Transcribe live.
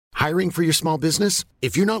Hiring for your small business?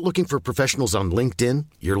 If you're not looking for professionals on LinkedIn,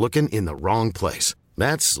 you're looking in the wrong place.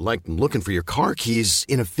 That's like looking for your car keys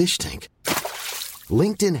in a fish tank.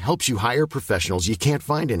 LinkedIn helps you hire professionals you can't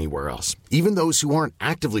find anywhere else, even those who aren't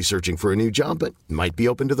actively searching for a new job but might be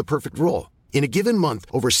open to the perfect role. In a given month,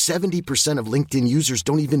 over 70% of LinkedIn users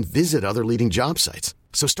don't even visit other leading job sites.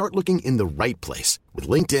 So start looking in the right place. With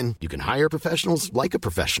LinkedIn, you can hire professionals like a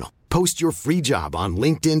professional. Post your free job on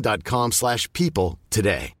linkedin.com/people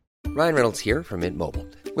today. Ryan Reynolds here from Mint Mobile.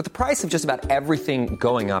 With the price of just about everything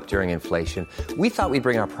going up during inflation, we thought we'd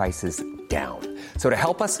bring our prices down. So to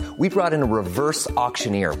help us, we brought in a reverse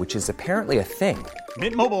auctioneer, which is apparently a thing.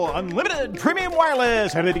 Mint Mobile Unlimited Premium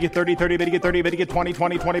Wireless. How to get 30, 30, how to get 30, how to get 20,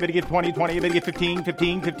 20, 20, how to get 20, 20, how to get 15,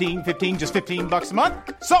 15, 15, 15, just $15 a month?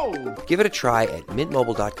 Sold! Give it a try at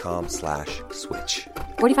mintmobile.com/switch.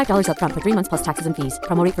 $45 up front for 3 months plus taxes and fees.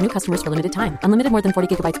 Promo rate for new customers for limited time. Unlimited more than 40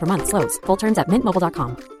 gigabytes per month. Slows full terms at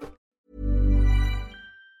mintmobile.com.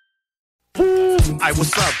 Hey,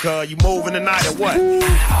 what's up, cuz? You moving tonight or what?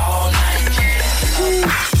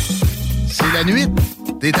 C'est la nuit.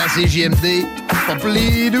 T'es à CJMD. Pas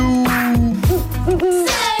plus doux.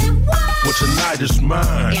 Well, tonight is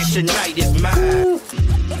mine. And tonight is mine.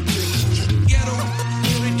 Ghetto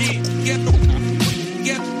Erudit. Ghetto.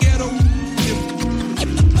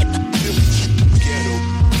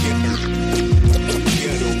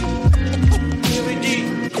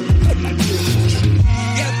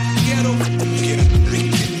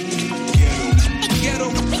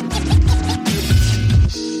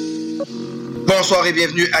 Bonsoir et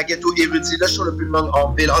bienvenue à Ghetto Erudit, le show le plus long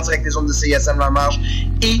en ville, en direct des ondes de CISM La Marge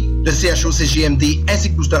et de CHO CJMD, ainsi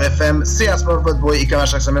que Booster FM, CA Sport Votre Boy, et comme à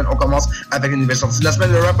chaque semaine, on commence avec une nouvelle sortie de la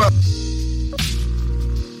semaine, le wrap-up.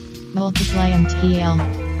 Multiply MTL.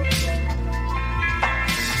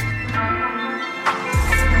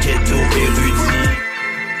 Ghetto Erudit.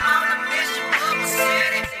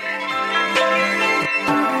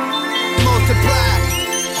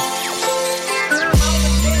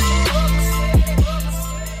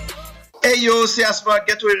 Hey yo, c'est Aspa,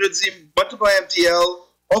 Ghetto Erudit, Multiply MTL.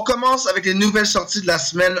 On commence avec les nouvelles sorties de la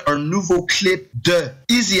semaine, un nouveau clip de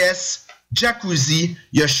Easy S, Jacuzzi,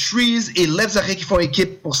 il y a Shreeze et Lebzare qui font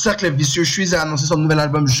équipe pour Cercle Vicieux. Shreeze a annoncé son nouvel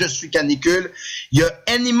album Je suis canicule. Il y a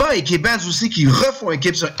Anima et K-Bands aussi qui refont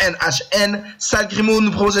équipe sur NHN. Sal Grimo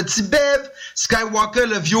nous propose le petit Bev. Skywalker,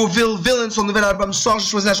 le Vioville Villain, son nouvel album sort. J'ai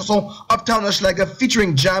choisi la chanson Uptown Hochelaga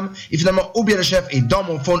featuring Jam. Et finalement, Obia le Chef et Dans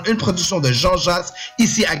mon phone, une production de Jean Jass,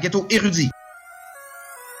 ici à Ghetto Erudit.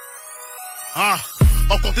 Ah,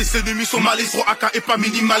 encore des ennemis sont malice, trop AK et pas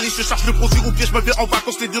minimaliste. Je cherche le produit ou bien je me vais en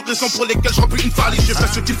vacances. Les deux raisons pour lesquelles je remplis une valise. J'ai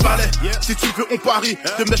fait ce qu'il fallait, si tu veux on parie.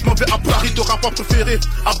 Demain je m'en vais à Paris, ton rapport préféré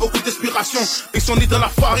a beaucoup d'inspiration et son nid dans la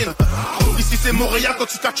farine. Ici c'est Montréal, quand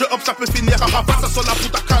tu catches up ça peut finir à Rabat. Ça sent la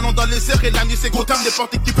poudre à canon dans les airs et la nuit c'est Gotham.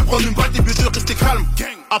 N'importe qui peut prendre une balle, début de rester calme.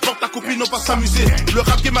 Apporte ta copine, on va s'amuser. Le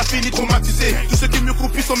rap game m'a fini traumatisé. Tous ceux qui me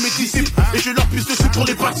copient sont mes disciples et je leur pisse dessus pour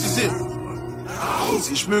les baptiser.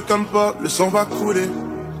 Si je me calme pas, le sang va couler.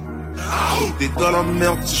 T'es dans la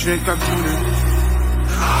merde si je viens calculer.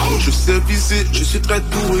 Je sais viser, je suis très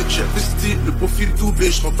doué. J'ai investi, le profil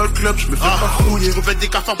doublé. Je rentre dans le club, je me fais pas fouiller. Je revête des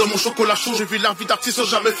cafards dans mon chocolat chaud. J'ai vu la vie d'artiste sans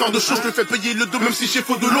jamais faire de choses. Je me fais payer le dos même si j'ai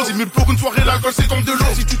faux de l'eau. 10 000 pour une soirée, l'alcool c'est comme de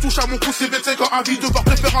l'eau. Si tu touches à mon cou c'est 25 ans à vie. Devoir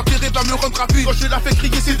te faire enterrer va me rendre rapide. Quand je la fais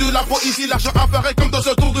crier c'est de la poésie. L'argent apparaît comme dans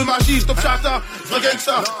un tour de magie. Stop chata, vrai gang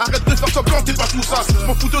ça. Arrête de faire semblant, t'es pas tout ça. Je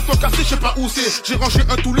m'en fous de ton quartier, je sais pas où c'est. J'ai rangé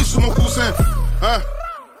un toulis sous mon coussin. Hein?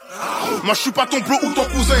 Moi je suis pas ton bro ou ton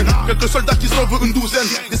cousin. Quelques soldats qui s'en veulent une douzaine.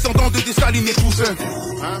 Descendants de Dessalines et Toussaint.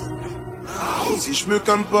 Si je me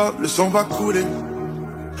calme pas, le sang va couler.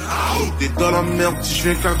 T'es dans la merde si je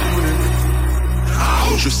viens calculer.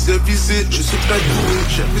 Je sais viser, je suis très doué.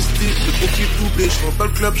 J'ai investi, le profil doublé. Je rentre dans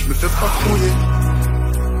le club, je me fais pas fouiller.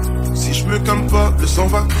 Si je me calme pas, le sang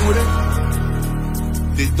va couler.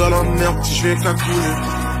 T'es dans la merde si je viens calculer.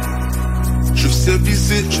 Je sais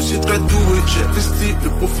viser, je suis très doué. J'ai investi, le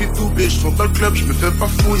profil doublé. Je rentre dans le club, je me fais pas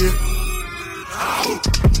fouiller.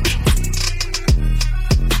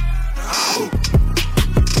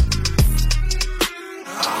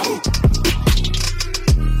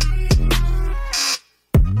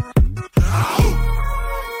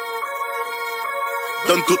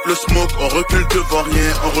 Donne tout le smoke, on recule devant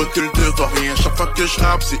rien, on recule devant rien. Chaque fois que je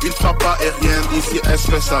rappe, c'est une frappe aérienne. Ici, est-ce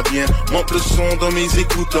que ça vient? Monte le son dans mes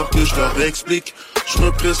écouteurs que je leur explique. Je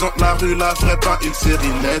représente la rue, la vraie, pas une série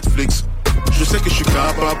Netflix. Je sais que je suis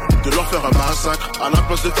capable de leur faire un massacre. À la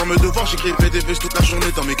place de faire mes devoirs, j'écrivais des vestes toute la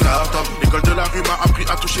journée dans mes cartables. L'école de la rue m'a appris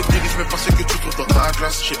à toucher des livres, mais pas ce que tu trouves dans ta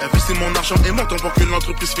classe. J'ai investi mon argent et mon temps pour qu'une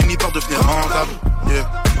entreprise finisse par devenir rentable.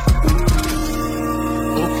 Yeah.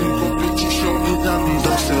 Aucune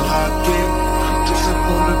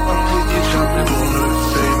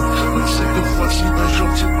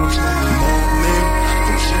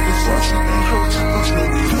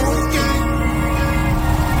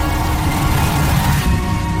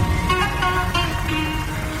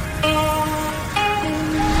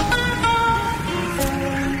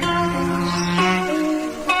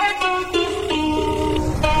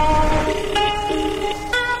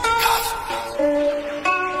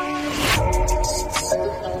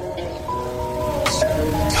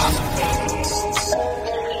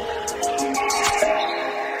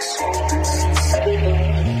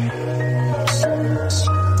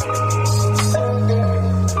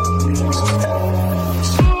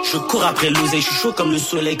cours après l'oseille, je suis chaud comme le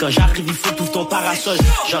soleil. Quand j'arrive, il faut tout ton parasol.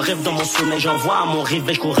 J'en rêve dans mon sommeil, j'en vois à mon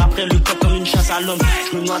réveil. Je cours après le cop comme une chasse à l'homme.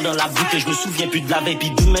 Je me noie dans la bouteille, je me souviens plus de la veille.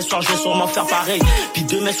 Puis demain soir, je vais sûrement faire pareil.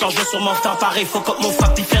 Faut que mon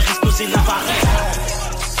frappe, il fait exploser l'appareil.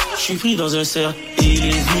 Je suis pris dans un cercle et il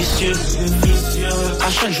est vicieux. À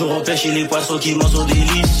chaque jour on pêche et les poissons qui mangent sont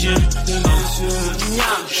délicieux.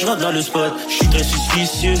 Je rentre dans le spot, je suis très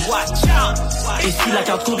suspicieux. Et si la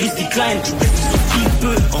carte complice décline,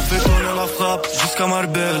 on fait tourner la frappe jusqu'à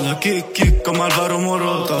Marbella. Kick comme Alvaro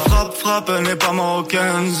Morata. Frappe, elle n'est pas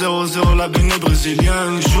marocaine. 0-0, la bine est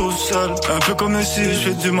brésilienne. Joue seul, un peu comme Messi. Je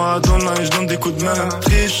fais du Maradona et je donne des coups de main.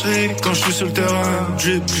 Tricherie quand je suis sur le terrain.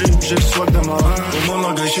 Drip, j'ai le swag d'un marin. Au mon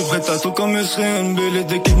langage, je suis prêt à tout comme Esrine. Billet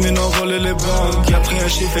d'équipe, mais non, voler les banques. Qui a pris un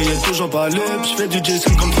chiffre et il est toujours pas libre. Je fais du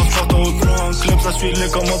Jason comme transporteur au coin. Club, ça suit les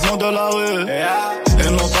commandements de la rue. Et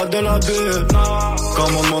non pas de la Bible.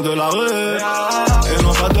 Commandement de la rue. Et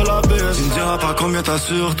non pas de la baisse. Tu ne diras pas combien t'as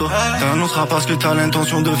sur toi. T'annonceras pas ce que t'as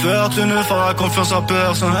l'intention de faire. Tu ne feras confiance à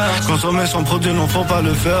personne. Consommer son produit, non faut pas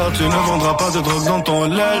le faire. Tu ne vendras pas de drogue dans ton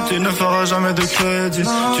lait. Tu ne feras jamais de crédit.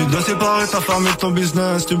 Tu dois séparer ta femme et ton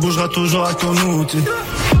business. Tu bougeras toujours avec ton outil.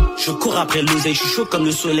 Je cours après l'oseille, je suis chaud comme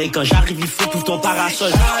le soleil. Quand j'arrive, il faut tout ton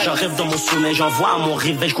parasol. J'en rêve dans mon sommeil, j'en vois à mon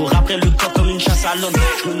réveil. Je cours après le corps comme une chasse à l'homme.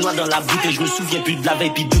 Je me noie dans la bouteille, je me souviens plus de la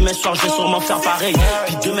veille. Puis demain soir, je vais sûrement faire pareil.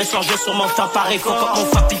 Faut que mon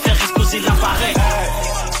frappe, il fait exploser l'appareil.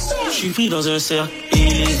 Je suis pris dans un cercle et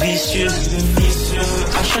il est vicieux.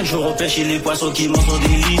 À chaque jour on pêche et les poissons qui mangent sont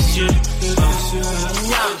délicieux.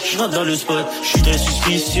 Je rentre dans le spot, je suis très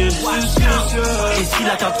suspicieux. Et si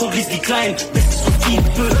la carte complice décline, mais c'est sauf qu'il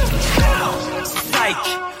peut.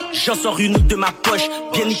 Psych. J'en sors une autre de ma poche.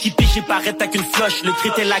 Bien équipé, j'ai pas arrêté avec une flush. Le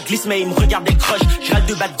crétin la glisse, mais il me regarde des croches. Je râle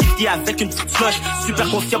de battre gifty avec une petite flush. Super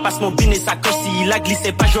confiant parce mon bin et sa coche. S'il a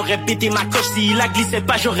glissé pas, j'aurais pété ma coche. S'il a glissé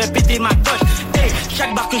pas, j'aurais pété ma coche. Hey,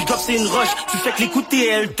 chaque barre que je drop, c'est une roche. Tu fais que l'écouter et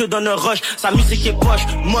elle te donne un rush. Sa musique est poche,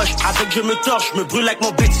 moche. Avec je me torche, me brûle avec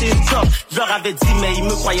mon bec, c'est une torche. Je leur avais dit, mais ils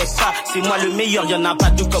me croyaient pas. C'est moi le meilleur, y'en a pas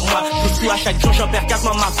deux comme moi. Je suis à chaque jour, j'en perds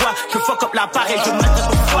quasiment ma voix. Je fuck up l'appareil, je m'attends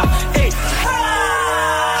pour fois. Hey.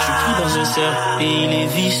 Dans un cercle et il est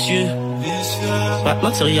vicieux. Pas de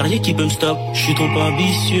mentir, y'a rien qui peut me stop. Je suis trop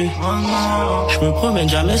ambitieux. Je me promène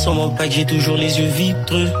jamais sans mon pack, j'ai toujours les yeux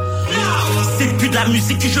vitreux. C'est plus de la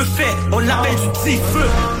musique que je fais, on l'appelle du petit feu.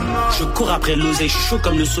 Je cours après l'oseille, je suis chaud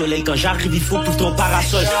comme le soleil. Quand j'arrive, il faut tout ton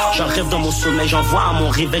parasol. J'en rêve dans mon sommeil, j'en vois à mon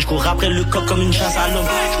réveil. Je cours après le coq comme une chasse à l'homme.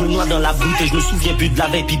 Je me noie dans la bouteille, je me souviens plus de la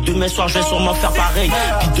veille. Puis demain soir, je vais sûrement faire pareil.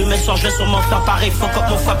 Faut que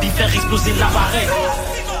mon frappe, il fait exploser l'appareil.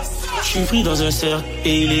 Je suis pris dans un cercle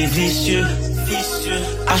et il est vicieux.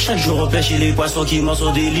 À chaque jour on pêche et les poissons qui mangent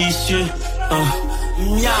sont délicieux.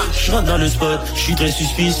 Je rentre dans le spot, je suis très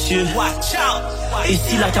suspicieux. Et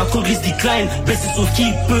si la carte complice décline, ben c'est sauf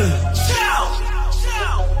qu'il peut.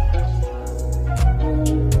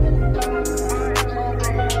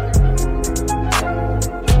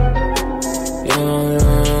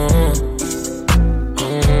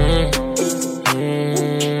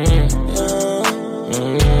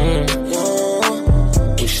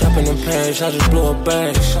 I just blew a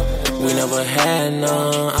bag. We never had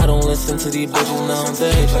none. I don't listen to these bitches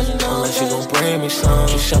nowadays. Unless you gon' bring me some.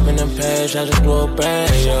 Shopping in Paris, I just blew a bag.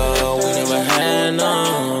 Yo, we never had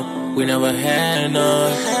none.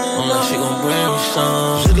 Unless you gon' bring me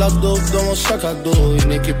some. J'ai de la dope dans mon sac à dos.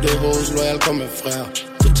 Une équipe de roses loyales comme mes frères.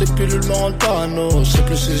 Toutes ces pilules me rendent parano. Je sais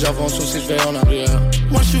plus si j'avance ou si je vais en arrière.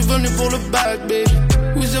 Moi je suis venu pour le back, baby.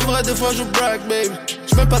 Oui c'est vrai, des fois je brag, baby.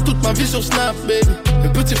 Je mets pas toute ma vie sur Snap, baby. Mes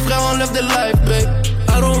petits frères enlèvent des lives, baby.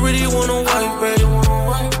 I don't really wanna wife, baby.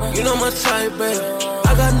 You know my type, baby.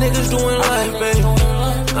 I got niggas doing life, baby.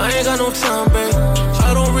 I ain't got no time, baby.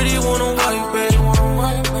 I don't really wanna wife, baby.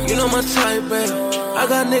 You know my type, baby. I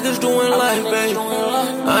got niggas doing life, baby.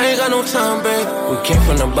 I ain't got no time, baby. We came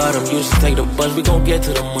from the bottom, used to take the bus. We gon' get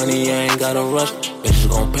to the money, I ain't gotta rush. Bitches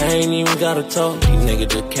gon' pay, ain't even gotta talk. These niggas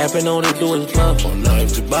just capping, all they do is bluff. On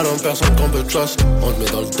arrive du ballon, personne qu'on peut trust. On te met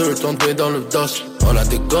dans le dirt, on te met dans le dust. On a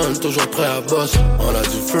des guns, toujours prêts à boss. On a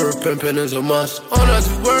du feu, pimpin' is a must. On a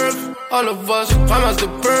du work, all of us. Ramasse de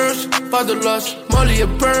purse, pas de loss. Molly et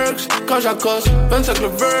perks, quand j'accoste. 25 le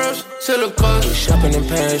verse, c'est le cost. We shopping in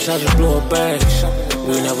Paris, I just blew a bag.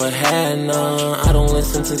 We never had none. I don't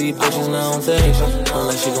listen to these bitches nowadays.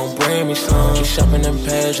 Unless you gon' bring me some. We shopping in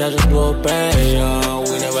Paris, I just blew a bag. Yo,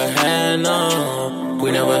 we never had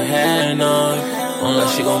none.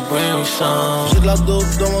 Unless you gon' bring me some. J'ai de la dope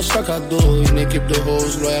dans mon sac à dos. Une équipe de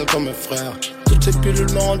roses loyales comme mes frères. Toutes ces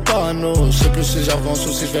pilules me rendent parano. Je sais plus si j'avance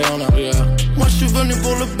ou si je vais en arrière. Moi je suis venu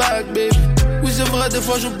pour le back, baby. Oui c'est vrai, des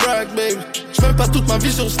fois je brag, baby. J'fais pas toute ma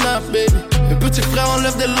vie sur Snap, baby. Mes petits frères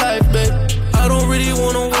enlèvent des lives, baby. I don't really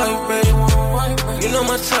wanna wife, baby. You know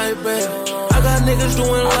my type, baby. I got niggas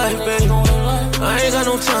doing life, baby. I ain't got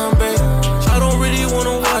no time, baby. I don't really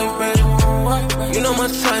wanna wife, baby. You know my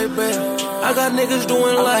type, baby. I got niggas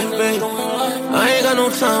doing life, baby. I ain't got no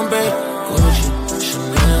time, baby. Gucci,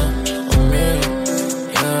 Chanel, Amiri.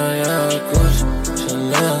 Yeah, yeah, Gucci,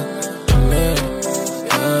 Chanel, Amiri.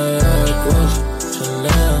 Yeah, yeah, Gucci,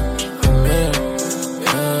 Chanel, Amiri.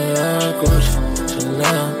 Yeah, yeah, Gucci,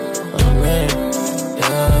 Chanel, Amiri.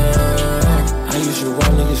 Yeah, yeah. I usually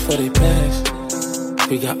rob niggas for their bags.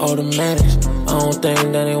 We got automatics. I don't think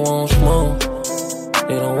that they want smoke.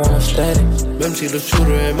 They don't want static. Même si le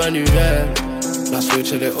shooter est manuel, la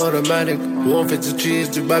switch elle est automatique. Nous on fait du cheese,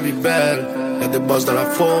 du Babybel. Y'a des boss dans la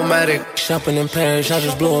formatic. Shopping in Paris, I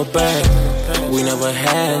just blow a bag. We never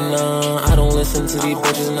had none. I don't listen to these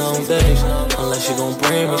bitches nowadays, unless you gon'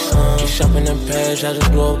 bring me some. Shopping in Paris, I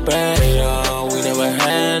just blow a bag. Yeah, we never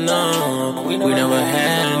had none. We never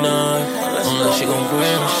had none, unless you gon'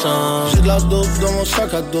 bring me some. J'ai de la dope dans mon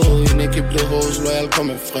sac à dos. Une équipe de roses loyale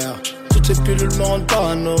comme un frère. Toutes ces pilules me rendent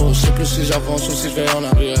parano. Je sais plus si j'avance ou si je vais en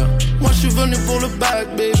arrière. Moi je suis venu pour le back,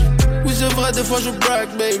 baby. Oui c'est vrai, des fois je brag,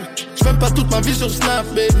 baby. J'fais pas toute ma vie sur Snap,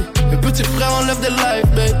 baby. Mes petits frères enlèvent des lives,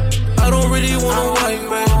 baby. I don't really wanna wife,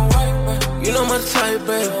 baby. You know my type,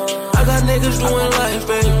 baby. I got niggas doing life,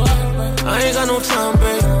 baby. I ain't got no time,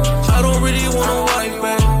 baby. I don't really wanna wife,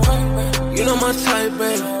 baby. You know my type,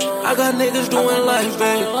 baby. I got niggas doing life,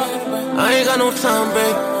 baby. I ain't got no time,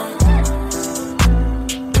 baby.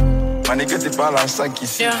 My nigga, t'es pas la 5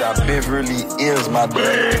 ici, t'es à Beverly Hills, ma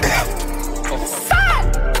belle.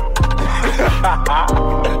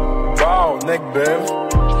 Wow, neck bev.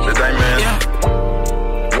 Le diamond.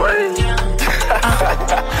 Ouais.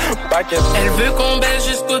 Elle veut qu'on baisse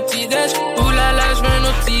jusqu'au petit-déj. Oulala, j'veux un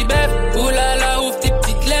autre petit bœuf. Oulala, ouvre tes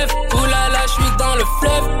petites lèvres. Oulala, j'suis dans le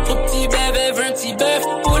fleuve. Trop petit bœuf, elle veut un petit bœuf.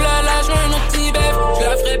 Oulala, j'veux un autre petit bœuf.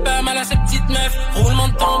 J'la ferai pas mal à cette petite meuf. Roulement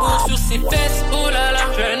de tambour sur ses fesses. Oulala,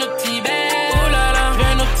 j'veux un autre petit bœuf. Oulala, j'veux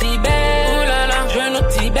un autre petit bœuf. Oulala, j'veux un autre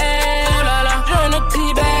petit bœuf. Oulala, j'veux un autre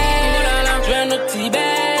petit bœuf. Oulala, j'veux un autre petit bœuf.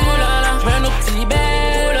 Oulala, j'veux un autre petit bœuf.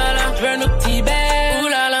 Oulala, j'veux un autre petit bœuf.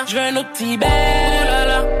 Oulala, j'veux un autre petit bœuf.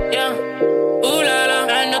 Oulala, yeah. Oulala,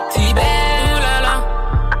 un autre petit bœuf. Oulala,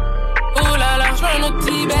 oulala, j'veux un autre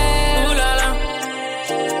petit bœuf. Oulala,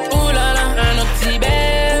 oulala, un autre petit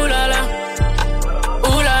bœuf. Oulala,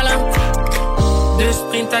 oulala. Deux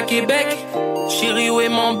sprints à Québec. Chérie, où est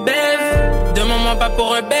mon bœuf? Demande-moi pas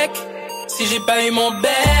pour un bec si j'ai pas eu mon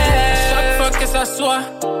bœuf. Chaque fois que ça soit,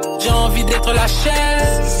 j'ai envie d'être la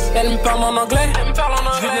chaise. Elle me parle en anglais,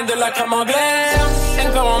 je viens de la crème anglaise.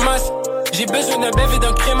 Elle parle en masse, j'ai besoin d'un bœuf et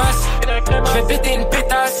d'un crémasse. Je vais péter une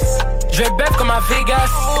pétasse, je vais bœuf comme à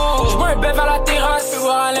Vegas. Je bois un bœuf à la terrasse, je peux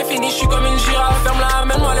voir à l'infini, je suis comme une girafe. Ferme-la,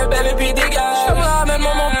 amène-moi le bœuf et puis dégage. Ferme-la,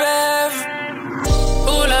 amène-moi mon bœuf.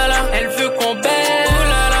 Oh là là, elle veut qu'on bœuf. Oh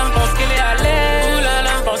là là, je pense qu'elle est à l'aise. Oh là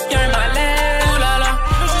là, je pense qu'il y a un malaise. Oh là là,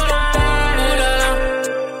 oh là là,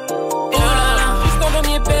 oh là là, juste ton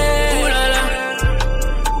premier bœuf. Oh là là,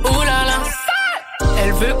 oh là là.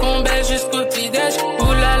 Elle veut qu'on baisse jusqu'au petit-déj.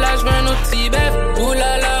 Oh là là, je veux un autre petit bœuf. Oh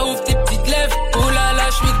là là, ouvre tes petites lèvres. Oh là là,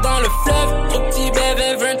 je suis dans le fleuve. Trop petit bœuf,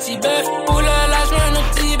 elle veut un petit bœuf. Oh là là, je veux un autre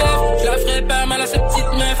petit bœuf. Je la ferai pas mal à cette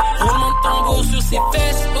petite meuf. Roulement de tambour sur ses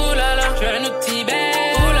fesses. Oh là là, je veux un autre petit bœuf.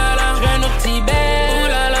 Oh là là, je veux un autre petit bœuf. Oh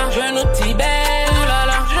là là, je veux un autre petit bœuf. Oh là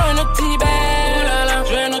là, je veux un autre petit bœuf. Oh là là, je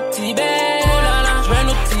veux un autre petit bœuf. Oh là là, je veux un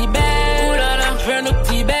autre petit bœuf. Oh là là, je veux un autre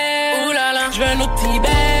petit bœuf. Oh là là, je veux un autre petit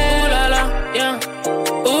bœuf. Oh là là, yeah.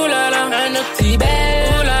 Oh là là, un autre petit bœuf.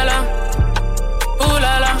 Oh là là, oh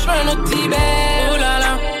là là, je veux un autre petit bœuf. Oh là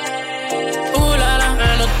là, oh là là,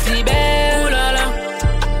 un autre petit bœuf. Oh là là,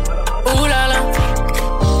 oh là là.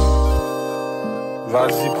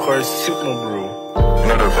 Vas-y, prends un sip, mon bro. You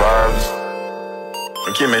know the vibes.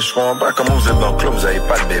 Ok, mais je comprends pas comment vous êtes dans le club, vous avez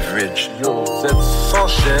pas de beverage. Yo, vous êtes sans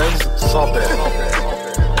chaise, sans belle.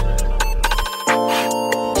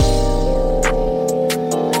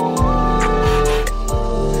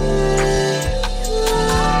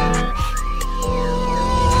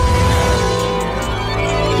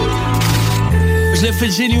 Je l'ai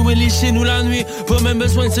fait genuinely chez nous la nuit. Pas même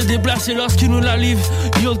besoin de se déplacer lorsqu'il nous la livre.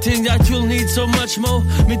 You'll think that you'll need so much more.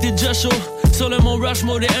 Mais t'es déjà chaud. sur le mont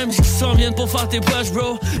Rushmore, des MC qui s'en viennent pour faire tes poches,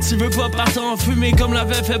 bro. Tu veux pas partir en fumée comme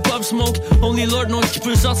l'avait fait Pop Smoke. Only Lord knows qui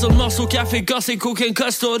peut sortir le morceau café, gosse et cocaine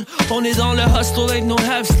custard. On est dans le hustle, ain't no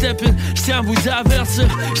half-stepping. J'tiens à vous avertir,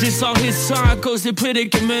 j'les sens réticents à cause des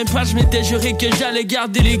prédicaments. Pas j'm'étais juré que j'allais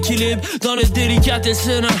garder l'équilibre dans le délicatesse,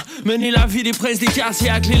 mener la vie des princes des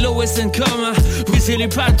quartiers avec les lowest income. Briser les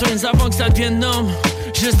patterns avant que ça devienne norme.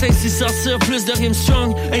 Juste ainsi sortir plus de rimes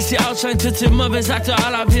strong. Ainsi outshine tous ces mauvais acteurs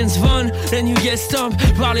à la Vince Vaughn. Then you get stumped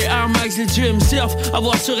par les Air Max et Jim Surf.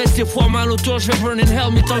 Avoir su rester froid mal autour, j'vais burn in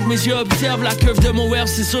hell. Mais tant que mes yeux observent la curve de mon web,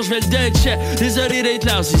 c'est sûr j'vais le dead check. Désolé d'être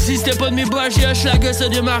là aussi, si c'était pas de mes boys, j'ai la gueule se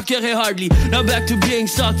démarquerait hardly. Now back to being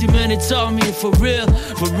salty, man, it's all me, for real,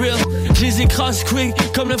 for real. J'les écrase quick,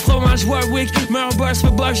 comme le fromage Warwick. Meilleur bars,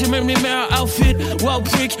 fait bas, j'ai même les meilleurs outfits. Wow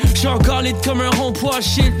prick, j'suis encore lit comme un rond-point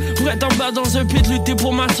shit. Pour être en bas dans un pit, lutter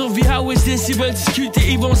pour ma survie. How is this? Ils veulent discuter,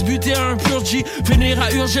 ils vont se buter à un pur G. Finir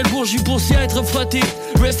à urger le bourgie pour s'y être frotté.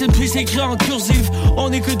 Rest in peace écrit en cursive. On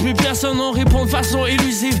n'écoute plus personne, on répond de façon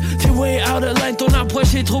illusive. T'es way out of line, ton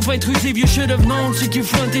approche est trop intrusive. You should have known, ceux qui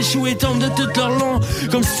font échouer tombent de tout leur long.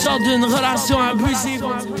 Comme si tu sors d'une relation abusive.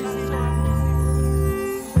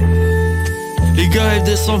 Les gars rêvent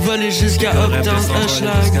de s'envoler jusqu'à Uptown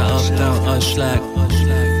Hushlag.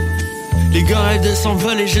 Les gars rêvent de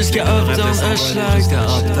s'envoler jusqu'à Uptown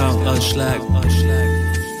Hushlag.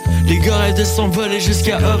 Les gars rêvent de s'envoler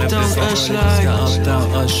jusqu'à Uptown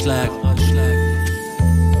Hushlag.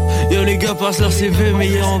 Yo les gars passent leur CV mais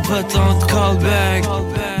ils auront pas tant de callback.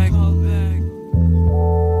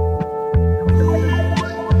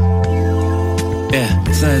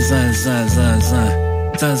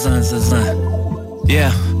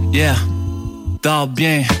 Yeah, yeah, dors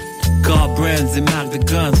bien. Car brands et marques de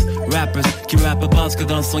guns. Rappers qui rappent parce que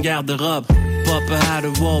dans son garde-robe. Papa had a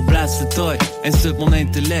wall, blast the toy. Insulte mon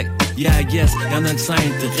intellect. Yeah, I guess, y'en a que ça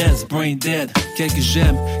intéresse. Brain dead, quelques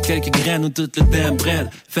gemmes, quelques graines ou toute le damn bread.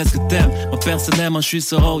 Fais ce que t'aimes, moi personnellement j'suis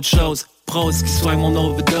sur autre chose. Pros qui soignent mon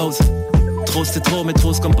overdose. Trop c'est trop, mais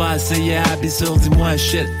trop c'est comme pas assez. Yeah, I be sûr, dis-moi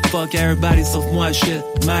shit. Fuck everybody sauf moi shit.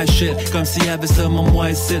 My shit, comme s'il y avait seulement moi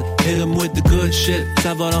ici. Hit them with the good shit.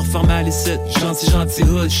 Ça va leur faire mal ici. Gentil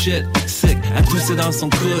hood shit. Sick, à tousser dans son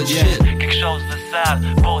coude shit. Quelque chose de sale,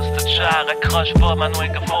 pose de chair. Accroche pas, Manoï,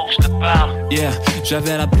 que faut que je te parle. Yeah,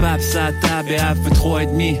 j'avais la pape sur la table et elle fait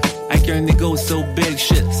 3,5. Avec un ego so big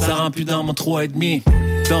shit, ça rend plus dans mon 3,5.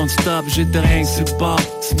 Don't stop, j'étais rien sur le bord.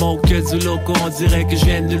 Smoke que du loco, on dirait que je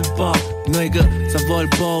viens de nulle part. Nigga, ça vole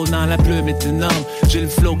pas, non, la plume est énorme. J'ai le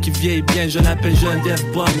flow qui vieillit bien, je l'appelle Geneviève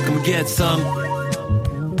Bomb, comme get some.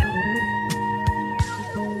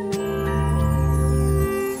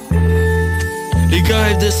 Les gars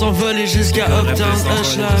rêvent de s'envoler jusqu'à Uptown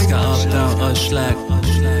Hushlag.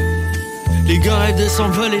 Les gars rêvent de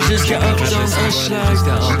s'envoler jusqu'à Uptown Hushlag.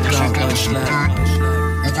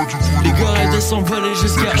 Les gars rêvent de s'envoler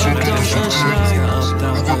jusqu'à Uptown Hushlag.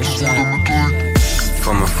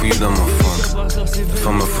 Femme m'a fouillé dans mon fond. La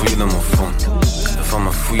femme m'a fouillé dans mon fond. La femme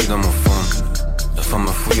m'a fouillé dans mon fond. La femme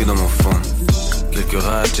m'a fouillé dans mon fond. Quelques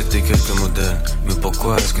ratchets et quelques modèles. Mais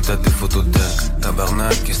pourquoi est-ce que t'as des photos d'elle?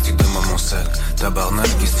 Tabarnak, qu'est-ce que tu demandes mon sel? Tabarnak,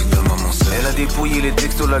 qu'est-ce que tu demandes mon sel? Elle a dépouillé les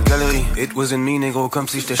textos de la galerie. It wasn't me, négro, comme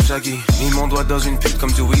si j'étais shaggy. Mis mon doigt dans une pute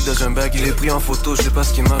comme du weed dans un bag. Il est pris en photo, je sais pas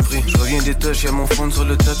ce qu'il m'a pris. Je reviens des touches, y'a mon phone sur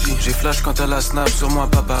le tapis. J'ai flash quand elle a snap sur moi,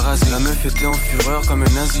 paparazzi. La meuf était en fureur comme un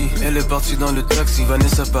nazi. Elle est partie dans le taxi,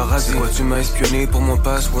 Vanessa Paradis. Quoi, tu m'as espionné pour mon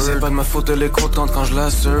password? C'est pas de ma faute, elle est contente quand je la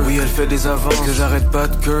sers. Oui, elle fait des avances, que j'arrête pas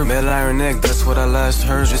de cœur. Mais elle a un egg, that's what I last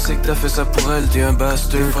heard. Je sais que t'as fait ça pour elle, t'es un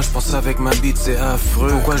bastard. Des fois je pense avec ma bite, c'est affreux.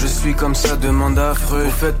 Pourquoi je suis comme ça, demande affreux. Au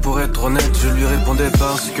fait, pour être honnête, je lui répondais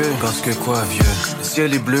parce que quoi, vieux? Le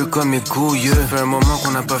ciel est bleu comme mes couilles. Ça fait un moment qu'on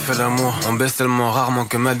n'a pas fait l'amour. On baisse tellement rarement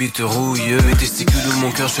que ma bite rouille. Mes testicules ou mon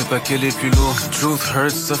cœur, je sais pas quel est plus lourd. Truth hurts,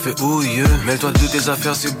 ça fait ouille. Mêle-toi de tes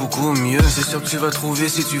affaires, c'est beaucoup mieux. C'est sûr que tu vas trouver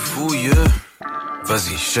si tu fouilles.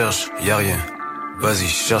 Vas-y, cherche, y'a rien. Vas-y,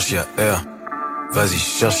 cherche, y'a R. Vas-y,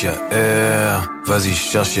 cherche, y'a R. Vas-y,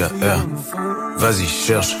 cherche, y'a R. Vas-y,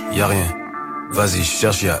 cherche, y'a rien. Vas-y,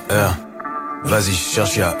 cherche, y'a R. Vas-y,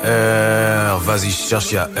 cherche, y'a R. Vas-y,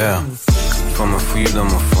 cherche, y'a R. La femme m'a fouillé dans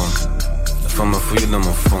mon fond. La femme m'a fouillé dans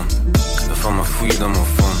mon fond. La femme m'a fouillé dans mon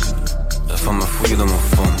fond. La femme m'a fouillé dans mon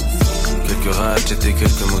fond. Quelques ratchets et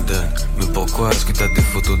quelques modèles. Mais pourquoi est-ce que t'as des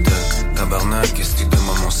photos d'elle? Tabarnak, qu'est-ce que tu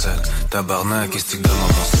demandes mon sel? Tabarnak, qu'est-ce que tu demandes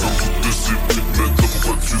mon sel? Toutes les cibles, mais toi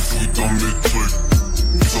pourquoi tu fouilles dans mes trucs?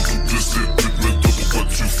 Ils ont toutes les cibles, mais toi pourquoi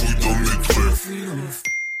tu fouilles dans mes trucs?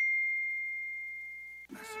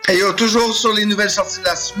 Hey yo, toujours sur les nouvelles sorties de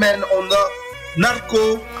la semaine, on a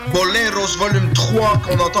Narco Boleros Volume 3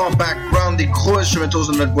 qu'on entend en background, des gros instrumentals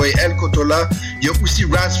de notre boy El Cotola. Il y a aussi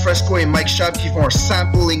Raz Fresco et Mike Schaap qui font un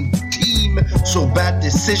sampling team sur Bad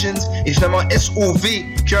Decisions. Et finalement SOV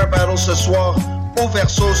qui a un battle ce soir au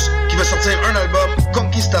Versos qui va sortir un album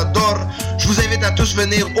Conquistador. Je vous invite à tous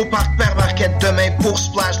venir au Parc Père Marquette demain pour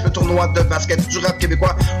Splash, le tournoi de basket du rap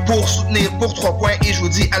québécois, pour soutenir pour 3 points. Et je vous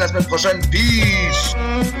dis à la semaine prochaine. Peace!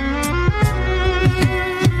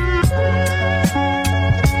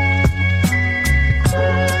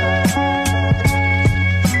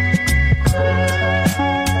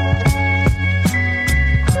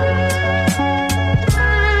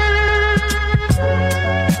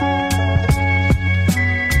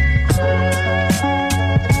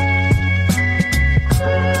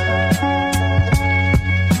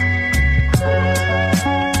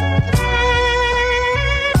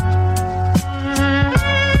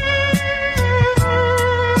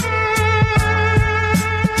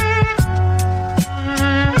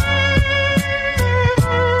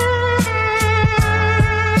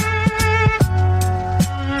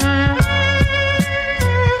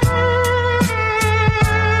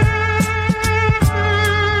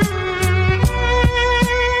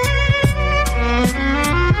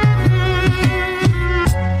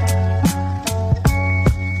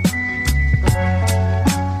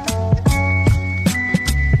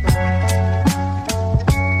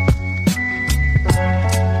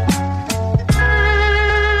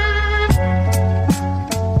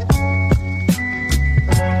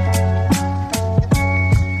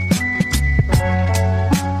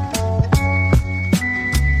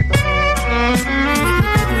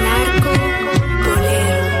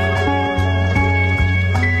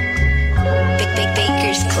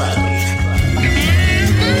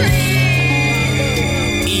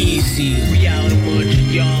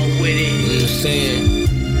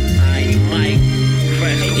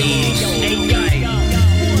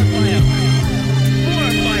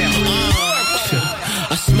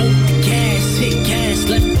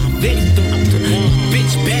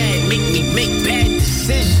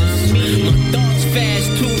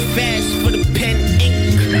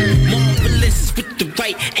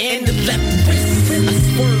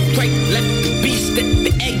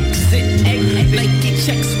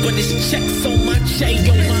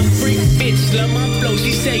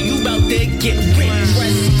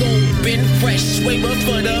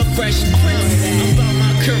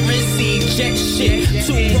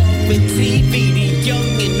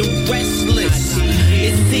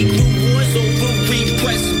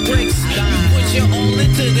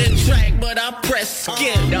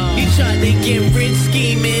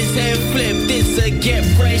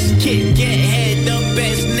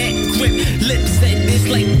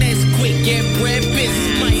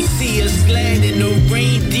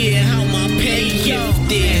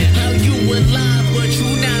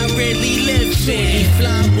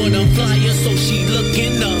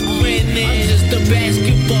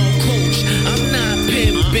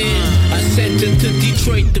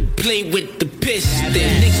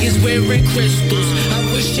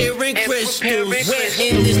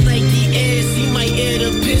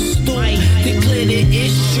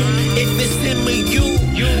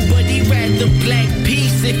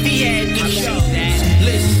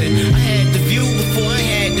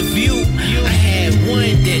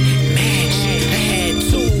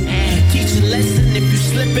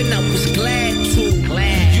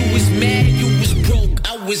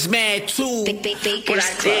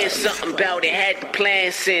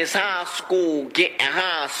 Since high school, getting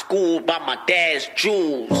high school by my dad's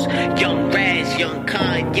jewels. Young Raz, young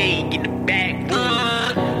Kanye in the back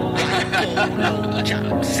room.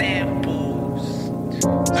 Chop samples.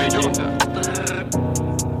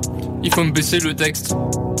 Il faut me baisser le texte.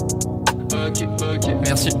 Ok,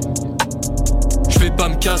 merci. Je vais pas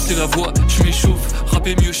me casser la voix, je m'échauffe.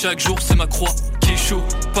 Rapper mieux chaque jour, c'est ma croix. Qui est chaud,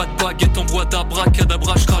 pas de baguette en bois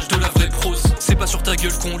d'abracadabra, je crache de la vraie prose. C'est pas sur ta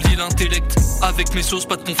gueule qu'on lit l'intellect. Avec mes sauces,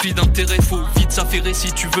 pas de conflit d'intérêt. Faut vite s'affairer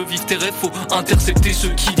si tu veux vivre tes rêves. Faut intercepter ceux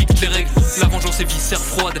qui dictent les règles. La vengeance est viscère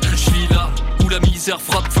froide, je vis là où la misère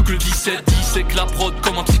frappe. Faut que le 17 dissèque la prod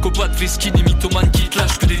comme un psychopathe. Les skinny mythomanes qui te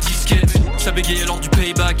lâchent que des disquettes. Ça bégaye lors du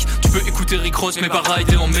payback. Tu peux écouter Rick Ross mais pas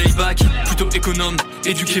rider en Maybach. Plutôt économe,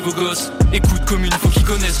 éduquez vos gosses. Écoute comme une, faut qu'ils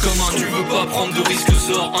connaissent comme un. Tu veux pas prendre de risques,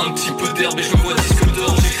 sors un petit peu d'herbe et je me vois disque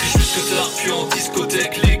d'or. J'écris jusque tard, puis en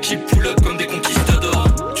discothèque. L'équipe pull up comme des conquistadors.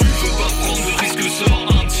 Tu veux pas prendre de risques, sors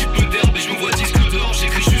un petit peu d'herbe et je me vois disque d'or.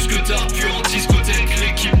 J'écris jusque tard, puis en discothèque.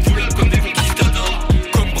 L'équipe pull up comme des conquistadors.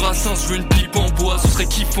 Comme Brassens, je veux une pipe en bois. Ce serait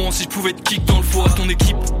kiffant si je pouvais te kick dans le foie. Ton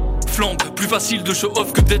équipe flambe, plus facile de show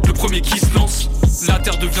off que d'être le premier qui se lance. La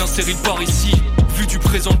terre devient stérile par ici. Vu du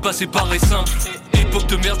présent, le passé paraît simple. Époque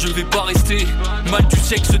de merde, je vais pas rester. Mal du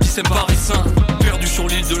siècle se dit ça me paraît sain. Perdu sur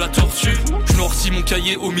l'île de la tortue. Je noircis mon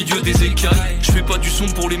cahier au milieu des écailles. Je fais pas du son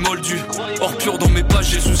pour les moldus. Or pur dans mes pages,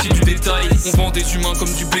 j'ai souci du détail. On vend des humains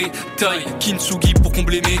comme du bétail. Kintsugi pour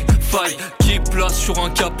combler mes failles. Qui est plat sur un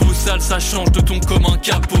capot sale, ça change de ton comme un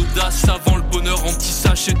capot d'as. Avant le bonheur en petit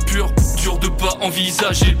sachet de pur. Dur de pas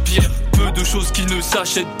envisager le pire. Peu de choses qui ne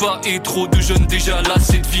s'achètent pas. Et trop de jeunes déjà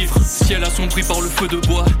lassés de vivre. Ciel assombri par le feu de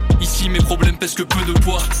bois. Ici mes problèmes pèsent que peu de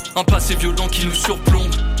poids. Un passé violent qui nous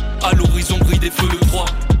surplombe. À l'horizon brillent des feux de Troie.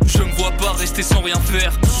 Je me vois pas rester sans rien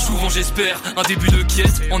faire. Souvent j'espère un début de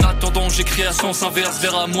quête. En attendant j'écris à sens inverse.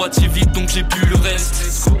 Vers à moitié vide donc j'ai plus le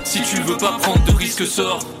reste. Si tu veux pas prendre de risques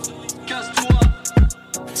sors.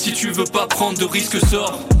 Si tu veux pas prendre de risques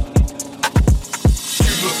sors.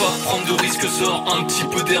 Je veux pas prendre de risques, sort un petit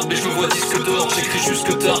peu d'herbe et je me vois disque d'or. J'écris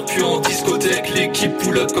jusque tard, puis en discothèque, l'équipe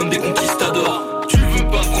pull up comme des conquistadors. Tu veux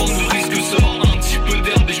pas prendre de risques, sort un petit peu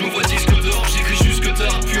d'herbe et je me vois disque d'or. J'écris jusque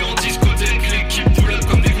tard, puis en discothèque, l'équipe pull up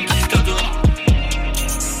comme des conquistadors.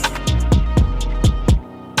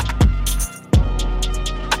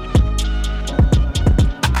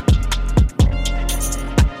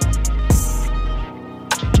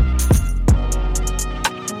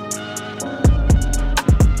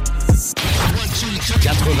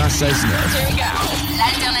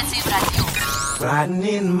 L'alternative radio. Riding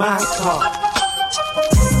in my car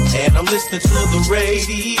and I'm listening to the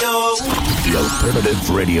radio. The Alternative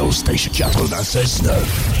Radio Station 96.9.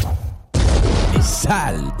 Les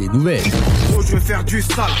salles des nouvelles. Oh, je vais faire du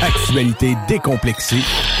sale. Actualité décomplexée.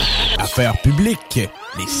 Affaires publiques.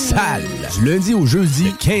 Les salles. Du lundi au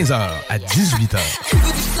jeudi, 15h à 18h.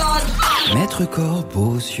 Maître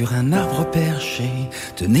Corbeau sur un arbre perché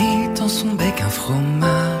tenait dans son bec un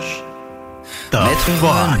fromage. Maître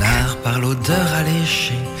Renard par l'odeur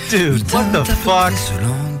alléchée. Dude, what the fuck? Ce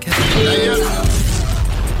langage.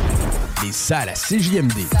 Les salles à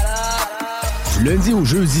CJMD. Du lundi au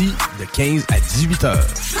jeudi, de 15 à 18h.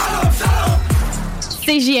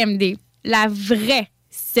 CJMD, la vraie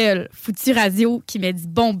seule foutue radio qui met du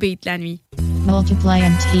bon beat la nuit. Multiply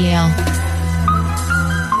MTL.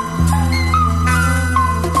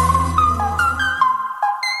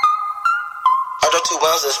 Two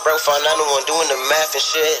ounces of Sprite for 91 doing the math and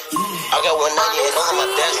shit. I got 198 on my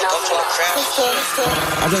dash like I'm trying to crash and shit.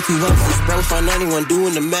 I got 2 ounces of Sprite for 91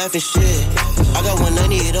 doing the math and shit. I got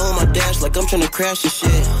 198 on my dash like I'm trying to crash and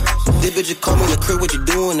shit. This bitch call me the crib, what you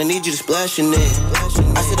doing? I need you to splash in it.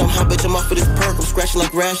 I said I'm hot, bitch, I'm off for this perk, I'm scratching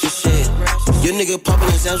like rash and shit. Your nigga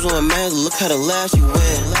popping his ass with a man, look how the last you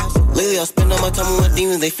win. Lately I spend all my time with my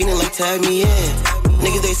demons, they feeling like tag me in.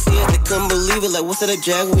 Niggas, they see it, they couldn't believe it, like what's that a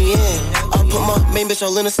jag we in? I put my main bitch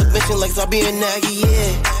all in a submission like Zabi and Nagy,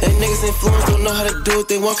 yeah. And niggas in Florence don't know how to do it,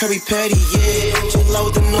 they want Kirby Patty, yeah. Chill out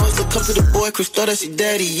with the noise, look up to the boy, Chris thought that's your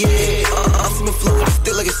daddy, yeah. I'm swimming fluid, it's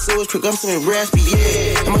still like a sewage, quick, I'm swimming raspy,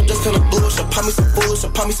 yeah. And my dust kinda bluish, I pop me some bullish, I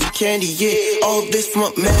pop me some candy, yeah. All this from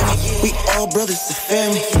up Miami, we all brothers, it's a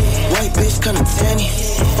family. White bitch kinda tanny,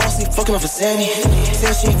 falsely fucking off a Sammy.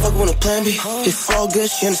 Said she ain't fucking with a plan B, it's all good,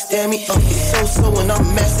 she understand me. It's so and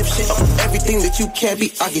I'm massive shit, I'm everything that you can't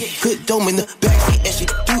be. I get good dome in the backseat and she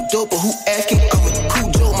do dope, but who asking? I'm a cool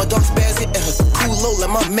Joe, my dog's spazzing and her cool low like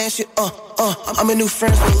my man shit. I'm in new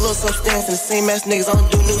friends with a little substance and the same ass niggas. I don't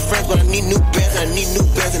do new friends, but I need new bands and I need new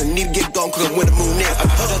bands and I need to get gone cause I'm when the moon is. I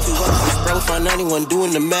got 2 ounces, bro, 591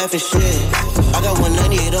 doing the math and shit. I got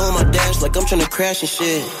 198 on my dash like I'm trying to crash and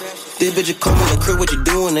shit. This bitch call me the crib, what you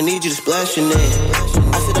doing? I need you to splash in it.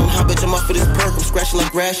 I said I'm hot, bitch, I'm off for this perk, I'm scratching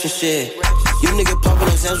like rash and shit. You nigga poppin'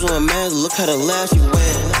 his ass with a man, look how the last you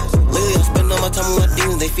win. Lately I spend all my time with my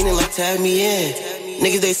demons, they feeling like tag me in.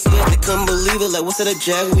 Niggas, they see it, they couldn't believe it, like what's that a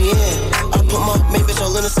jag we in? I put my main bitch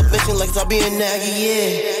all in a submission like Zabi and Nagy,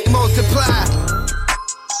 yeah. Multiply.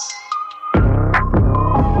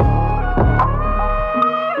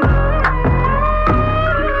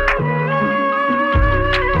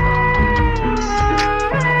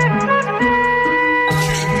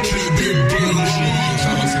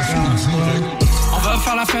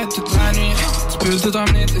 Toute la nuit, tu peux tout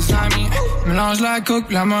emmener tes amis. Mélange la coke,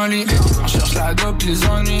 la molly. On cherche la dope, les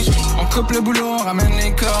ennuis. On coupe le boulot, on ramène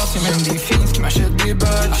les corps. C'est même des filles qui m'achètent des buds.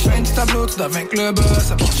 Je fais un petit tableau, tout avec le boss.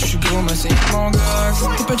 Ça pense que je suis gros, mais c'est mon gosse.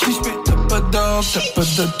 T'es pas de chispé, t'as pas d'offre. T'as pas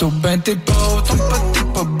d'auto, ben t'es pauvre. Ton pote, t'es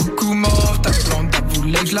pas beaucoup mort. Ta blonde, t'as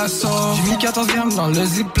voulu que je la sauve. J'ai mis 14 grammes dans le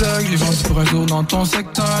ziploc. Les vendu pour un jour dans ton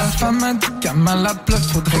secteur. La femme a dit qu'elle m'a la plug.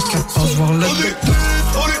 Faudrait qu'elle passe voir le docteur.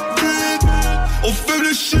 On fait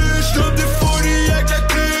le shit, j'l'aime des folies avec la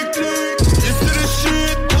clique. Et c'est le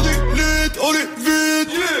shit, on est lit, on est vide.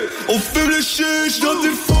 On fait le shit,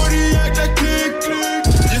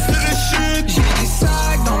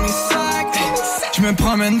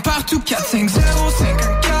 promène partout, 4, 5, 0, 5, 1, 4.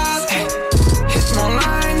 Hit mon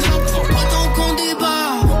line, prends pas ton qu'on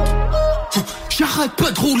débarque. J'arrête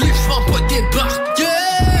pas de rouler, j'vends pas des barques. Yeah!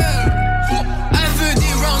 Elle veut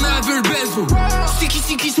des rounds, elle veut le bezo. C'est qui,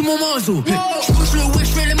 c'est mon manzo. J'bouge le ouais,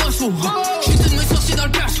 j'fais les morceaux. J'essaie de me sortir dans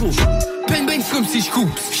le perso. Bang bang, c'est comme si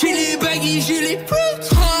j'coupe. J'ai les baggies, j'ai les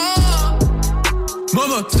putes.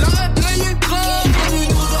 Maman, t'arrêtes là, crame.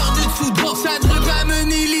 Une odeur de dessous de bord, ça devrait pas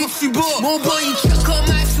mener les subos. Mon boy, il tient comme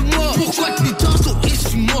un sous moi. Pourquoi t'es tantôt et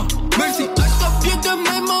sous moi? Même si à stop pied de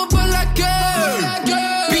même en bas la gueule.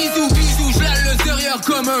 Bisous, j'l'ai le derrière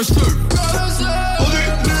comme un cheveu. On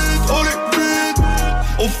est vite,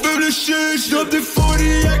 on fait le shit, j'droppe des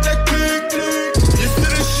folies avec la clique. Yeah,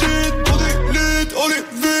 c'est le shit, on est vite,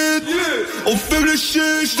 on fait le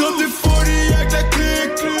shit, j'droppe des folies avec la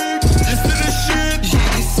clique. Yeah, c'est le shit. J'ai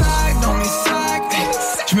des sacs dans mes sacs,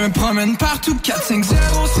 je me promène partout, 4, 5, 0,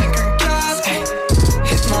 5, 1, 4.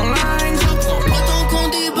 Hit mon line, prends pas ton qu'on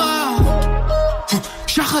débarque.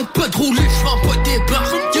 J'arrête pas de rouler, j'vends pas des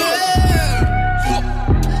barques.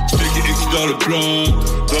 Dans le plan,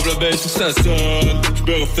 dans la baisse où ça sonne.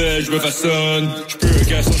 J'me refais, j'me façonne. J'peux un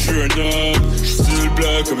garçon, j'suis un homme. J'suis sur le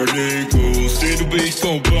bloc comme un Nico. C'est nous beats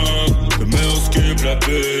qu'on bombe. Demain on skip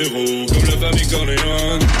l'apéro. Comme la famille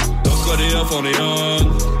Corleone. Dans ce des off on est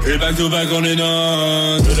on. Et back to back on est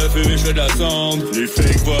non. De la fumée, j'fais de la cendre. Les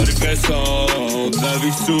fakes voient les pressantes. La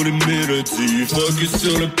vie sur les mélodies. Focus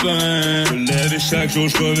sur le pain. Je lève et chaque jour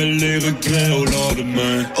j'remets les regrets au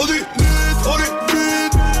lendemain. On est lit, on est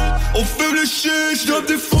vite. On fait le shit, j'droppe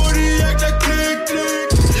des folies avec la clique.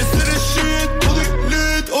 Yeah, c'est le shit, on est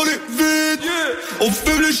vite. On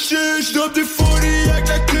fait le shit, j'droppe des folies avec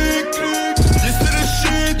la clique. Yeah, c'est le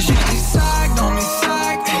shit. J'ai des sacs dans mes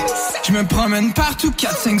sacs, je me promène partout,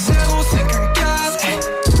 4, 5, 0, 5, 1,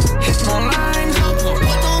 4. Hit mon line, prends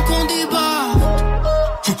pas ton qu'on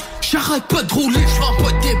débarque. J'arrête pas de rouler, j'vends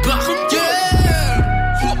pas des barques. Yeah!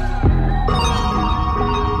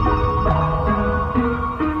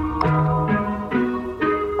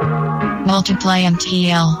 Multiply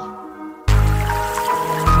MTL.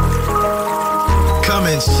 Come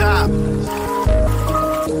and shop.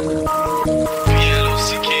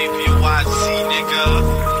 PLOCKPYT, nigga.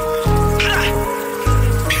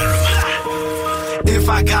 If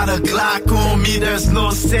I got a Glock on me, there's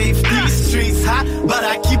no safety. Streets hot, but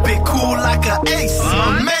I keep it cool like an ace.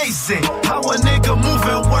 Amazing how a nigga move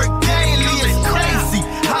and work daily. It's crazy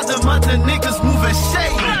how the mother niggas move and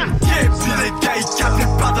shady. Puis les gars ils capent les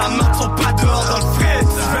pas d'un autre sont pas dehors dans le frais. Je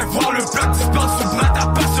vais voir le bloc du sport sous bras, t'as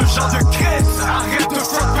pas ce genre de crête. Arrête de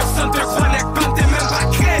front, personne te connecte, pas t'es même pas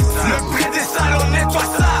crête. Le prix des salons nettoie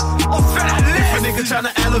ça, on fait la liste. If a nigga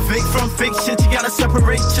tryna elevate from fake shit, you gotta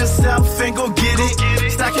separate yourself and go get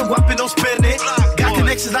it. Stack your weapon, don't spend it. Got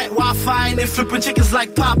connections like Wi-Fi and they flipping chickens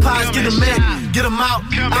like Popeyes. Get them in, get them out,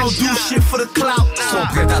 I don't do shit for the clout. Sont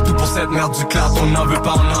prêts à tout pour cette merde du clout, on n'en veut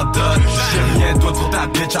pas, on en donne. J'ai rien d'autre pour ta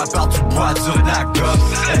bitch à part du bois dur de la gobe.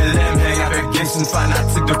 Elle aime hang avec gang, c'est une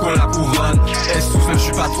fanatique de quoi la couronne. Elle souffle, mais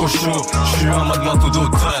j'suis pas trop chaud, j'suis en mode manteau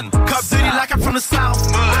d'automne. Cup City like I'm from the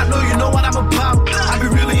south, I know you know what I'm about. I be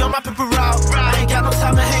really on my paper route, I ain't got no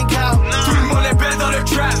time to hang out. Tout le monde est belle dans le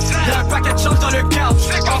trap, y'a un paquet de chance dans le couch.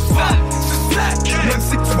 En fat, tu slack, même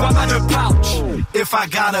si tu vois pas de pouch. If I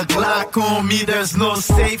got a Glock on me, there's no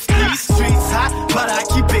safety. Streets hot, but I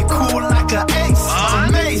keep it cool like an ace.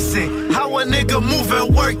 Amazing how a nigga move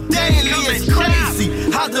and work daily. It's crazy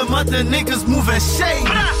how the mother niggas move and shady.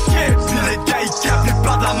 Yeah, puis les gars ils capent les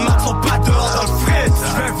pas d'un autre sont pas dehors dans le frais.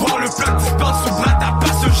 Je vais voir le bloc du sport sous bras, t'as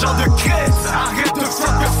pas ce genre de crête. Arrête de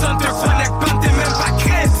front, personne te connecte, pas t'es même pas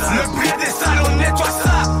crête. Le prix des salons nettoie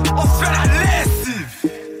ça, on fait la lessive.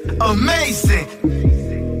 Amazing.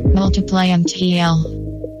 Multiply MTL.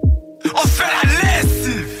 On fait la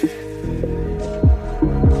lessive.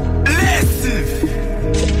 Lessive.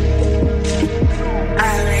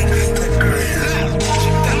 Alex the Great.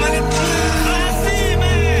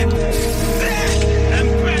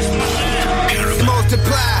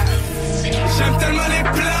 Multiply. J'aime tellement les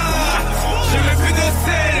plats. Je mets plus de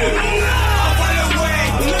sel. Envoie le way.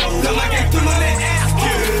 Dans ma gang tout le monde est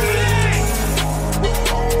Hercule.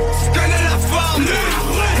 Tu connais la formule.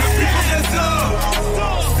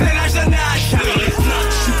 C'est la jeunesse.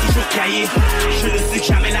 Je suis toujours caillé. Je le sais que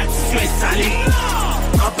jamais là-dessus est salé.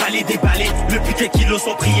 Emballé, déballé. Le putain kilos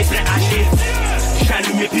sont priés plein haché.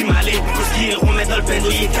 J'allume et puis m'aller. Parce qu'il remet dans le bendo,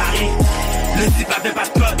 il est carré. Le zip avait pas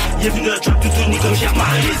de code. Il est venu le job tout tourné comme j'ai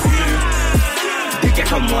remarqué les yeux. Des gars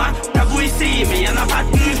comme moi, t'as beau essayer, mais y'en a pas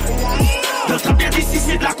de plus. D'autres bien d'ici,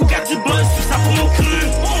 c'est de la coca du boss. Tout ça pour mon cru.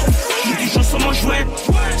 J'suis toujours sur mon jouet.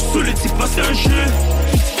 Sous le type, c'est un jeu.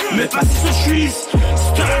 Mais pas si ce suisse,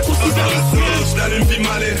 c'est un raccourci vers les cieux. J't'allume puis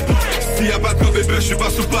m'aller. S'il y a pas de cop, bébé, j'suis pas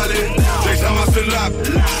sous palais. Dès que j'ramasse le lab,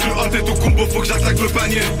 j'suis en tête au combo, faut que j'attaque le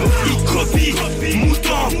panier. Il copie,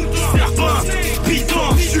 mouton, serpent,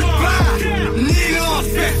 piton. J'suis pas Nylon,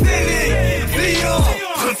 c'est serré, lion.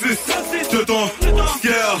 Refuse, dedans,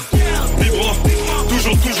 scare, vibrant.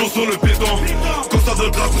 Toujours sur le béton. Constat de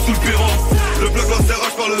drapeau sous le perron. Le bloc en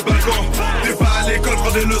serrage par le balcon. T'es pas à l'école,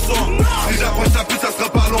 prends des leçons. Si j'approche ta pute, ça sera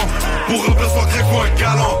pas long. Pour un besoin grec ou un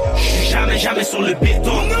galant. J'suis jamais sur le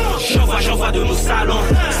béton. J'envoie de mon salon.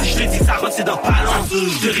 Si je te dis ça rentre, c'est dans pas long.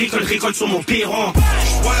 J'te récolte sur mon perron.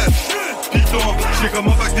 Ouais, piton. J'ai comme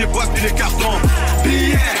un bac des boîtes puis des cartons.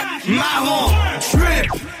 Billets, marron,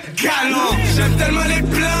 trip, galant. J'aime tellement les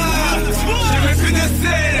plats. J'ai même plus de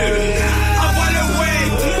sel. Envoie le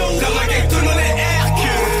weight. Dans ma gang, tout le monde est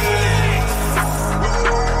Hercule.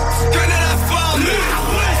 Tu connais la formule.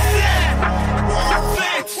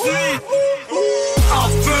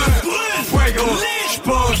 Enfin, fuego.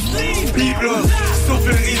 J'pose, biblo. Sauf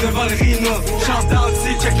le riz devant le rhino. Chante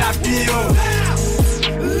aussi, check la bio.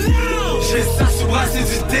 J'ai ça sous bras, c'est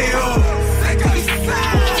du déo. C'est comme ça.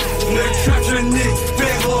 Le trap, je nique,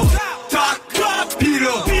 péro. Toc,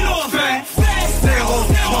 pilo, fait, zéro.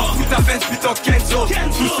 J'm'en fous ta fête, puis ton Kenzo.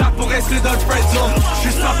 Tout ça pour rester dans le friend zone.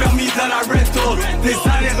 J'suis sans permis dans la rental. Des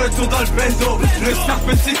allers-retours dans le bendo. Le sac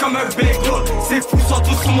petit comme un bégo. C'est fou, sont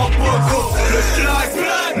tous sous mon pogo. Le flag,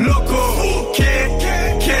 loco,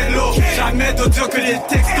 Kelo. Jamais d'audio que les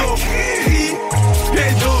textos. Cri,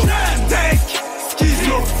 pédo, tech,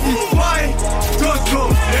 schizo, boy, Toto,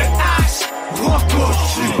 le H, Rocco.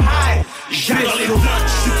 J'suis high, J'suis dans les blocs,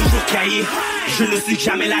 j'suis toujours caillé. Je ne suis que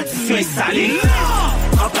jamais l'addition est salée.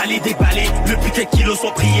 Emballé, déballé, le putain de kilos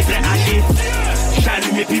sont priés, plein âgé.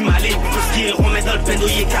 J'allume et puis m'aller, tout ce qui est rond, mais dans le bendo,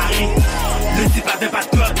 il est carré. Le type avait pas de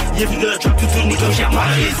code, il est venu de la job, tout tourné comme j'ai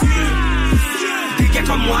remarqué. Des gars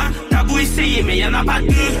comme moi, t'as beau essayer, mais y'en a pas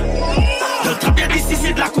deux. Dans le trap, y'a des six,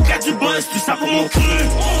 c'est de la coca du boss, tout ça pour mon cru.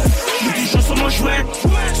 J'suis toujours sur mon jouet,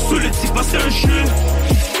 sous le type, c'est un jeu.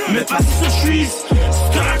 Mais pas si ce suis,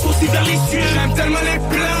 c'est un raccourci vers les cieux. J'aime tellement les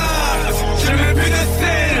plats, j'ai même plus de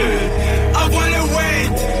sel. Envoie le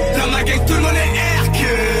weight, dans ma gang tout le monde est Hercule.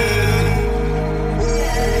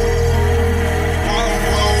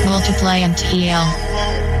 Multiply MTL.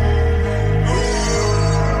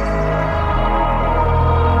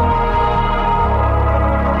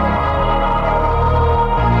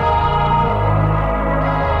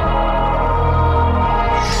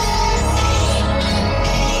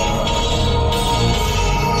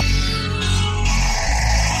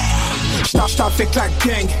 J't'ai avec la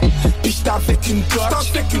gang, puis j't'ai avec une doc,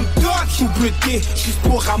 double D, juste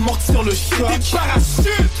pour amortir le choc. Des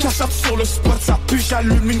parachutes, cache sur le spot, ça pue,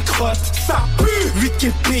 j'allume une crotte. Ça pue, 8 qui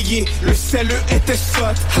est payé, le CLE était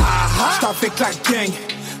sotte. J't'ai avec la gang,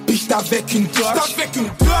 puis j't'ai avec une doc,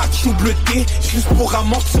 double D, juste pour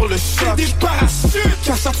amortir le choc. Des parachutes,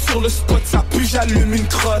 cache sur le spot, ça pue, j'allume une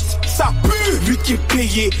crotte. Ça pue, 8 qui est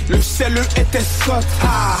payé, le CLE était sotte.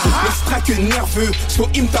 Le strack est nerveux, so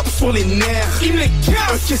il me tape sur les nerfs. Il me les casse,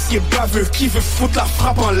 un caissier baveux qui veut foutre la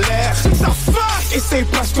frappe en l'air. C'est sa face, essaye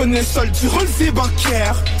pas, je connais le sol du relevé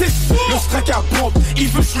bancaire. T'es fou, le strack à pompe, il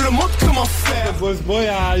veut que je le montre comment faire. Boss boy,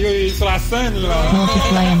 il est sur la scène là.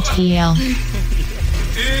 Multiply MTL.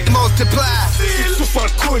 Multiply, c'est sur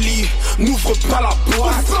le colis, n'ouvre pas la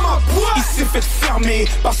boîte. Il s'est fait fermer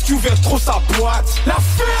parce qu'il ouvert trop sa boîte.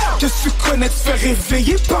 L'affaire, qu'est-ce que tu connais, te faire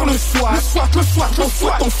réveiller par le soir. Le soir,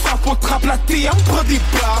 on frappe, on trappe la thé, on prend des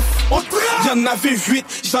baffes. Y'en avait 8,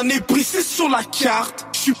 j'en ai brisé sur la carte.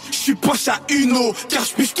 J'suis poche à une eau, car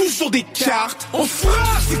j'pêche toujours des cartes. On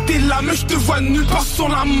frappe, si t'es là, mais j'te vois nulle part sur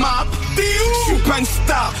la map. T'es où? J'suis pas une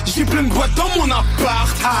star, j'ai plein de boîtes dans mon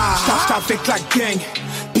appart. J't'ai avec la gang,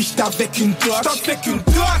 puis j't'ai avec une doc,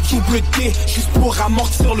 double D, juste pour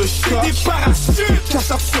amortir le choc. Des parachutes,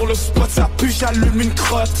 cache sur le spot, ça pue, j'allume une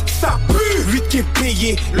crotte. Ça pue, 8 qui est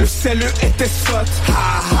payé, le CLE était sotte.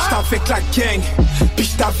 J't'ai avec la gang, puis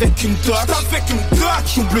j't'ai avec une doc,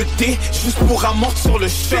 double D, juste pour amortir le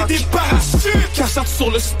choc. Des parachutes, cache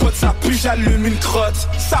sur le spot, ça pue, j'allume une crotte.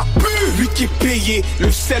 Ça pue, 8 qui est payé, le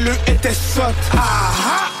CLE était sotte.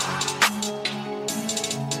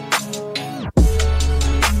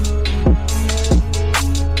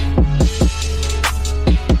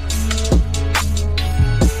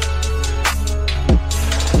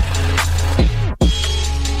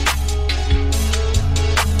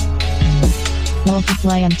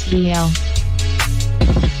 Multiply MTL.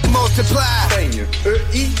 Multiply. Peigne,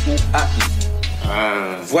 EI ou AI?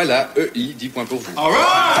 Voilà, EI, 10 points pour vous.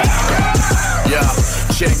 Yeah.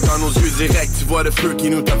 check dans nos yeux directs, tu vois le feu qui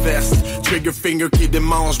nous traverse. Trigger finger qui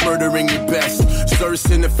démange, murdering les best.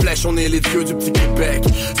 Thirst in the flesh, on est les dieux du petit Québec.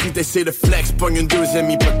 Si t'essaies de flex, pogne une deuxième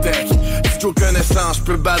hypothèque. Si tu connaissance,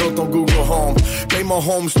 j'peux battle ton Google Home. Paye mon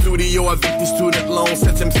home studio avec des student loans.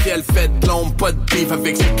 7e ciel, fait de l'ombre, pas de beef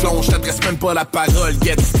avec ses clones. J't'adresse même pas la parole,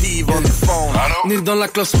 get Steve on the phone. Né dans la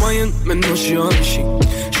classe moyenne, maintenant j'suis enrichi.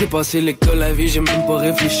 J'ai passé l'école, la vie, j'ai même pas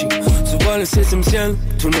réfléchi. Tu vois le 7e ciel,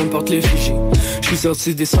 tout le monde porte les fichiers. J'suis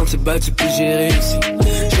sorti des sentiers battus puis j'ai réussi.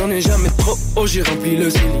 J'en ai jamais trop, oh j'ai rempli le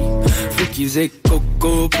CELI. Faut qu'ils aient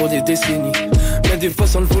coco pour des décennies. Mais des fois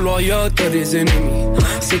sans le vouloir, y'a t'as des ennemis.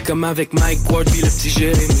 C'est comme avec Mike Ward puis le petit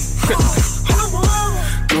Jérémy.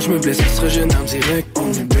 Quand je me blesse, je se régénère direct,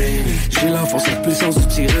 on est béni. J'ai la force, la puissance du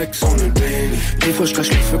T-Rex, on est béni. Des fois je crache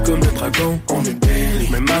le feu comme le dragon, on est béni.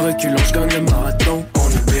 Même à reculant, je gagne le marathon, on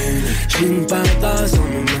est béni. J'ai une paradise en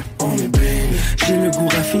mes mains, on est béni. J'ai le goût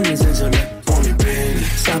raffiné, désolé, on est béni.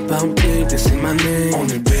 Ça part en pied, c'est ma nez, on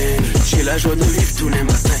est béni. J'ai la joie de vivre tous les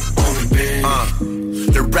matins, on est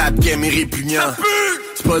béni. Le rap game est répugnant.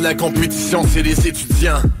 C'est pas la compétition, c'est les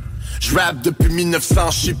étudiants. Je rappe depuis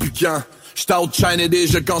 1900, je sais plus quand. J'étais out China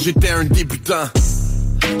déjà quand j'étais un débutant.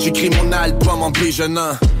 J'écris mon album en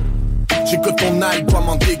déjeunant. J'écoute ton album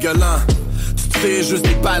en dégueulant. Tu te fais juste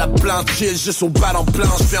des balles à planche, chill juste au bal en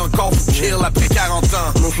planche. J'fais encore vous kill après 40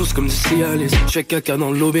 ans. Mon flow c'est comme du Cialis, j'fais caca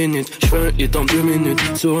dans l'eau bénite. J'fais un hit en 2 minutes,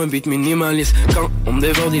 sur un beat minimaliste. Quand on me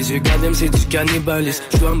dévore des yeux, gadem c'est du cannibalisme.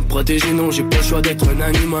 J'dois me protéger, non j'ai pas le choix d'être un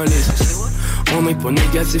animaliste. On n'est pas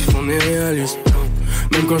négatif, on est réaliste.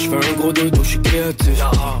 Même quand j'fais un gros dodo, j'suis créatif.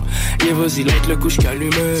 Et vas-y, l'autre le couche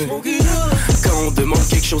qu'allumé. Quand on demande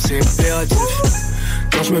quelque chose, c'est impératif.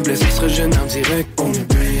 Quand je me blesse, on se régénère direct, on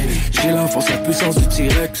est béni. J'ai la force, la puissance du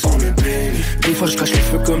T-Rex, on est béni. Des fois je crache le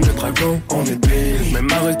feu comme le dragon, on est béni. Même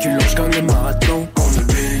à reculant, je gagne le marathon, on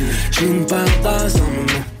est béni. J'ai une paradise en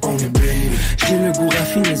mes mains, on est béni. J'ai le goût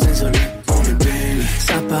raffiné, désolé, on est béni.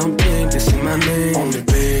 Ça part bien, c'est ma main, on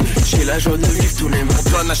est béni. J'ai la joie de vivre tous les matins.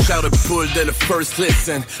 On donne la chair de poule dès le first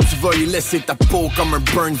listen. Tu vas y laisser ta peau comme un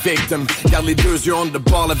burn victim. Garde les deux yeux on the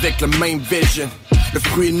ball avec le même vision. Le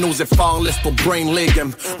fruit de nos efforts laisse ton brain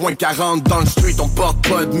ligam. Moins 40 dans le street, on porte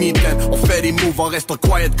pas de mitaine. On fait des moves en restant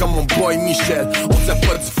quiet comme mon boy Michel. On fait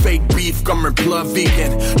pas du fake beef comme un plat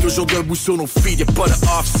vegan. Toujours debout sur nos feet, y'a pas de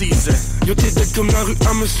off-season. Yo t'es dead comme la rue,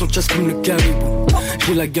 me son chasse comme le caribou.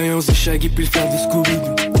 J'ai la gaillance de Shaggy puis le fer de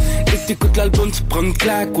Scooby-Doo. Et que t'écoutes l'album, tu prends une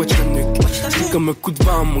claque, watch la nuque. C'est comme un coup de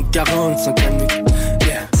vent, mon 40 sans canuque.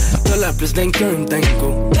 Yeah, t'as l'air plus dingue qu'un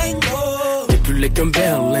dingo. T'es plus laid qu'un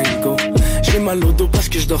berlingo. J'ai mal au dos parce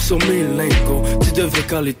que je dors sur mes lingots. Tu devrais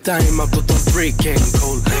caller time out pour ton break and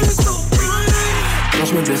cold. Quand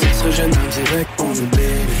je me blesse, on se régène en direct, on est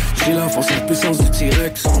béni. J'ai la force, la puissance du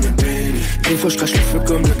T-Rex, on est béni. Des fois je crache le feu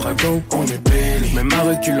comme le dragon, on est béni. Même à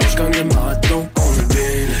reculant, je gagne le marathon, on est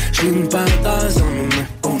béni. J'ai une paradise en mes mains,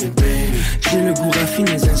 on est béni. J'ai le goût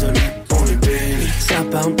raffiné, désolé, on est béni. Ça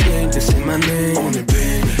part bien, c'est ma nez, on est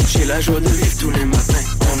béni. J'ai la joie de vivre tous les matins,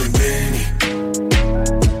 on est béni.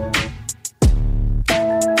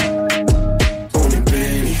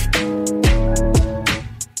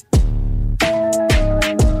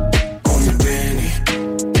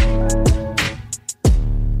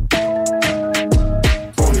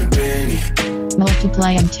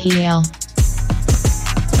 Multiply MTL.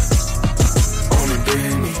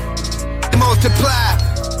 Multiply.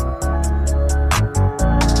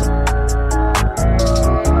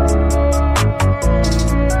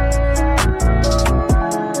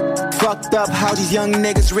 Fucked up how these young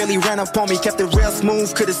niggas really ran up on me. Kept it real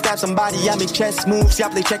smooth, could've stabbed somebody. I make chess moves, y'all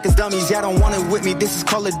play checkers dummies. Y'all don't want it with me, this is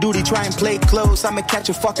Call of Duty. Try and play close, I'ma catch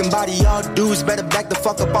a fucking body. Y'all dudes better back the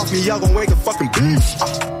fuck up off me. Y'all gon' wake a fucking beast.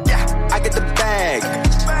 I get the bag.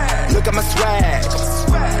 Look at my swag.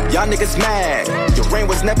 Y'all niggas mad. Your reign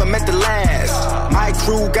was never meant to last. My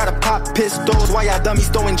crew gotta pop pistols while y'all dummies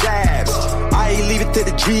throwing jabs. I ain't leave it to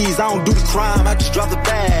the G's. I don't do the crime. I just drop the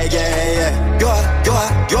bag. Yeah.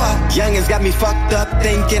 Youngins got me fucked up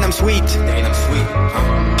thinking I'm sweet.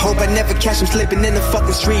 Hope I never catch him slipping in the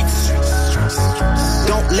fucking streets.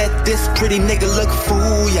 Don't let this pretty nigga look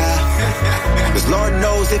fool ya. Cause Lord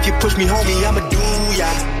knows if you push me, homie, I'ma do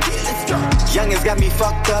ya. Youngins got me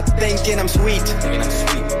fucked up thinking I'm sweet.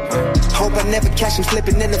 Hope I never catch him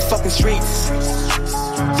slipping in the fucking streets.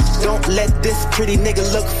 Don't let this pretty nigga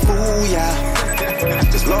look fool ya.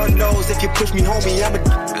 Cause Lord knows if you push me, homie, I'ma.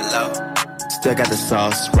 Still got the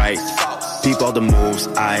sauce, right? Peep all the moves,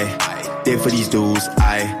 I did for these dudes,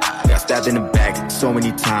 I got stabbed in the back so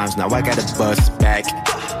many times, now I gotta bust back.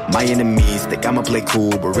 My enemies think I'ma play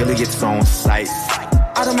cool, but really it's on sight.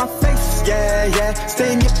 out of my face, yeah, yeah.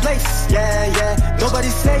 Stay in your place, yeah, yeah.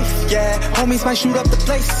 Nobody's safe, yeah. Homies might shoot up the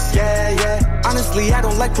place, yeah, yeah. Honestly, I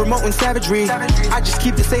don't like promoting savagery. I just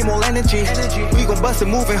keep the same old energy. We gon' bust a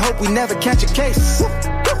move and hope we never catch a case.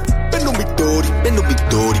 Bend on me,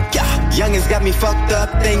 yeah. Youngins got me fucked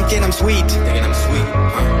up, thinking I'm sweet.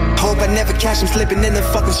 Hope I never catch him slipping in the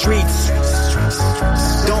fucking streets.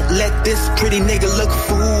 Don't let this pretty nigga look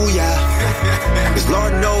fool ya. Cause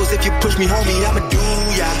Lord knows if you push me, homie, I'ma do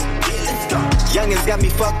ya. Youngins got me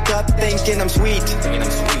fucked up, thinking I'm sweet.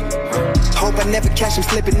 Hope I never catch him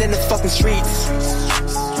slipping in the fucking streets.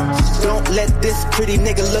 Don't let this pretty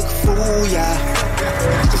nigga look fool ya.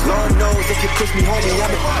 Cause Lord knows if you push me, homie,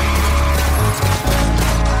 I'ma...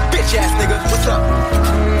 Bitch ass nigga, what's up?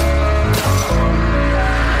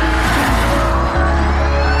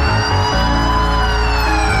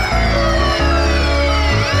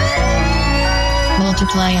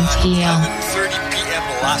 Multiply MTL. 30 p.m.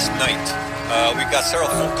 last night. We got several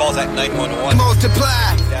phone calls at 911.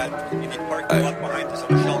 Multiply. That you need parking lot behind us on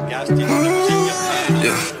the Shell gas station.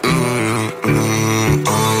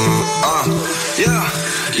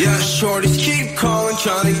 Yeah, shorties keep calling,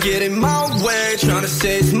 trying to get in my way, trying to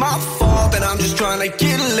say it's my fault, and I'm just trying to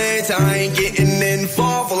get laid. I ain't getting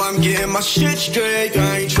involved while I'm getting my shit straight.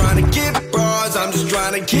 I ain't trying to get bras, I'm just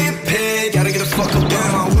trying to get paid. Gotta get the fuck up on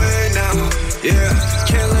my way now. Yeah,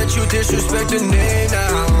 can't let you disrespect the name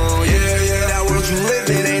now. Yeah, that world you live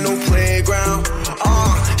in ain't no playground.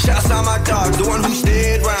 Shouts out my dogs, the one who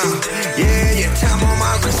stayed round. Yeah, time on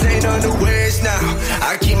my wrist ain't on the waist now.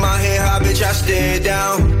 I keep my head high, bitch, I stay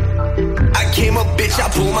down. I came up, bitch, I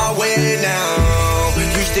pull my weight now.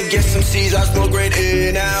 Used to get some C's, I smoke great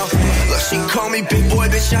air now. Look, she call me big boy,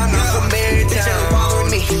 bitch, I'm not from Marytown. Follow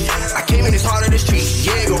me, I came in this hard on the street.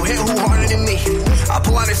 Yeah, go ahead, who harder than me? I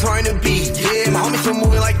pull out this hard to beat. Yeah, my homies still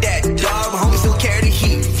moving like that. Dog, my homies still carry the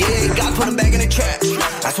heat. Yeah, God put him back in the trash.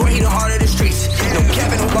 I swear he the heart of the streets. No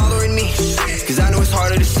capping, no bothering me. Cause I know it's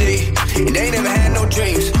harder to see. And they ain't never had no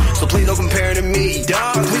dreams. So please don't compare to me.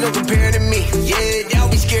 Dog, please don't compare to me. Yeah, they'll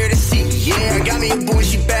be scared to see. Yeah, I got me a boy,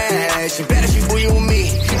 she bad. She better, she bully with me.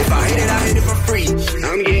 If I hit it, I hit it for free.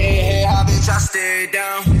 I'm getting hit, how bitch, I stay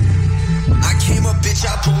down. I came up, bitch,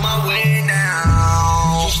 I put my weight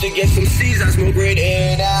down. Used to get some C's, I smoke great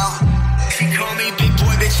air now. She call me big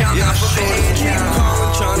boy, bitch, I'm not for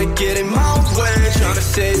calling, trying to get in my way, trying to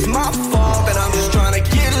say it's my fault, but I'm just trying to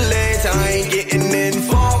get laid. I ain't getting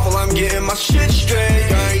involved while I'm getting my shit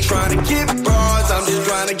straight. I ain't trying to get bras, I'm just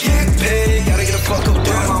trying to get paid. Gotta get the fuck up on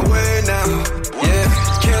my way now. Yeah,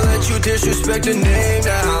 can't let you disrespect the name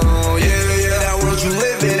now. Yeah, that world you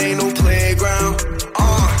live in ain't no playground.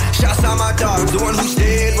 Shouts out my dogs, the one who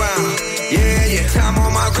stayed round. Yeah, time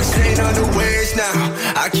on my wrist ain't on the waist now.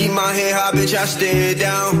 I keep my head high, bitch, I stay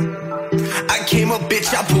down. I came up,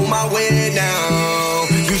 bitch, I pull my weight now.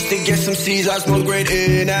 Used to get some C's, I smoke great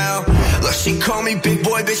air now. Look, she call me big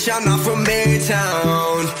boy, bitch, I'm not from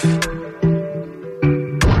Marytown.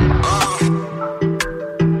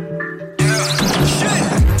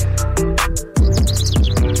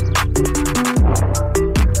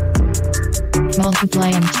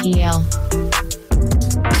 Multiply MTL.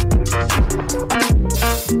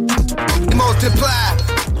 Multiply.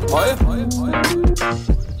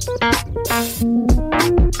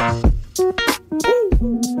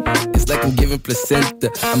 It's like I'm giving placenta.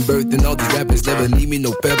 I'm birthing all these rappers, never need me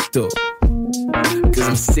no pep talk. Cause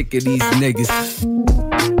I'm sick of these niggas.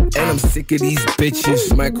 And I'm sick of these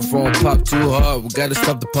bitches. Microphone pop too hard, we gotta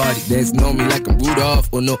stop the party. Dancing on me like I'm Rudolph.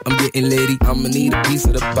 Oh no, I'm getting lady. I'ma need a piece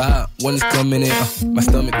of the pie. One is coming in, my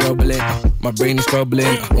stomach rumbling, my brain is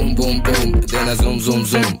troubling. Boom, boom, boom, then I zoom, zoom,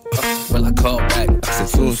 zoom. Well, I called back, I said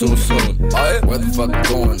soon, soon, soon. Where the fuck I'm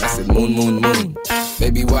going? I said moon, moon, moon.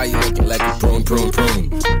 Baby, why you looking like a prune, prune,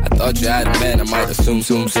 prune? I thought you had a man, I might assume,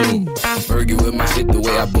 soon, soon. Fergie with my shit the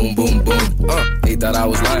way I boom, boom, boom. They thought I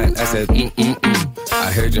was lying, I said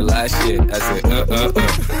I heard your last shit, I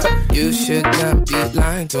said You should not be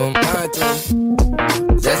lying to him, lying to him.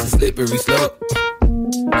 That's a slippery slope.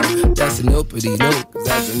 That's a nobody no,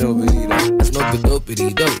 that's a nobody no. That's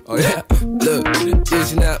nobody dope. Oh yeah, look, you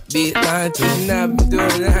should not be lying to him, not be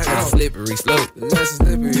doing that. That's a slippery slope. That's a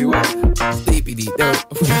slippery what? Sleepy dope.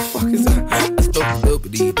 What the fuck is that? That's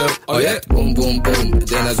nobody dope. Oh yeah, boom, boom, boom.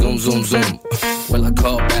 Then I zoom, zoom, zoom. Well, I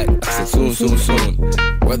called back, I said soon, soon, soon.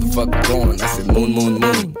 Where the fuck I'm going? I said moon, moon,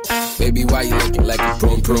 moon. Baby, why you looking like a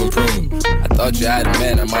prune, prune, prune? I thought you had a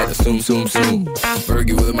man, I might assume, soon, soon.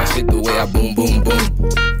 Fergie with my shit the way I boom, boom, boom.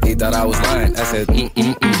 They thought I was lying, I said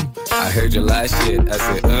I heard your last shit, I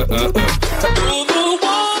said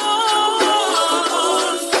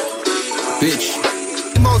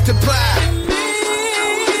Bitch, multiply.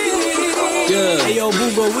 Yeah. Hey yo,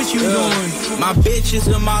 Boobo, what you doing? My bitch is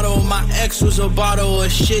a model, my ex was a bottle, a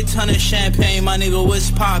shit ton of champagne, my nigga,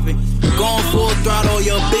 what's poppin'? Going full throttle,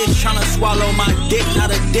 your bitch tryna swallow my dick,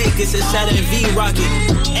 not a dick, it's a 7V rocket.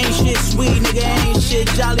 Ain't shit sweet, nigga, ain't shit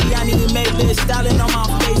jolly, I need to make this styling on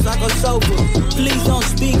my face like a sofa. Please don't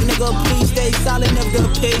speak, nigga, please stay silent. If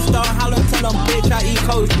the pigs start hollering, tell them bitch I eat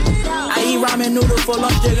kosher. I eat ramen noodle for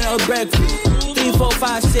lunch, dinner, or breakfast. 3, 4,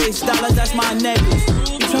 5, $6, that's my necklace.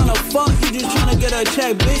 You tryna fuck, you just tryna get a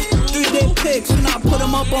check, bitch. 3 dick pics, and I put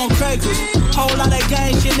them up on Craigslist. Whole lot of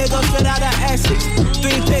gang shit, nigga, straight out of Essex.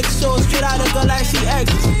 3 pics, so straight out of Galaxy X.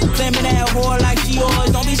 Claiming that whore like she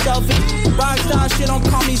yours, don't be selfish. Rockstar shit, don't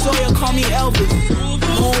call me Zoya, call me Elvis.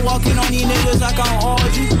 Moonwalking on these niggas like I'm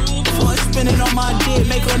Audrey. Foot spinning on my dick,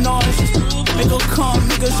 make her nauseous. Make her come,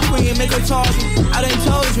 make her scream, make her charge me. I done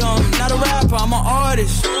told you, I'm not a rapper, I'm an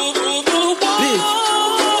artist. Bitch.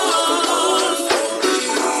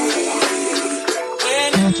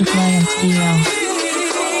 Multiply and TL.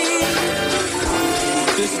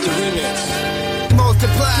 This is the remix.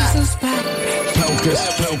 Multiply. Focus,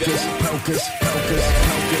 focus, focus, focus,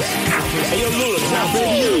 focus. Hey, yo, Lula, now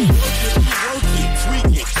baby. Work it, tweak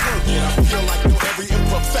it, twerk it. I feel like your every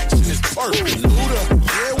imperfection is perfect. Luda,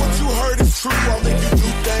 yeah, what you heard is true. I'll make you do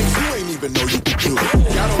things you ain't even know you could do.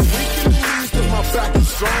 Got on weak in the knees cause my back is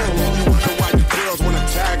strong. You wonder why the girls wanna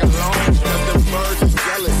tag along. Cause them birds is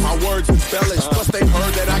jealous, my words embellish. Plus they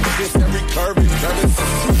heard that I can kiss every curve and crevice.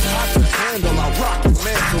 Hot to handle, I rock and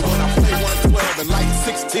mantle when I play 112 and light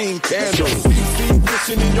 16 candles. CC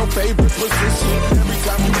fishing in your favorite position. Every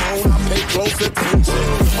time you moan, I pay close attention.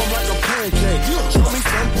 I'm like a pancake, show me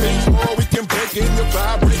something more. We can break in the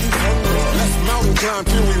vibrating tongue. Let's mountain climb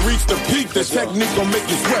till we reach the peak. The technique gon' make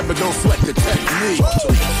you sweat, but don't sweat the technique.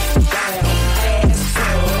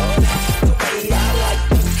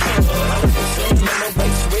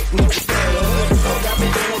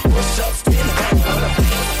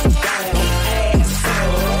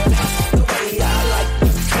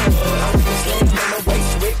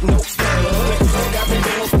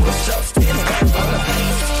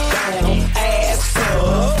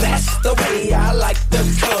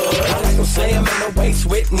 Slam in the waist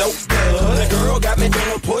with no blood. The girl got me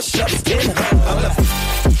doing push-ups in her.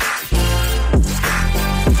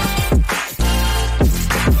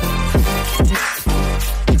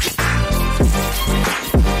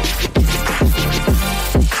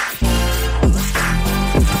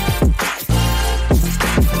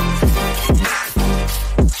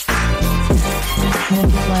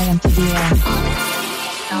 Multiply and TL.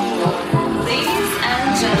 Ladies and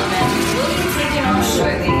gentlemen, we'll be taking off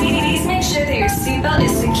shortly. Please make sure that your seatbelt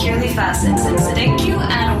is securely fastened. Thank you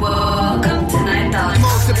and welcome to 9,000.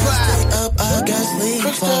 Multiply. Up, I got sleep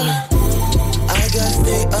on me. I got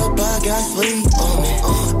stay up, I got sleep on me.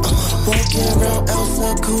 Walking around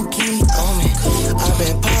Elsa Cookie on me. I've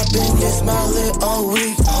been popping this Molly all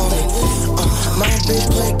week on me. My bitch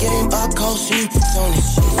play game, I call she on it.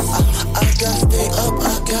 I got stay up,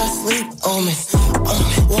 I got sleep on me.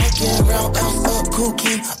 Walking around Elsa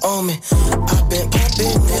Cookie on me. I've been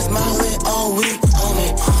popping this Molly all week on me.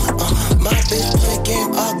 My bitch play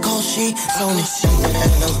game, I call she on it.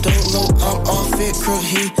 And I'm dolo, I'm off it, crook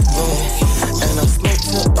he on it. And I smoke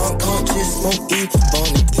till unconscious, smoke E on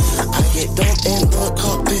it. I get dumped in the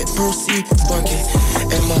carpet, proceed sparking.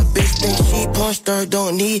 And my bitch think she punched her,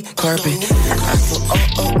 don't need carpet. I still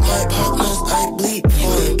up my partners, I bleed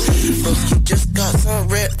for it. First you just got some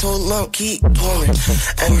red, told lump, keep pouring.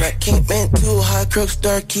 And I came in too high, crook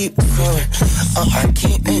star, keep pouring. I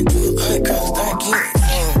came in too high, crook star, keep pouring.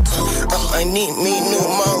 I need me new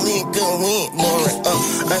Molly, good weed, boring.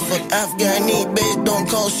 I fuck Afghani, bitch, don't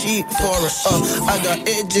call she foreign. I got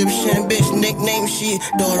Egyptian bitch, nickname she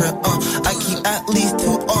Dora. I keep at least 2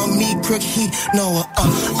 on me, crook he Noah.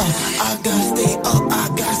 I got stay up, I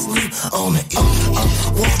got sleep on me.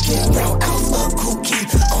 Walking around house of cookie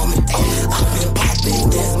on me. I've been popping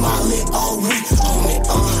this Molly all week on me.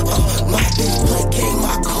 My bitch play game,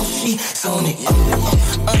 I call she on it.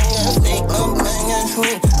 I got stay up, I got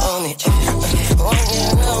sleep on it. Walking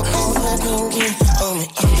around house of cookie on me.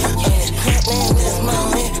 Popping this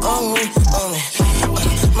Molly all week on me.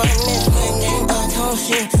 My bitch play game, I call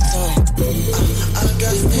she on it. I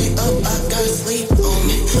got stay up, I got sleep on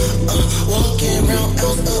me. Walking around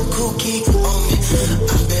house of cookie on me.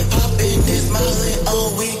 I've been popping this Molly all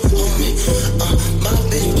week on me. My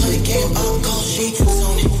bitch play game, I call she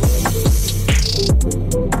on it.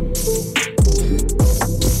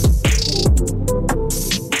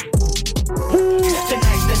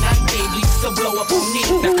 Tonight's the night, baby, so blow up on me.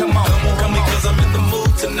 Now come on, cause I'm in the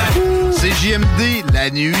mood tonight. CJMD, la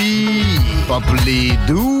nuit, pas pour les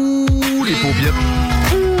doux, les paupiètes.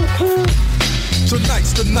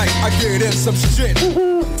 Tonight's the night, I get in some shit.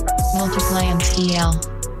 Multiply MTL.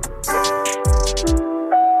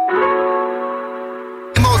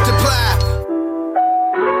 Multiply.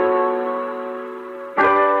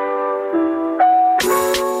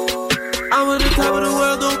 I'm on the top of the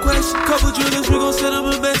world, no question. Couple drillers, we gon' send them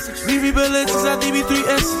a message. Leave me balances, I need me 3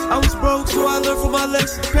 S's. I was broke, so I learned from my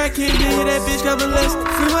lessons. Pack came in here, that bitch got molested.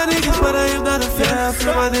 Free my niggas, but I am not a fan. Yeah,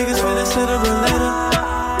 free my niggas, finna send them a letter.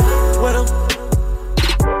 Wet em,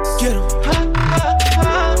 get em.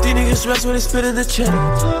 These niggas rest when they spit in the cheddar.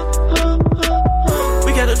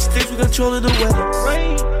 We got them sticks, we controlling the weather.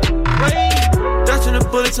 Rain, dodging the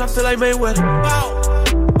bullets, I feel like Mayweather. Bow.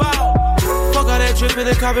 Fuck all that drip in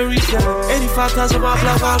the carbon reset. 85,000 my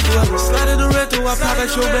block, I'm brother. Slide in the rental, I pop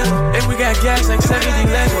at your metal. And we got gas like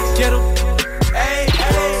 70-11. Get em,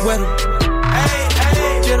 wet em,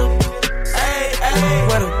 get em,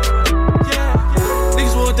 wet em.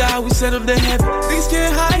 Niggas won't die, we send them to heaven. Niggas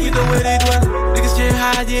can't hide, you know where they dwellin'. Niggas can't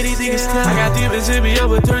hide, yeah, these niggas tell. I got demons in me,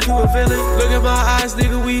 I'ma turn to a villain. Look at my eyes,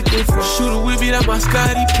 nigga, we different. Shooter with me, that my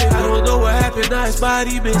Scotty pick. I don't know what happened, now his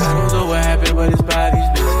body missed. I don't know what happened, but his body's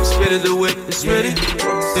missed. Spinning the whip, it's spinning.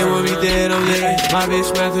 They want me dead, I'm living. My bitch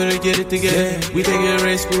smack her to get it together. We taking a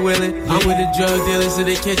risk, we willing. I'm with the drug dealers in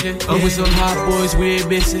the kitchen. I'm with some hot boys, we ain't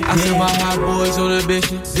missing. I send my hot boys on a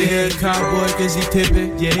mission. Nigga a cowboy, cause he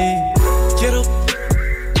tipping. Yeah. Get em,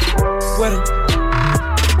 wet em,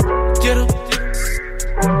 get em,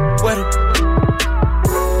 wet em,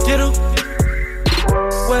 get em,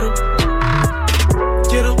 wet em,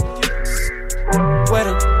 get em, wet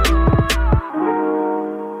em.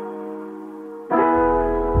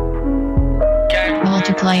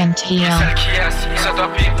 Multiply MTL. Celle qui est assise, ça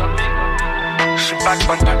t'empire. J'suis pas de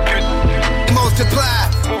bande de pute. Multiply.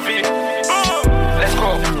 Movie. Let's go.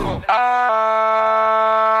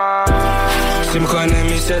 Tu me connais,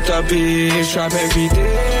 mais c'est tapis, j'suis à peine vidé.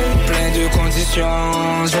 Plein de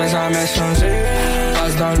conditions, j'vais jamais changer.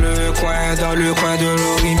 Passe dans le coin de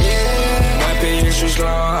l'orimier. Moi payer le juge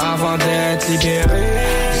là avant d'être libéré.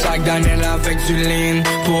 Chaque Daniel avec du lean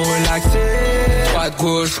pour relaxer. Droite,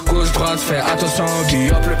 gauche, droite, fais attention,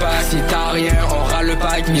 but up le pack. Si t'as rien, on râle le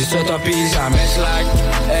pack, mais ce tapis, jamais slack.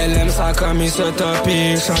 Elle aime ça comme il se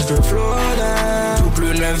tapis, change de flow.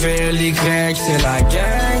 Double 9LY, c'est la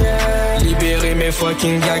gang. Libérer mes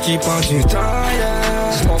fucking gars qui prennent du temps,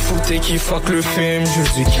 yeah. J'm'en foutais qui fuck le film, je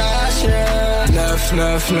du cash, yeah. 9,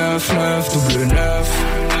 double 9.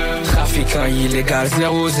 Trafiquant illégal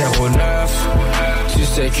 009. Tu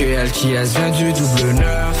sais que elle qui est vient du double 9.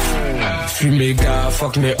 Fuis mes gars,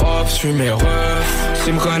 fuck mes ops, fuis mes refs.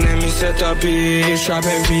 Tu me connais, mais c'est tapis, j'suis à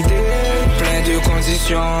peine vidé. Plein de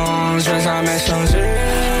conditions, j'vais jamais changer.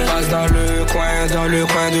 Passe dans le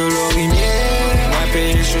coin de l'orimier.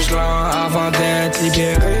 Payer le juge là avant d'être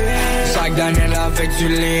libéré. Chaque Daniel avec du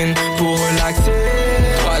lean pour relaxer.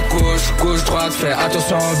 Droite, gauche, droite, fais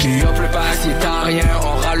attention, but up le pack. Si t'as rien,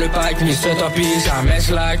 on râle le pack, mais ce tapis, jamais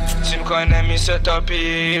slack. Tu me connais, mais ce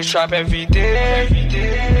tapis, j'suis à peine vidé.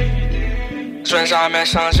 J'vais jamais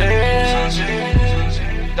changer.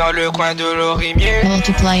 Dans le coin de l'orimier.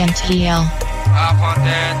 Multiply MTL. Avant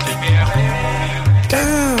d'être libéré.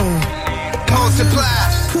 Damn. Multiply.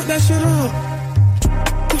 Put that shit up.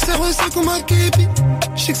 Pour que ça ressort comme un képi.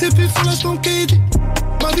 J'sais que c'est plus flash ton KD.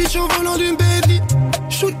 Ma bitch en volant d'une baby.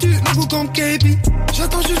 Shoot du nouveau comme KB.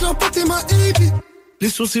 J'attends juste leur pote et ma AB. Les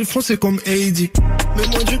sourcils foncés comme AD. Mais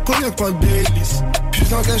moi du cognac pas de Baileys.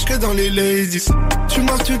 Plus en cash que dans les ladies. Tu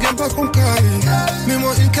marques, tu gagnes pas comme Kylie. Mais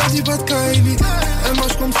moi une Cardi pas de Kylie. Elle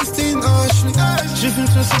marche comme si c'était une Ashley. J'ai vu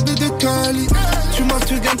le CB de Cali. Tu marques,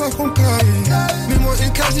 tu gagnes pas comme Kylie. Mais moi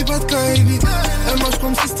une Cardi pas de Kylie. Elle marche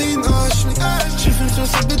comme si c'était une Ashley. J'ai vu le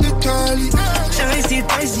CB de Cali. J'ai resté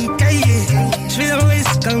taille caillé. J'vais dans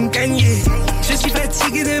l'ouest comme Kanye. Je suis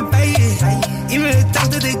fatigué de bailler. Il me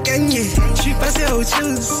tarde de gagner. J'suis passé à autre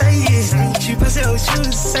chose, ça y est. J'suis passé à autre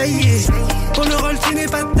chose, ça y est. Pour le rôle, tu n'es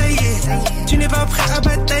pas taillé. Tu n'es pas prêt à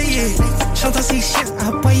batailler. J'entends ces chiens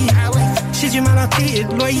aboyer. J'ai du mal à payer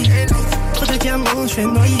le loyer. Trop de diamants, j'vais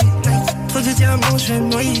noyer. Trop de diamants, j'vais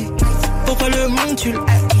noyer. Pourquoi le monde, tu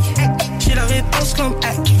l'habilles? J'ai la réponse comme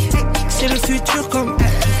acquis. C'est le futur comme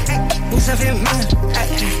acquis. Vous avez mal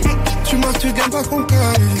acquis. Tu marques, tu gagnes pas comme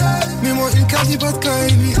Kylie. Mais moi une Cardi pas de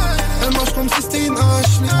Kylie. Elle marche comme si c'était une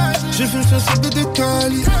Ashley. J'ai vu le CB de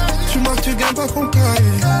Cali. Tu marques, tu gagnes pas comme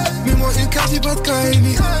Kylie. Mais moi une Cardi pas de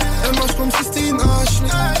Kylie. Elle marche comme si c'était une Ashley.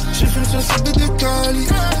 J'ai vu le CB de Cali.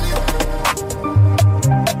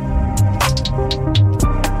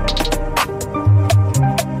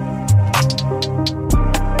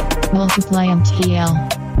 Multiply MTL.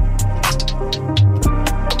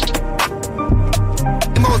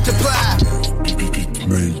 multiply.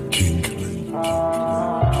 Making.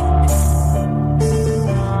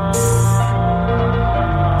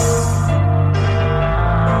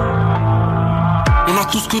 On a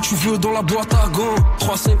tout ce que tu veux dans la boîte à gants.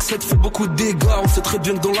 3, 5, 7 fait beaucoup de dégâts. On sait très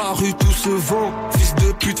bien que dans la rue tout se vend. Fils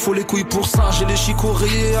de pute, faut les couilles pour ça. J'ai les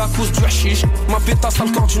chicorés à cause du hashish. Ma pétasse a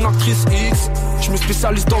le corps d'une actrice X. Je me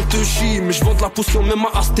spécialise dans le touchy, mais je vends de la potion même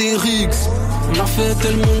à Astérix. On a fait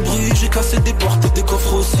tellement de bruit, j'ai cassé des portes et des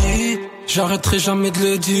coffres aussi. J'arrêterai jamais de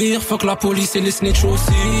le dire, fuck la police et les snitch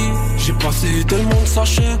aussi. J'ai passé tellement de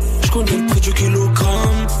sachets, je connais le prix du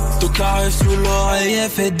kilogramme. Toute la rêve sous l'oreille,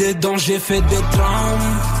 fait des dangers, fait des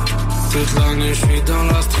drames. Toute l'année j'suis dans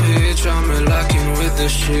la street, jamais lacking with the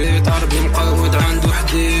shit. Arbi m'qaoud عندو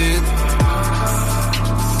حديد.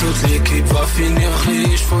 Toute l'équipe va finir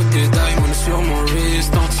riche, faut des diamonds sur mon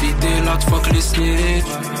wrist. Anti-idée là, fuck les snitch.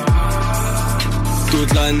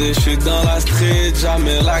 Toute l'année j'suis dans la street,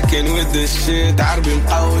 jamais lacking with the shit. Arbi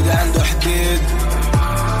m'qaoud عندو حديد.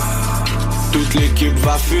 Toute l'équipe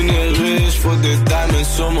va finir riche, faut des diamonds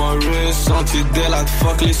sur mon wrist. Anti-idée là,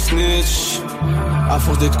 fuck les snitch. À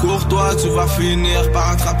force d'être courtois, tu vas finir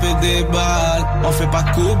par attraper des balles. On fait pas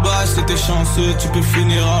de coups bas, si t'es chanceux, tu peux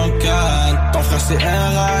finir en canne. Ton frère c'est un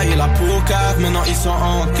rat, il a pour cave, maintenant ils sont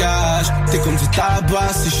en cage. T'es comme du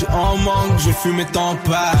tabac, si je suis en manque, je fume ton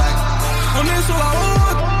pack. On est sur la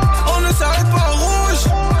route, on ne s'arrête pas en rouge.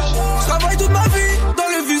 Je travaille toute ma vie, dans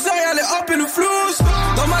le viseur y'a les hop et le flouze.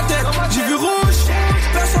 Dans ma tête, j'ai vu rouge,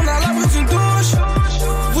 personne à l'abri d'une douche.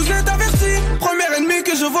 Vous êtes avertis, premier ennemi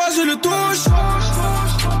que je vois, je le touche.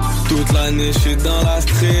 Toute l'année j'suis dans la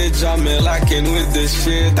street, jamais lacking with the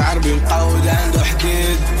shit. Arbi m'qaoud عندو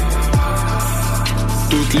حديد.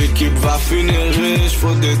 Toute l'équipe va finir riche,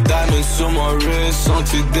 faut des diamonds sur mon wrist.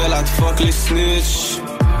 Anti-idée là, fuck les snitch.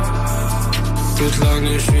 Toute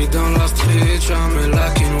l'année j'suis dans la street, jamais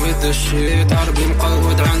lacking with the shit. Arbi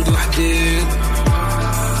m'qaoud عندو حديد.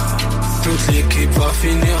 Toute l'équipe va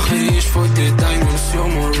finir riche, faut des diamonds sur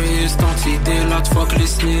mon wrist. Anti-idée là, fuck les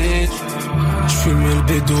snitch. J'fumais le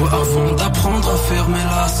bédo avant d'apprendre à faire mes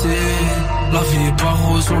lacets. La vie est pas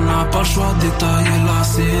rose, on n'a pas le choix de détailler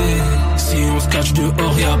lacets. Si on se cache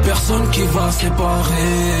dehors, y'a personne qui va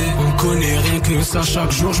séparer. On connaît rien que ça,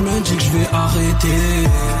 chaque jour je me dis que je vais arrêter.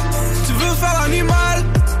 Tu veux faire l'animal,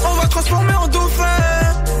 on va transformer en dauphin.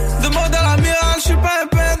 Demande à l'amiral, je suis pas un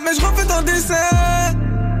peintre, mais je refais ton dessin.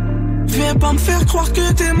 Viens pas me faire croire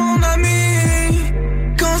que t'es mon ami.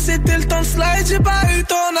 Quand c'était le temps de slide, j'ai pas eu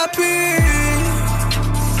ton appui.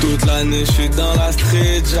 Toute l'année j'suis dans la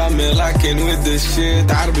street, jamais lacking with the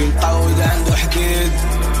shit. Arbi m'qaoud عندو حديد.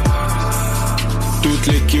 Toute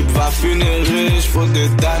l'équipe va finir riche, faut des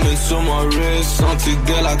diamonds sur mon wrist.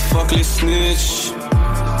 Anti-idée là, fuck les snitch.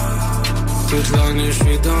 Toute l'année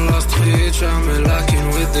j'suis dans la street, jamais lacking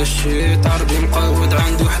with the shit. Arbi m'qaoud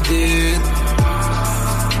عندو حديد.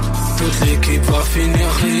 Toute l'équipe va finir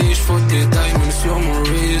riche, faut des diamonds sur mon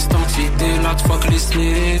wrist. Anti-idée là, fuck les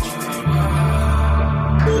snitch.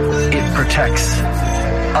 It protects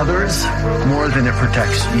others more than it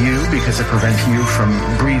protects you because it prevents you from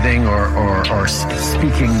breathing or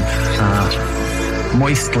speaking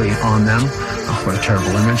moistly on them. Oh, what a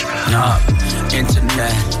terrible image.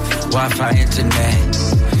 Internet, Wi-Fi, internet,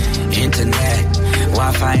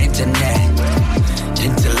 Wi-Fi, internet,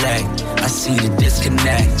 intellect. I see the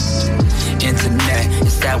disconnect. Internet,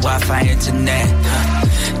 it's that Wi-Fi internet.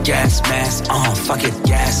 Gas mask on, fuck it,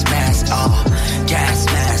 gas mask on. Gas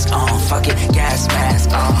mask on, fuck it, gas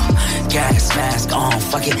mask on. Gas mask on,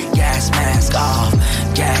 fuck it, gas mask off.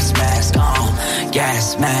 Gas mask on,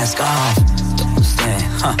 gas mask off. Don't understand,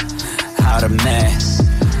 how the man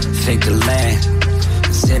think the land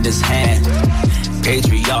is in his hand.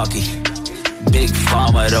 Patriarchy, big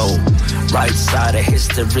pharma though. Right side of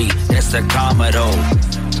history, that's the karma though.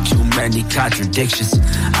 Too many contradictions,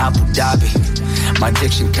 Abu Dhabi, my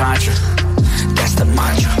diction contra, that's the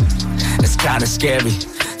mantra. It's kinda scary,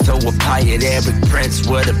 throw a pie at Eric Prince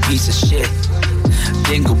with a piece of shit.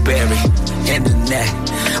 Dingleberry, internet,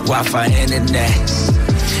 Wi-Fi internet,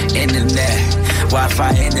 internet,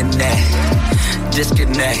 Wi-Fi internet.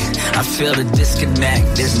 Disconnect, I feel the disconnect.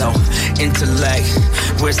 There's no intellect,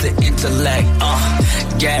 where's the intellect?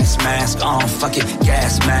 Gas mask on, fuck it,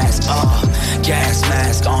 gas mask off. Gas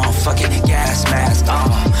mask on, fuck it, gas mask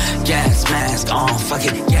off. Gas mask on, fuck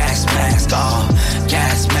it, gas mask off.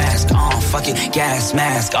 Gas mask on, fuck it, gas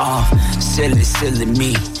mask off. Silly, silly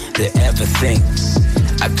me to ever think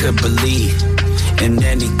I could believe in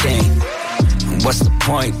anything. What's the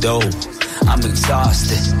point though? I'm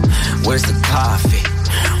exhausted. Where's the coffee?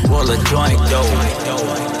 Roll a joint though.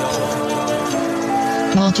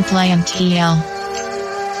 Multiply MTL.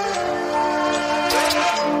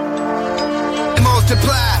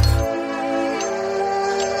 multiply.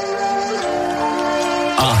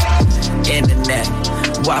 Internet,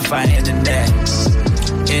 Wi-Fi, internet,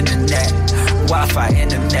 internet, Wi-Fi,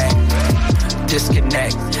 internet.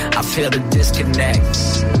 Disconnect, I feel the disconnect.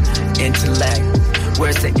 Intellect,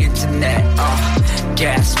 where's the internet?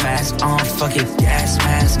 Gas mask on, fuck it, gas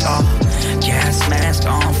mask on. Gas mask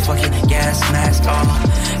on, fuck it, gas mask on.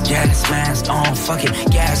 Gas mask on, fuck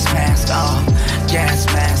it, gas mask on. Gas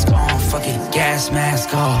mask on, fuck it, gas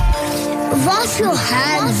mask on. Wash your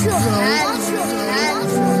hands,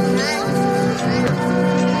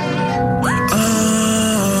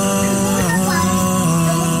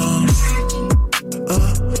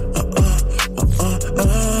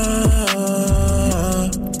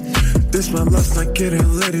 This my last night getting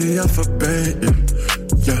litty off a bait,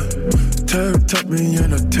 yeah. Terror taught me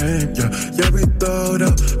entertain, yeah. We throwed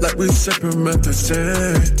up like we separate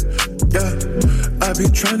medicine, yeah. I be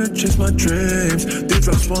tryna chase my dreams. These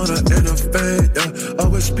drugs wanna innovate, yeah.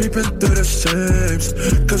 Always peeping through the seams,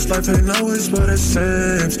 cause life ain't always what it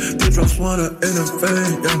seems. These drugs wanna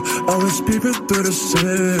innovate, yeah. Always peeping through the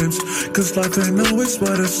seams, cause life ain't always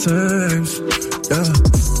what it seems, yeah.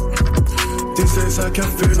 These days I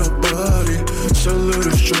can't feel nobody. Salute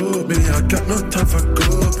and shoot me, I got no time for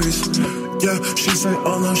groupies. Yeah, she say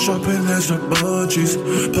all I'm shopping is emojis.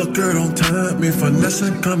 But girl, don't tempt me, finesse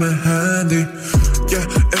and come in handy. Yeah,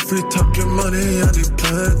 if we talking money, I need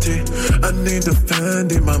plenty. I need the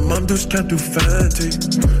Fendi, my mom just can't do Fenty.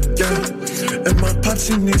 Yeah, and my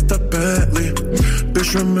popsy needs the Bentley.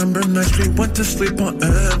 Bitch, remember nights we went to sleep on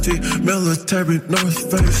empty. Military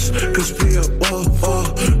North Face, cause we a wall.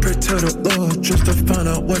 Pray to the Lord, just to find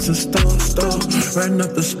out what's in store. Ran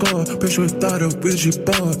up the score, bitch, without a Ouija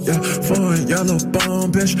board. Yeah, foreign yellow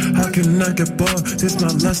bone, bitch, how can I get bored? This my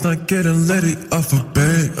last night getting litty off a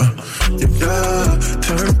bait, yeah.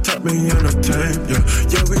 Turn taught me entertain, yeah.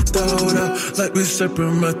 We throwed up like we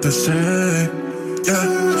separate at the same. Yeah,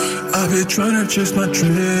 I be tryna chase my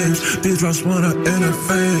dreams. These drugs wanna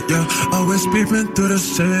innovate, yeah. Always peeping through the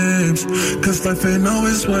seams, cause life ain't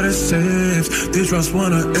always what it seems. These drugs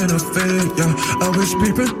wanna innovate, yeah. Always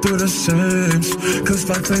peeping through the seams, cause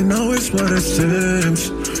life ain't always what it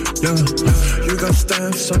seems, yeah. You got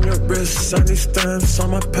stamps on your wrists, I need stamps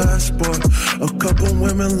on my passport. A couple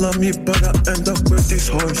women love me, but I end up with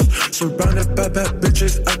these whores. Surrounded by bad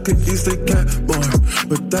bitches, I could easily get more,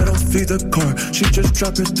 but that don't feed the car. She just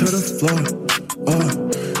drop it to the floor.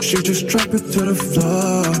 She just drop it to the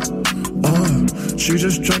floor. She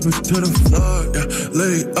just drop it to the floor. Yeah,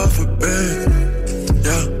 lay off a bed.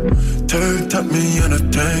 Yeah, turn taught me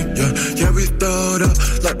entertain. Yeah, we throwed up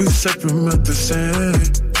like we separate at the same.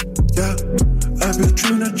 Yeah, I be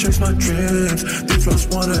tryna chase my dreams. These flows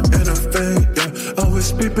wanna innovate, yeah.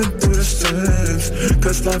 Always peeping through the seams,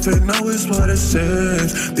 cause life ain't always what it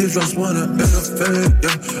seems. These flows wanna innovate,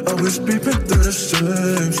 yeah. Always peeping through the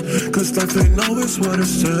seams, cause life ain't always what it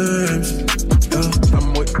seems, yeah.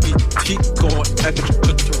 I'm with keep going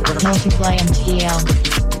Multiply MTL.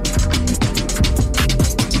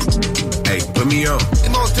 Hey, put me on.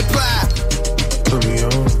 Multiply. Put me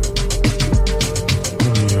on.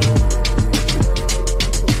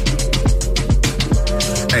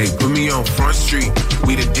 Hey, put me on Front Street.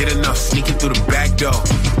 We done did enough sneaking through the back door.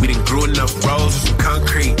 We done grew enough roads with some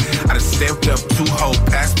concrete. I done stamped up 2 whole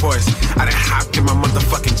passports. I done hopped in my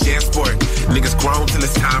motherfucking JanSport. Niggas grown till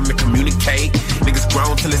it's time to communicate. Niggas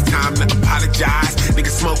grown till it's time to apologize.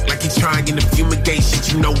 Niggas smoke like he trying to fumigate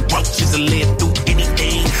shit. You know roaches will live through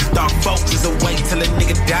anything. Dark vultures will wait till a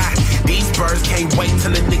nigga die. These birds can't wait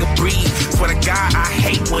till a nigga breathe. Swear to God, I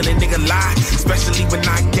hate when a nigga lie. Especially when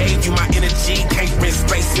I gave you my energy. Can't rent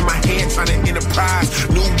space in my head trying to enterprise.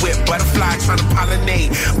 New whip, butterfly trying to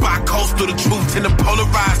pollinate. Bi-coast through the truth and the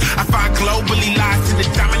polarized. I find globally lies in the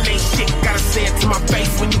dominate shit. Gotta say it to my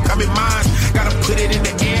face when you come in mine. Gotta put it in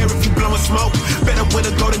the air if you blowing smoke. Better win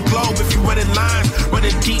a golden globe if you running lines.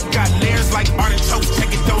 Running deep, got layers like artichokes.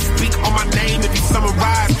 Check it, don't speak on my name if you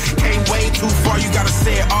summarize. Came way too far, you gotta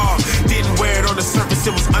say it all. Didn't wear it on the surface,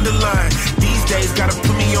 it was underlined. These days, gotta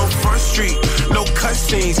put me on Front Street. No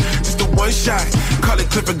cutscenes, just a one shot. Call it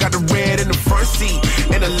Clifford, got the red in the front seat.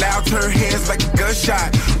 And allowed turn hands like a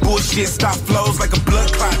gunshot. Bullshit stop flows like a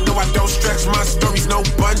blood clot. No, I don't stretch my stories, no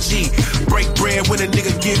bungee. Break bread when a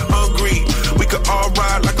nigga get hungry. We could all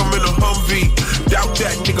ride like I'm in a Humvee. Doubt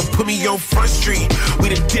that nigga put me on Front Street. We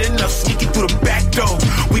done did enough sneaking through the back door.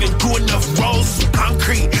 We done grew enough roads with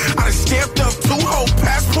concrete. I done stamped up 2 whole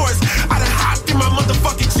passports. I done hopped in my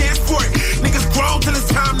motherfucking JanSport. Niggas grown till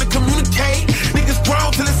it's time to communicate. Niggas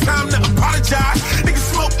grown till it's time to apologize. Niggas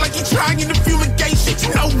smoke like he trying to fumigate shit.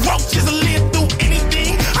 You know roaches will live through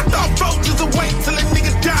anything. I thought roaches would wait till a nigga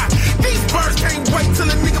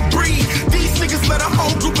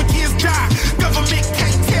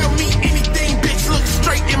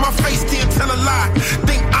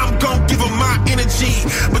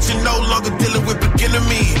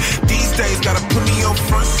your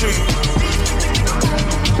front street.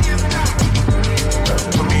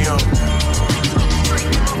 Put me on.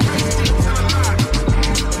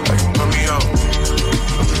 Put me on.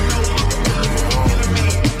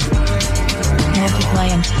 Multiply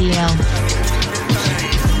and TL.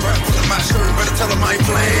 My shirt, better tell them I ain't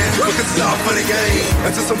playing. Because it's all for the game.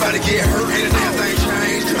 Until somebody get hurt, ain't a damn thing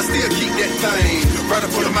changed. I still keep that thing. Right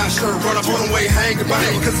up under my shirt, run up on the way, hanging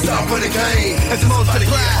bang. Because it's all for the game. Until somebody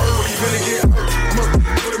get hurt, you finna get hurt.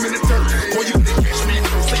 Put him in the dirt. When you finna catch me,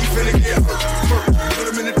 say you finna get hurt. Put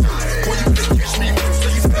him in the dirt. When you finna catch me,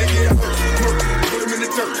 say you finna get hurt. Put him in the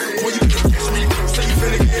dirt. When you finna catch me, say you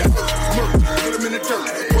finna get hurt. Put him in the dirt.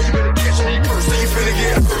 When you finna catch me, say you finna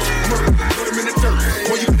get hurt. Put him in the dirt.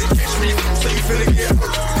 When you finna catch me, say you finna get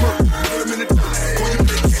hurt. Put him in the dirt. When you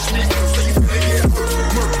finna catch me, say you finna get hurt.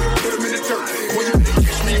 Put him in the dirt. When you finna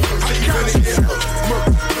catch me, say you finna get hurt.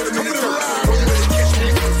 Put him in the dirt. When you finna catch me.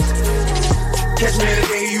 Catch me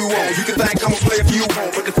anything you want. You can think I'ma play if you want,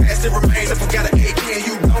 but the past it remains. If I got an AK and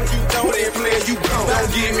you don't, then play you don't. Don't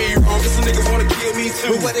get me wrong, cause some niggas wanna kill me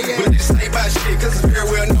too. But this ain't my shit, cause it's very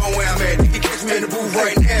well known where I'm at. You can catch me in the booth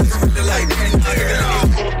right now, it's really like that.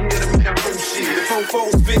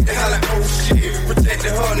 Foes big, they holla, oh shit. Protect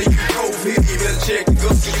the heart of you COVID. You better check the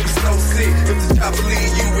guts, you so sick. If the top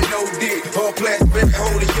believe you with no dick, all plastic baby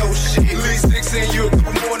holding your shit. At least 6 in you, a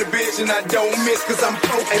couple more than bitch, and I don't miss, cause I'm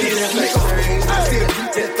focused. I still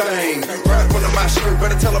keep that thing. Right up under my shirt,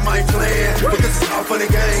 better tell them I ain't playing. Because it's all for the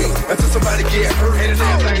game. Until somebody get hurt, ain't a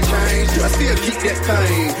damn thing changed. I still keep that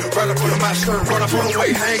thing. Right up under my shirt, run up on the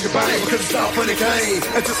way, hang the bang. Because it's all for the game.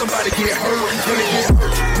 Until somebody get hurt, you finna get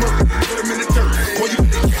hurt. Put him in the dirt. When you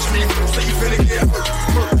finna catch me, say you finna get hurt.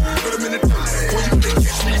 Put him in the dirt. When you finna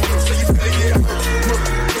catch me, say you finna get hurt.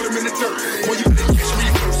 Put him in the dirt. When you finna catch me,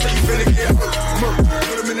 say you finna get hurt.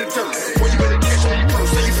 Put him in the dirt. When you finna catch me,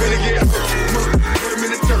 say you finna get hurt. Put him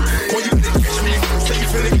in the dirt. When you finna catch me, say you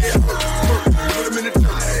finna get hurt. Put him in the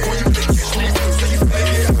dirt. When you finna catch me, say you finna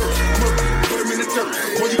get hurt. Put him in the dirt.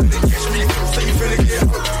 When you finna catch me, say you finna get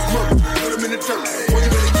hurt. Put him in the dirt. When you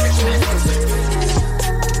finna catch me, say you finna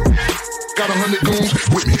get hurt. Got 100 goons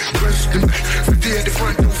with me, dressed in black. 50 at the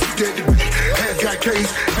front, don't forget the back. Half got K's,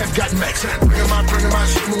 half got Max. Bring 'em out,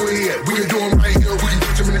 show 'em where he at. We can do 'em right here, we can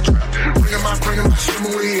catch 'em in the trap. Bring 'em out, show 'em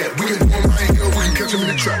where he at. We can do 'em right here, we can catch 'em in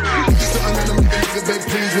the trap. Get something in them, nigga, back,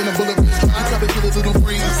 please. When a bullet is fly, try to get a little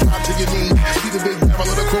breeze. Slide to your knees, see the big barrel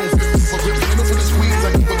of the chrome. For grip, for the squeeze. I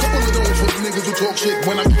keep a couple of those for the niggas who talk shit.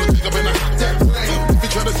 When I go to take up and I hop that plane. If you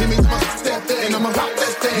try to see me, I'ma hop that thing. I'ma hop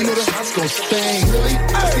that thing. You know the shots gon' sting. Really?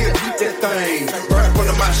 I still keep that thing. Right up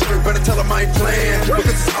under my shirt, better tell them I ain't playing.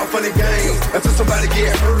 Because it's all for the game. Until somebody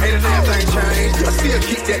get hurt, ain't a damn thing changed. I still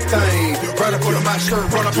keep that thing. Right up under my shirt,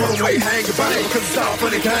 run up on the way, hang your bang. Because it's all for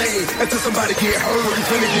the game. Until somebody get hurt, you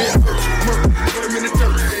finna get hurt. Put him in the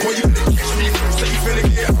dirt. When you finna catch me, say you finna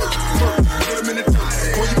get hurt. Put him in the dirt.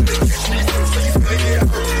 When you finna catch me, say you finna get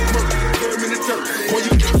hurt. Put him in the dirt. When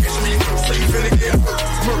you finna catch me, say you finna get hurt.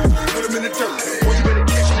 Put him in the dirt. When you finna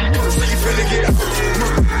catch me, say you finna get hurt.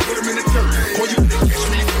 Put him in the dirt. When you finna catch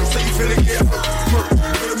me, say you finna get hurt.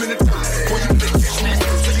 Put him in the dirt. When you finna catch me,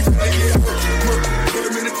 say you finna get hurt. Put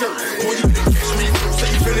him in the dirt. When you finna catch me, say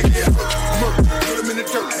you finna get hurt. Put him in the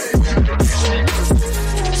dirt.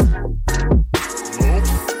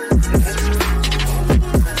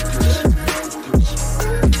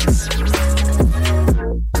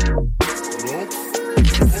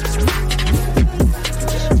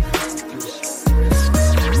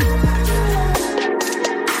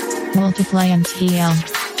 Multiply and TL.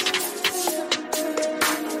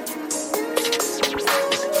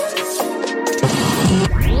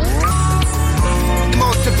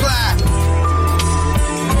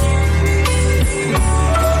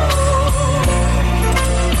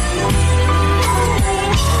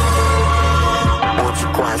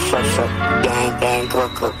 Gang,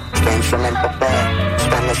 gros, j'gagne semaine papa.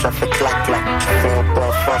 J't'amène ça fait clac-clac. J'fais au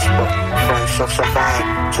pas, force pas. Front sauf ça vaille.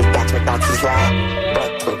 Tu battes mes dents, pas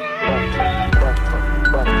trop.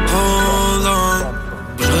 Hold on.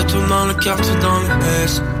 J'retourne dans le quartier dans le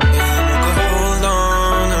S. Hold on,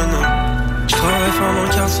 non. J'travaille fort dans le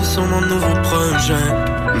quartier sur mon nouveau projet.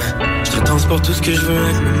 J'te transporte tout ce que j'veux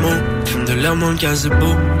avec mes mots. Fume de l'herbe dans le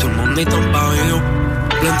gazebo. Tout le monde est en barrio.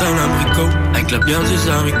 Plein dans l'abricot. Avec la bière des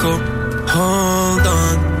haricots. Hold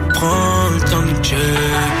on, prends le temps de check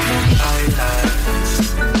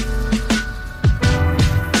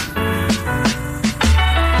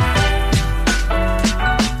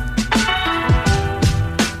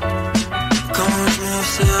quand je me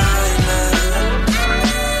fais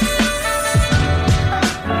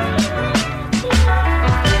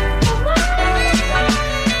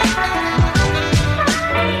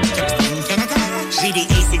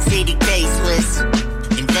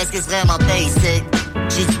est-ce que c'est vraiment basic?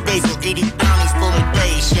 J'ai du base au 80 brownies pour mes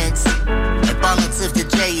patients. Un pendentif de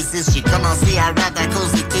Jesus, j'ai commencé à rap à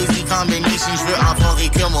cause des KZ combinations. J'veux avoir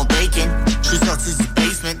écœur mon bacon. J'suis sorti du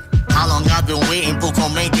basement. How long I've been waiting pour qu'on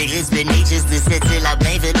m'intègre, it's been ages. De cette île à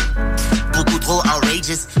Blainville, beaucoup trop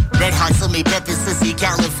outrageous. Red hot sur mes peppers, ça c'est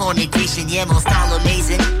Californication. Yeah, mon style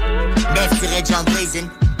amazing. Neuf tiré John Blazing.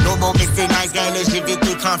 No more Mr. Nice Guy, là j'évite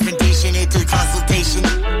toute confrontation et toute consultation.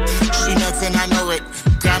 J'suis nuts and I know it.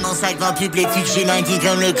 Gramme mon sac dans le public, puis j'ai 19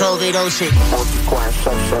 comme le COVID, oh shit. Multi-coin,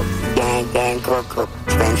 shop, gang, gang, gros.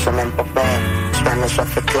 J'fais une semaine pas belle. J'fais ça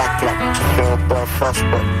fait clac. J'fais au bas, force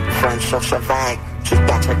pas. French sur ce vague. Tu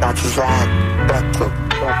battes me dans tes vagues. Back.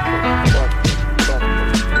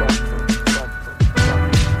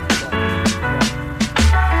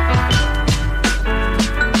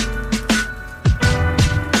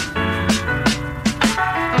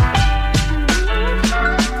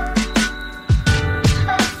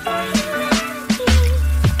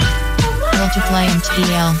 Multiply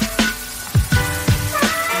MTL.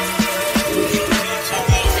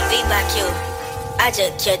 To be like you, I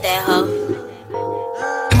just killed that hoe.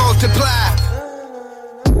 Multiply.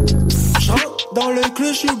 J'rentre dans le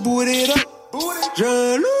club, j'suis bourré là.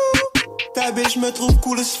 Je loue, ta bitch me trouve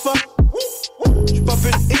cool as fuck. J'pop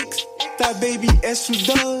une X, ta baby est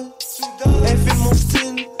soudain. Elle fait mon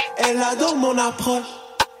style, elle adore mon approche.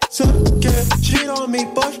 Ce que j'ai dans mes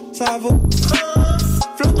poches, ça vaut.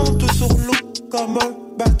 Flottons tout sur l'eau comme un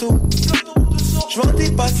bateau. J'vends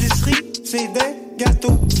des pâtisseries, c'est des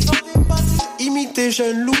gâteaux. Imiter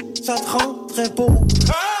jeune loup, ça te rend très beau.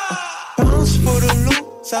 Pense pour le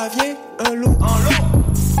lot, ça vient un lot.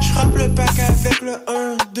 J'frappe le pack avec le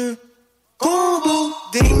 1-2. Combo,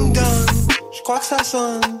 ding dong, j'crois que ça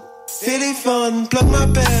sonne. Téléphone, plug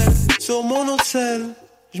m'appelle sur mon autre sel.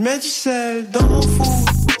 J'mets du sel dans mon four,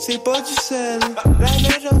 c'est pas du sel. La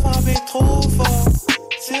neige a frappé trop fort,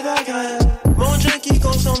 c'est la grève. Mon junkie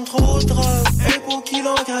consomme trop de drogue, et pour qu'il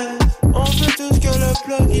engraisse. On veut tous que le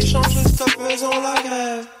plug il change le stock, faisons la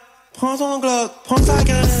grève. Prends ton Glock, prends ta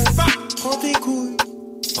graine. Prends tes couilles,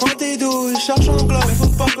 prends tes douilles. Cherche un Glock, mais faut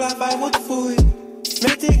pas que la baille te fouille.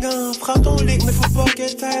 Mets tes gants, frappe ton lick, mais faut pas que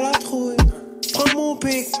t'ailles la trouille. Prends mon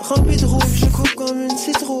pic, rempli de rouge, je coupe comme une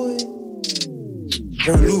citrouille.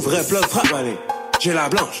 Un loup vrai plug, frappe ma ligne. J'ai la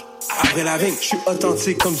blanche, après la vigne, j'suis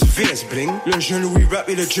authentique comme du VS Bling. Le jeune Louis rap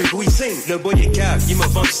et le Drake Louis sing. Le boy est cave, il m'a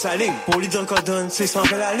vendu sa ligne. Pour lui dire qu'on donne, c'est 100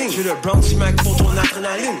 la ligne. J'ai le brown smack pour ton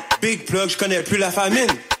adrénaline. Big plug, j'connais plus la famine.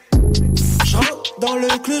 J'rentre dans le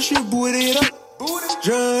club, j'suis bourré là.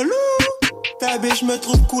 Je loue, ta bitch me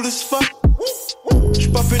trouve cool as fuck.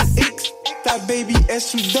 J'pop une X, ta baby est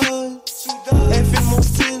soudain. Elle fait mon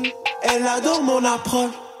style, elle adore mon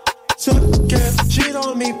approche. Ce que j'ai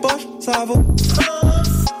dans mes poches, ça vaut.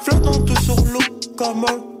 Flottons tout sur l'eau comme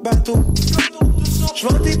un bateau.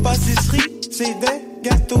 J'vends des pâtisseries, c'est des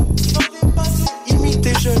gâteaux.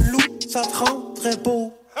 Imiter jeune loup, ça te rend très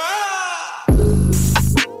beau.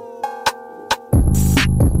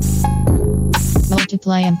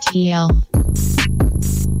 Multiply MTL.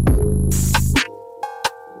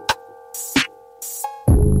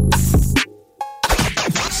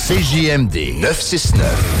 CJMD 969.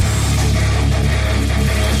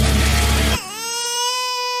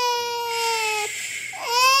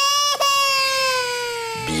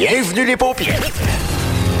 Bienvenue les paupières.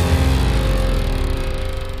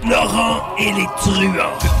 Laurent et les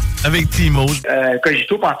truands. Avec Timo.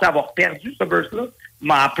 Cogito pensait avoir perdu ce verse-là. Il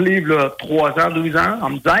m'a appelé là, 3 ans, 12 ans, en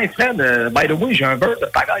me disant « Hey Fred, by the way, j'ai un verse de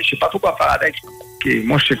pagaille, je sais pas trop quoi faire avec. » OK,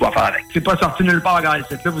 moi je sais quoi faire avec. C'est pas sorti nulle part, guys.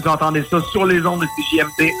 C'est que là, vous entendez ça sur les ondes de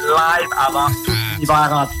CJMD live avant tout l'hiver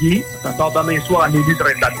entier. Ça sort demain soir à minuit sur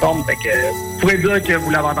les plateformes. Fait que vous pourrez dire que vous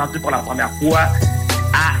l'avez entendu pour la première fois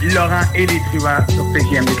à Laurent et les truands sur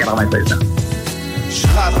CJMD 96 ans. Je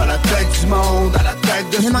rappe à la tête du monde, à la tête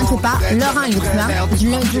de... Ne manquez pas Laurent et les truands du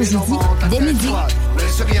lundi au jeudi dès midi.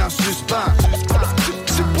 Laisse rien en suspens.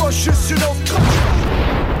 C'est pas juste une autre...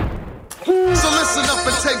 So listen up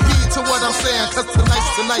and take heed to what I'm saying, cause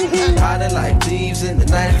tonight's tonight.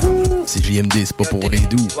 CJMD, c'est pas pour les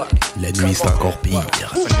doux. La nuit, c'est encore pire.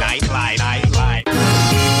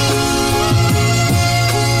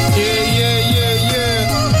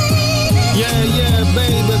 Yeah,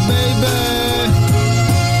 baby.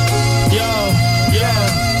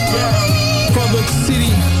 Public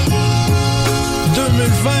City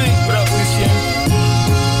 2020.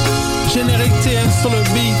 Générique TN sur le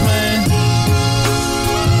beat, man.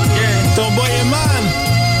 Yeah, ton boy est man.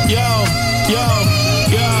 Yo.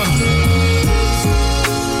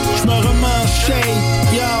 J'me remets en shape,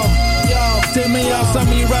 yo. Tes meilleurs ça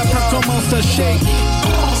mes rappers commencent à shake.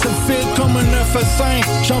 Ça fait comme un 9 à 5.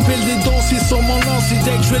 J'empile des dossiers sur mon lancer.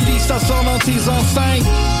 Dès que je lis, ça sort dans tes enceintes.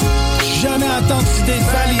 Jamais attendu d'être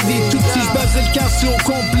validé. Tout petit, j'basais le quartier au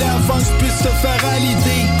complet avant que je puisse te faire à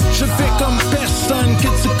l'idée. Je fais comme personne que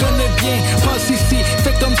tu connais bien. Passe ici,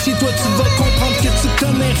 fais comme si toi tu vas comprendre que tu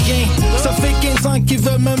connais rien. Ça fait 15 ans qu'ils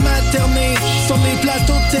veulent me materner sur les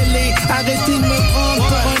plateaux de télé. Arrêtez de me prendre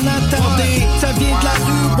pour un attardé. Ça vient de la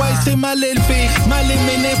rue, ouais c'est mal élevé. Mal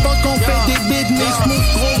aimé, n'importe qu'on fait des business. Smooth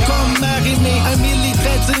gros comme marimé. Un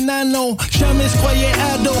millilitre et nano. Jamais je croyais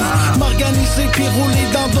ado. M'organiser puis rouler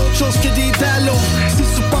dans d'autres choses que des dallos. Si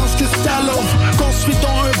tu penses que c'est à l'eau, construis-toi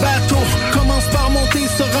un bateau. Commence par monter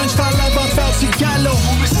sur un cheval avant de faire du galop.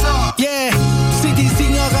 Yeah, c'est des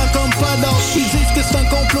ignorants comme pas d'autres. Ils disent que c'est un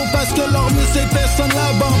complot parce que leur musique personne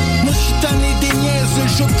là-bas. Moi j'suis tanné des niaises,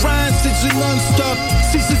 je grind, c'est du non-stop.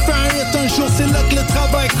 Si tu fais un hit un jour, c'est là que le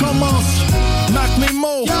travail commence. Marque mes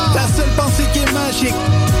mots, la seule pensée qui est magique,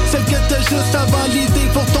 celle que t'as juste avant l'idée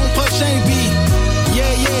pour ton prochain beat.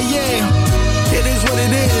 Yeah, yeah, yeah. It is what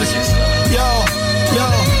it is. Yo, yo,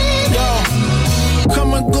 yo.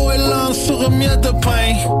 Comme un goéland sur un miel de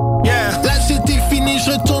pain. Yeah. Là c'était fini,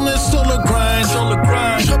 je retourne sur le grind.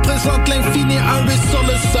 Je représente l'infini, un riz sur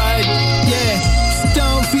le side. Yeah. Si t'as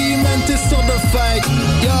envie, man, t'es sur le fight.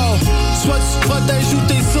 Yo. Soit tu protèges ou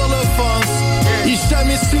t'es sur l'offense. J'ai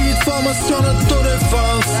jamais suivi de formation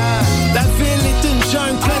d'autodéfense. La ville est une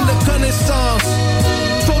jungle pleine de connaissances.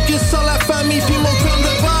 Focus sur la famille puis mon compte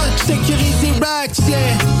de banque. Sécurise les racks, yeah.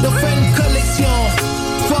 On fait une collection.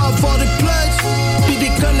 Faut avoir des plugs puis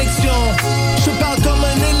des connexions. Je parle comme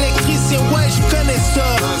un électricien, ouais je connais ça.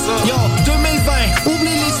 Yo, 2020,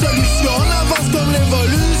 oublie les solutions. On avance comme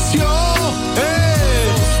l'évolution.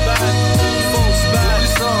 Hey, false back.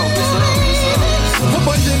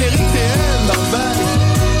 Pas le générique TN dans le bac.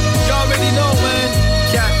 You already know, man.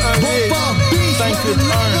 4, 1, 8, 5, 8, 1.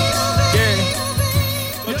 Yeah.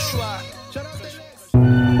 Pas le choix.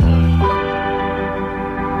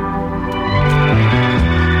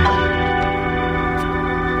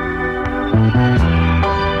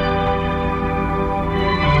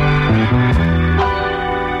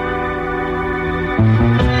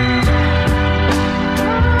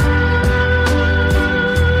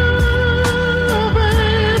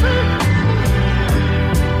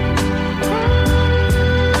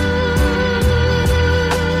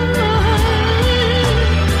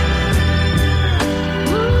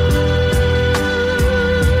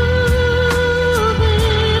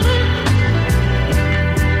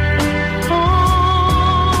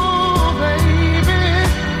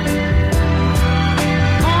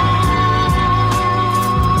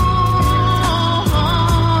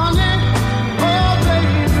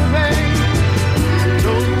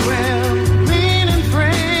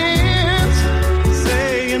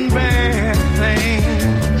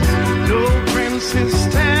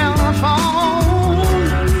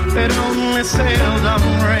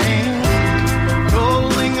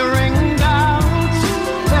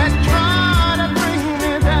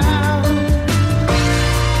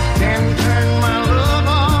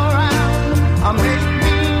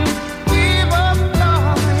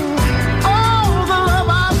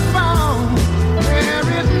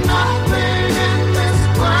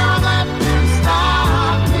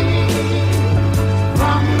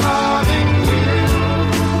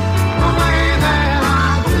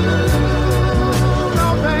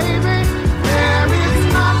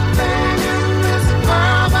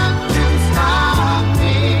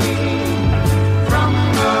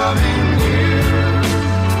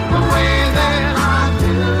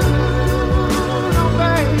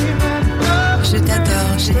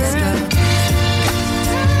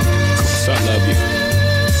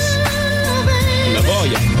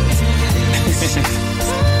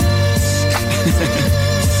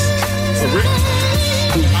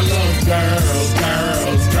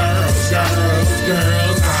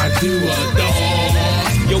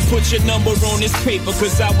 Put your number on this paper,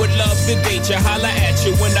 cause I would love to date you. Holla at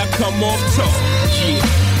you when I come off talk. Yeah.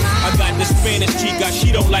 I got the Spanish chica,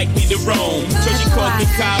 she don't like me to roam. So she calls me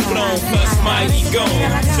Cablon, plus my ego.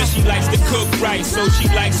 Says she likes to cook right, so she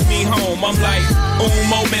likes me home. I'm like, un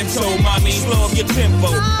momento, mommy, slow up your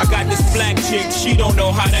tempo. I got this black chick, she don't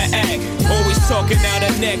know how to act. Always talking out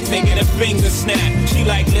her neck, making a finger snap. She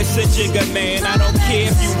like, listen, Jigga man, I don't care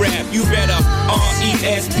if you rap. You better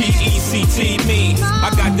R-E-S-P-E-C-T me. I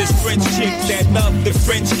got this French chick that love the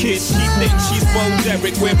French kiss. She thinks she's Bo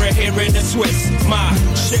Derek, wear her hair in a twist. My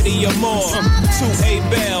shitty Amore, 2A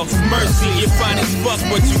Bell. Mercy, you're fine as fuck,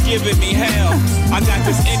 but you giving me hell. I got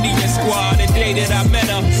this Indian squad, the day that I met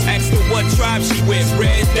her. Asked her what tribe she with,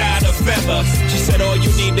 red, dyed, or feather. She said, all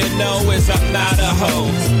you need to know is I'm not a hoe.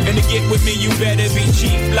 And to get with me, you better be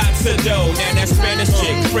cheap, lots of dough. Now that's Spanish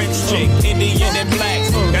chick, French chick, Indian and black.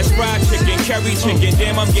 That's fried chicken, curry chicken,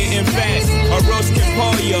 damn I'm getting fat. A roast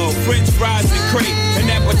pollo, French fries and crepe. An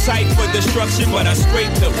appetite for destruction, but I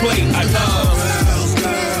scrape the plate. I love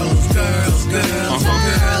girls,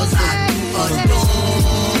 girls, I do adore.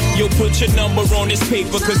 Yo, put your number on this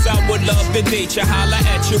paper, cause I would love to date you. Holla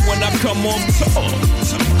at you when I come on tour.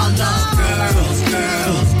 I love girls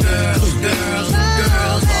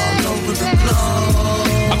all over the globe.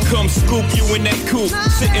 I come scoop you in that coupe,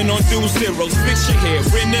 sitting on 2 zeros. Fix your hair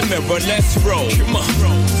in the mirror, let's roll. Come on.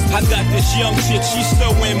 I got this young chick, she's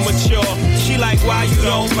so immature. She like, why you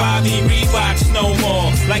don't buy me Reeboks no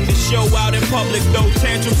more? Like to show out in public, throw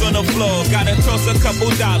tantrums on the floor. Gotta toss a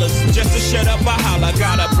couple dollars just to shut up a holler.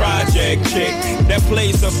 Got a project chick that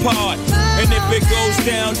plays a part, and if it goes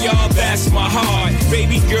down, y'all, that's my heart.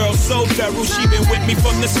 Baby girl so thorough, she been with me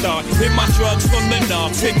from the start. Hit my drugs from the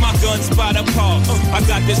knob, take my guns by the park. I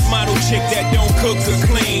got this model chick that don't cook or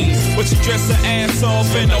clean, but she dress her ass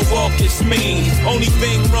off and her walk is mean. Only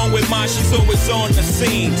thing wrong with mine, she's always on the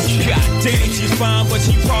scene. God damn, she's fine, but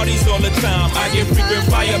she parties all the time. I get frequent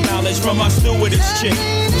fire knowledge from my stewardess chick.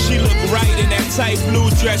 She look right in that tight blue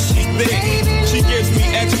dress, she thick. She gives me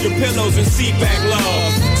extra pillows and seatback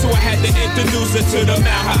love, so I had to introduce her to the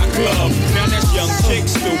Maha Club. Now that's young chick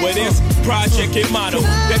stewardess, project and model.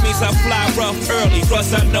 That means I fly rough early,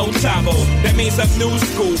 plus I know Tabo. That means I'm new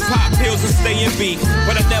school, pop pills and stay in beat,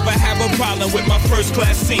 but I never have a problem with my first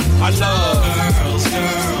class seat. I love girls,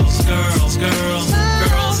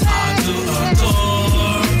 I do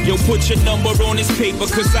adore. Yo, put your number on this paper,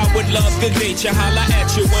 cause I would love to date you. Holla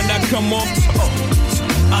at you when I come off tour.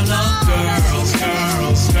 I love girls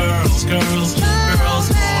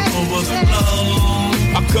all over the globe.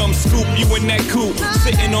 I come scoop you in that coupe,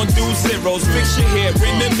 sitting on 2 zeros. Fix your hair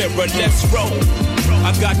in the mirror, let's roll.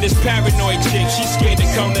 I got this paranoid chick, she's scared to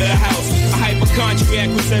come to the house. A hypochondriac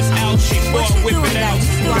who says ouch, she bought whip it out.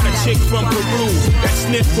 Got a chick from Peru that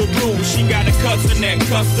sniff Peru. She got a cousin that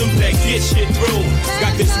customs that get shit through.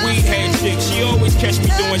 Got this weed head chick, she always catch me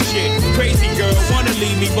doing shit. Crazy girl, wanna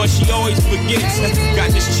leave me, but she always forgets. Got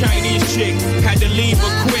this Chinese chick, had to leave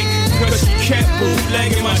her quick, cause she kept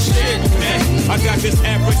bootlegging my shit. I got this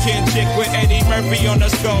African chick with Eddie Murphy on the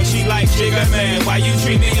skull. She like, Jigga man, why you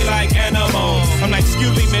treat me like animal? I'm like,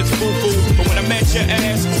 excuse me, Miss Foo-Foo, but when I met your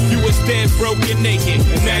ass, you was dead, broken, naked,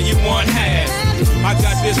 and now you want half. I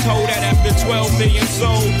got this hoe that after 12 million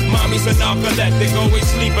sold, mommy's a narcoleptic, always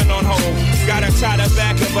sleeping on hold. Got her tie the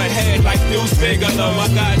back of her head like Deuce Bigelow. I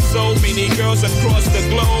got so many girls across the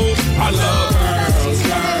globe. I love girls,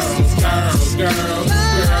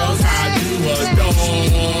 I do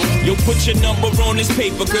adore. Yo, put your number on this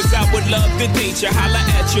paper, cause I would love to date you. Holla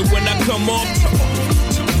at you when I come off tour.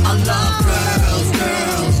 I love girls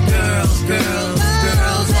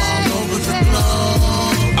all over the globe.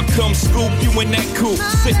 I come scoop you in that coupe,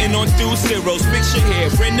 sitting on 2 zeros. Fix your hair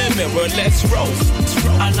in the mirror, let's roll.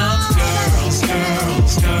 I love girls,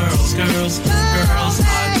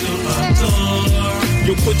 I do adore.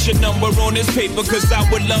 You put your number on this paper, cause I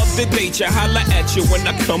would love to date you. Holla at you when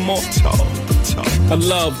I come on tour. I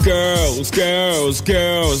love girls.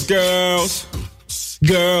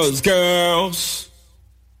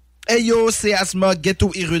 Hey yo, c'est Asma,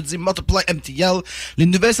 Ghetto Erudit, Multiply MTL. Les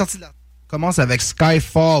nouvelles sorties de la commencent avec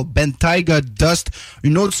Skyfall, Bentayga, Dust,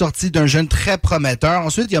 une autre sortie d'un jeune très prometteur.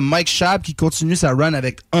 Ensuite, il y a Mike Schaab qui continue sa run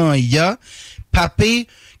avec Anya. Papé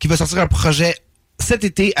qui va sortir un projet cet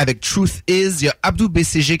été avec Truth Is. Il y a Abdou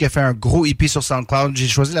BCG qui a fait un gros EP sur SoundCloud. J'ai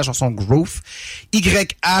choisi la chanson Growth.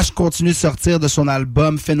 YH continue de sortir de son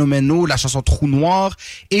album Phénoménaux, la chanson Trou Noir.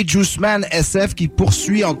 Et Juiceman SF qui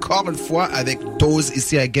poursuit encore une fois avec Dose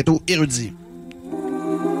ici à Ghetto Erudit.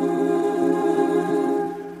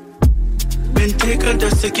 Been take a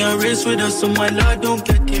dust, I can't race with us, so my lord don't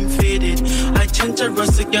get him faded. I change a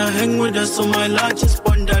rust, I can't hang with us, so my lord just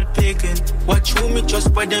burn that pagan. Watch who me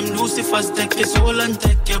trust, by them Lucifers take his soul and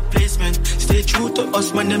take your placement. Stay true to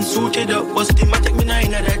us, man, them suited up, bust him, I take me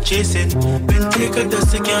nine of that chasing. Been take a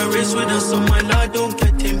dust, I can't race with us, so my lord don't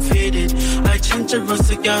get him faded. I change a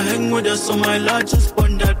rust, I can't hang with us, so my lord just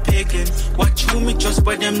burn that pagan. pagan. Watch who me trust,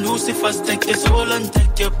 but them Lucifers take your soul and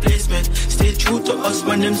take your placement. Stay true to us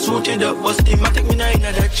when them suited up. What's the matter, me nah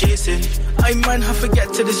inna that chasing. I man have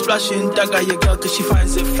forget to the splashing. Dagger your girl cause she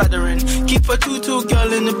finds it flattering. Keep a tutu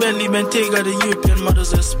girl in the belly, Bentayga the European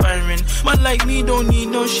models aspiring. Man like me don't need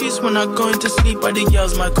no sheets when I going to sleep, but the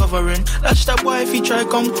girls my covering. Latch that boy if he try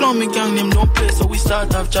come clone me, gang him don't play, so we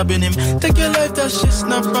start off jabbing him. Take your life, that shit's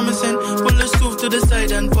not promising. Pull the stove to the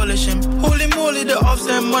side and polish him. Holy moly, the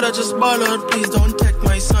offset mother just ball out, please don't take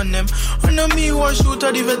my son them. Under me one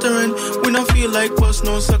shooter the veteran. We not feel like post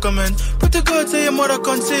no suckerman. Put the God say your mother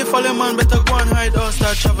can't say follow man, better go and hide or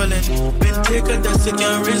start traveling. Been take a dust, you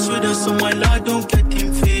can race with us, so my lord don't get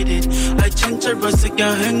him faded. I change her bus, you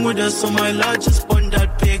can hang with us, so my lord just burn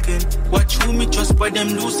that pagan. Watch who me trust, by them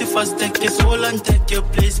Lucifers take your soul and take your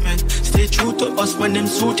placement. Stay true to us when them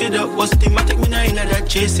suited up. What's the matter, me nah inna that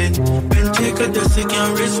chasing. Been take a dust, you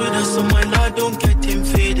can race with us, so my lord don't get him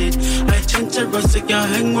faded. I change her bus, you can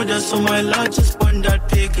hang with us, so my lord just burn that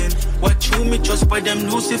pagan. Watch who me trust, by them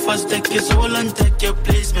Lucifers take your soul and take your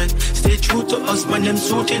placement. Stay true to us when them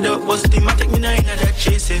suited up. What's the matter, me nah inna that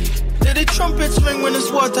chasing. Let the trumpets ring when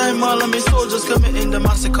it's wartime, all of me soldiers committing the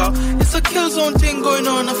massacre. It's a kill zone thing going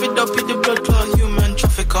on, if it up with the blood clot human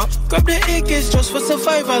trafficker. Grab the AKs just for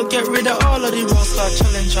survival, get rid of all of the raw star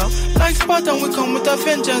challenger. Like Spartan, we come with a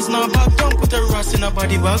vengeance, now back down, put a rust in a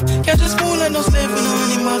body bag. Can't just move like no slave in no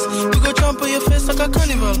animals. We go jump on your face like a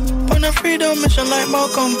carnival. On a freedom mission like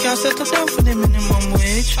Malcolm, can't settle down for the minimum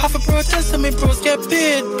wage. Half a protest and me pros get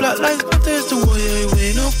paid. Black lives matter is the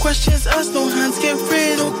way. No questions asked, no hands get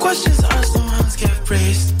raised. No questions asked, no hands get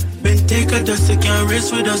praised. Been take a dust, you can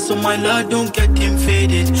race with us, so my lord don't get him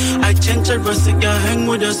faded. I change a rust, you can hang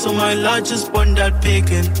with us, so my lord just burn that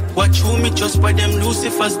pagan. Watch who me trust, by them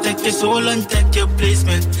Lucifers take your soul and take your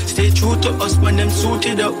placement. Stay true to us when them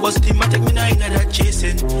suited up. What's the matter, me nah inna that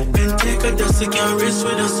chasing. Been take a dust, you can race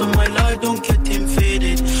with us, so my lord don't get him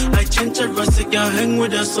faded. I change a rust, you can hang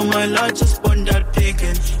with us, so my lord just burn that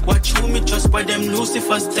pagan. Watch who me trust, by them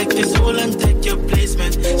Lucifers take your soul and take your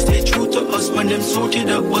placement. Stay true to us when them suited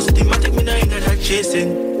up. What's the matter, me nah inna that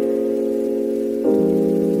chasing.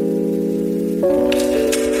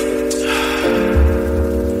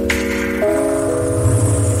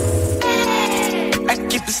 I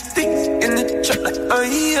keep the sticks in the truck like oh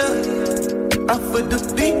yeah. I put the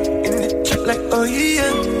beat in the truck like oh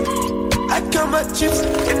yeah. I count my chips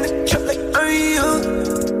in the truck like oh yeah.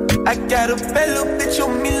 I got a bad little bitch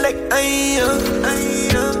on me like oh yeah, oh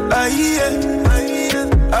yeah, oh yeah, oh yeah,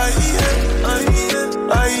 oh yeah.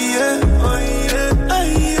 Oh yeah, oh yeah, oh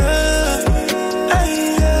yeah,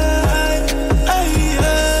 oh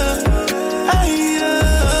yeah, oh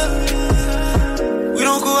yeah. We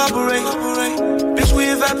don't cooperate, bitch we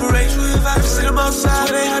evaporate. I see them outside,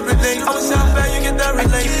 they hibernate. I'm south bad, you cannot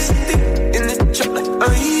relate. Stick in the truck like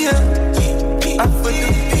oh yeah. I put the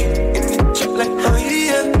beat in the truck like oh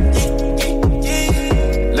yeah.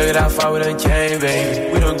 Look at how far we done came,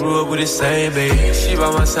 baby. We done grew up with the same, baby. She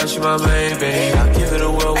by my side, she my main, baby. I'll give it a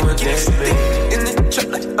whirl one day, baby. In the truck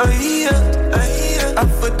like, oh yeah, oh yeah. I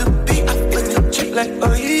put the beat in the truck like,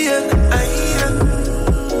 oh yeah, oh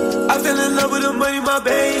yeah. I fell in love with the money, my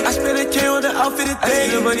babe. I spent a K on the outfit today. I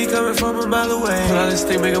see the money coming from a mile away. Pull out this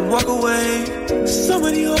thing, make them walk away. So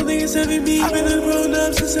many old niggas having me. I've been a grown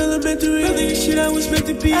up since elementary. Really shit I was meant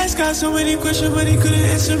to be. I asked God so many questions, but he couldn't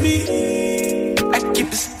answer me. I keep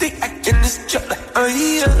the stick in this truck like oh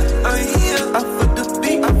yeah, oh yeah. I put the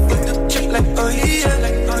beat in the truck like oh yeah,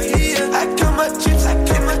 like oh yeah. I count my chips like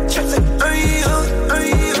oh yeah, oh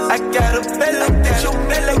yeah. I got a bed like that, your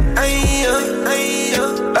bed like oh yeah, oh yeah,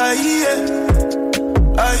 oh yeah,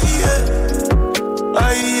 oh yeah,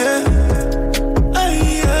 oh yeah.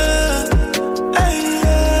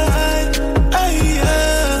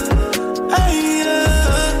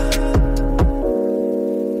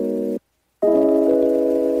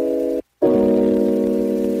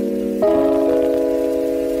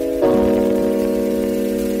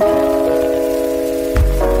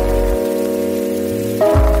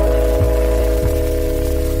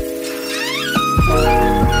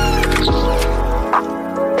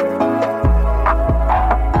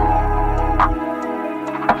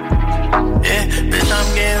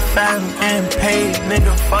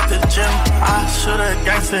 nigga, fuck the gym. I shoot a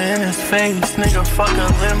gangster in his face, nigga, fuck a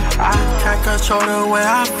limb. I can't control the way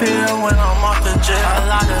I feel when I'm off the jet. A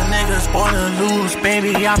lot of niggas born to lose,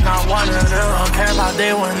 baby, I'm not one of them. Don't care about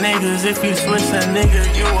day one niggas, if you switch a nigga,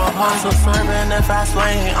 you a hoe. So serving the fast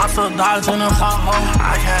lane, I'm still dodging a pothole.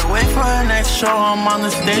 I can't wait for the next show, I'm on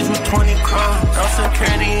the stage with 20 crows. No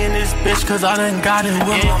security in this bitch, cause I done got it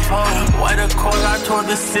with my phone. White Accord, I toured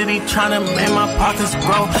the city, tryna make my pockets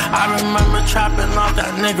grow. I remember trapping off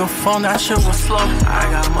that nigga phone, that shit was slow. I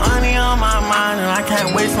got money on my mind and I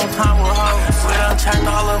can't waste no time with hoes. We done checked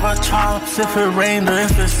all of our chops, if it rained or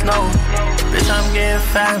if it snowed. Bitch, I'm getting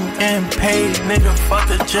fat, I'm getting paid, nigga, fuck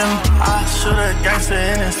the gym. I shoot a gangster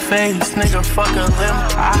in his face, nigga, fuck a limb.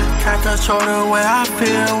 I can't control the way I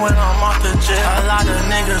feel when I'm off the jet. A lot of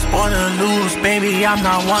niggas born to lose, baby, I'm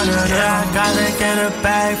not one of them. I gotta get a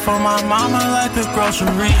bag for my mama like the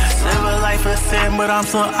grocery. Live a life of sin, but I'm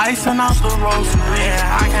still icing out the rosary.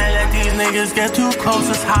 I can't let these niggas get too close,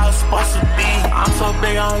 it's how it's supposed to be. I'm so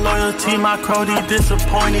big on loyalty, my crow, they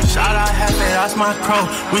disappointed. Shout out Hefe, that's my crow.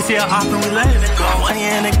 We see a op and we letting it go. Money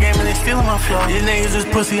in the game and they stealing my flow. These niggas is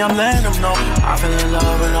pussy, I'm letting them know. I feel in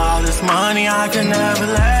love with all this money, I can never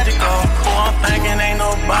let it go. Who I'm thinking ain't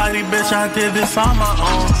nobody, bitch, I did this on my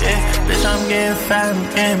own. Yeah, bitch, I'm getting fat, I'm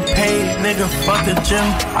getting paid, nigga, fuck the gym.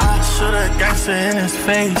 I shoot a gangster in his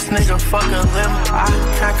face, nigga, fuck a limb. I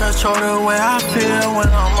can't control the way I feel when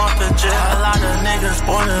I'm off the jet. A lot of niggas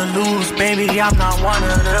born to lose, baby, I'm not one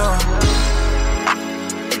of them.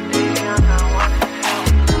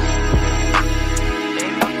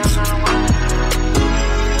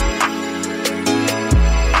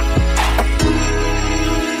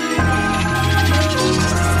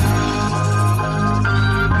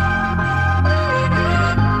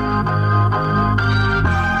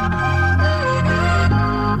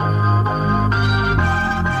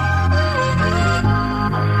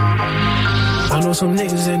 Some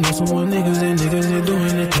niggas and know some more niggas and niggas they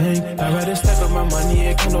doing their thing. I'd rather stack up my money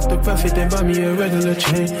and count off the profit than buy me a regular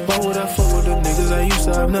chain. Why would I fuck with the niggas? I used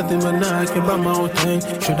to have nothing, but now I can buy my own thing.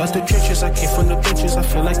 Straight out the trenches, I came from the benches. I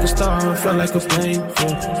feel like a star, I feel like a plane.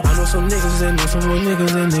 Yeah. I know some niggas and know some more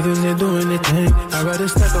niggas and niggas they doing their thing. I'd rather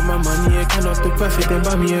stack up my money and count off the profit than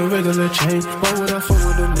buy me a regular chain. Why would I fuck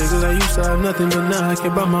with the niggas? I used to have nothing, but now I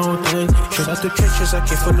can buy my own thing. Straight out the trenches, I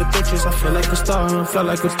came from the benches. I feel like a star, I feel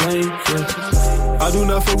like a plane. Yeah. I do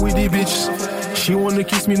not fuck with these bitches. She wanna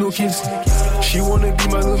kiss me, no kiss. She wanna be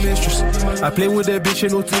my little mistress. I play with that bitch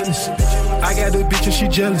and no tennis. I got a bitch and she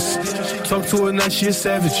jealous. Talk to her now, she a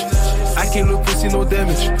savage. I can't look pussy, no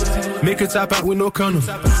damage. Make her top out with no condom.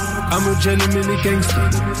 I'm a gentleman and gangster.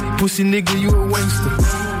 Pussy nigga, you a wankster.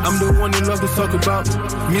 I'm the one they love to talk about.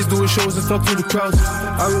 Miss doing shows and talk to the crowds.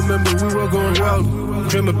 I remember we were going wild.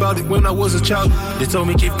 Dream about it when I was a child. They told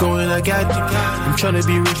me keep going, I got it. I'm tryna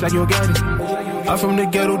be rich like your daddy. I'm from the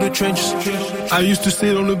ghetto, the trenches. I used to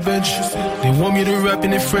sit on the bench. They want me to rap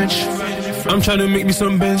in French. I'm tryna make me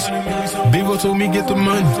some bands. Big O told me get the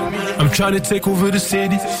money. I'm tryna take over the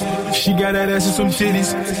city. She got that ass and some titties.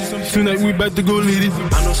 Tonight we about to go lit it.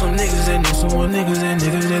 I know some niggas and know some more niggas and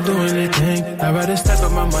niggas they doing their thing. I'd rather stack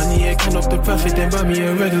up my money and count off the profit than buy me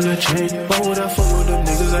a regular chain. Why would I fuck with them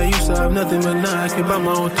niggas? I used to have nothing, but now I can buy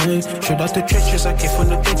my own thing. Straight out the trenches, I came from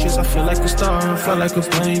the benches. I feel like a star, I feel like a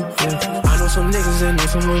plane. Yeah. I know some niggas and know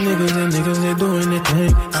some more niggas and niggas they doing their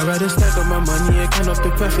thing. I'd rather stack up my money and count off the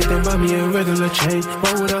profit than buy me a regular chain.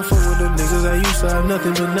 Why would I fuck with them niggas? I used to have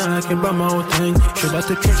nothing, but now I can buy my own thing. Straight out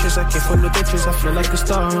the trenches, I came from the benches. I feel like a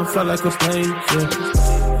star, I feel like a plane.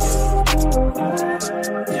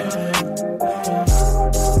 Yeah.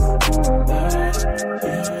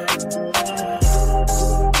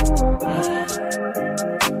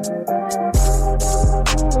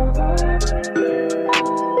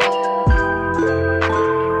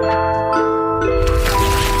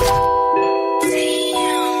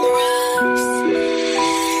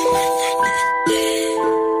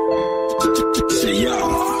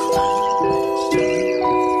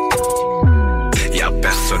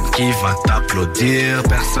 Qui va t'applaudir,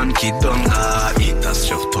 personne qui donnera. Il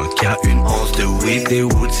t'assure-toi qu'il y a une once de weed et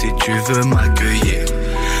wood si tu veux m'accueillir.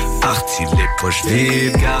 Parti les poches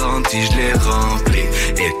vides, garantie je les remplis.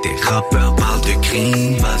 Et tes rappeurs parlent de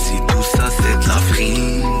crime, vas-y tout ça c'est de la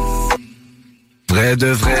frime. Vrai de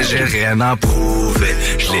vrai j'ai rien à prouver,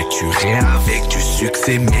 je les tuerai avec du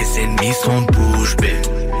succès, mes ennemis sont bouche bée.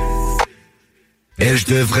 Et je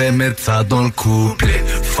devrais mettre ça dans le couplet,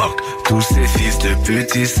 fuck. Tous ces fils de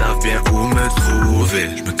pute, ils savent bien où me trouver.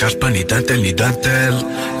 Je me cache pas ni d'un tel ni d'un tel.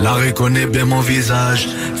 La rue connaît bien mon visage.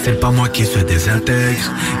 C'est pas moi qui se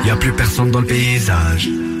désintègre. Y'a plus personne dans le paysage.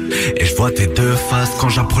 Et je vois tes deux faces quand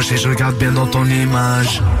j'approche et je regarde bien dans ton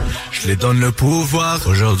image. Je les donne le pouvoir,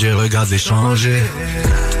 aujourd'hui regarde les changer.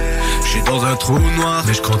 Je suis dans un trou noir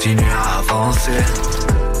mais je continue à avancer.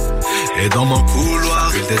 Et dans mon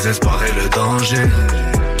couloir, le désespoir et le danger.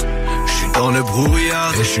 Je suis dans le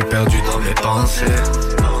brouillard et je suis perdu dans mes pensées.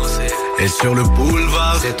 Et sur le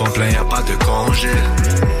boulevard, c'est ton plein, y'a pas de congé.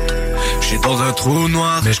 Je suis dans un trou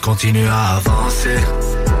noir mais je continue à avancer.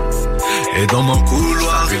 Et dans mon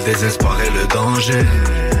couloir, le désespoir et le danger.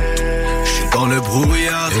 Je suis dans le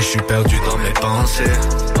brouillard et je suis perdu dans mes pensées.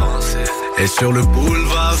 Et sur le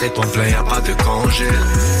boulevard, c'est ton plein, y'a pas de congé.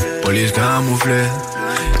 Police camouflée,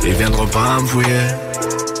 ils viendront pas me fouiller.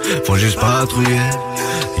 Faut juste patrouiller.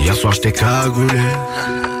 Hier soir j't'ai cagoulé,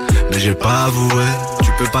 mais j'ai pas avoué.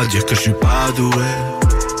 Tu peux pas dire que je suis pas doué.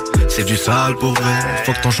 C'est du sale pour vrai.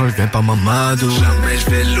 Faut que ton change vienne pas m'amadou. Jamais je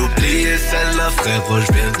vais l'oublier celle-là, frérot,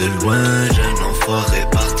 je viens de loin. Jeune enfoiré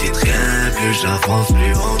parti de rien. Plus j'avance,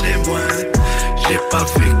 plus on est moins. J'ai pas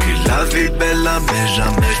vécu la vie belle là, mais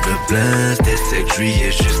jamais je me plains. C'était 7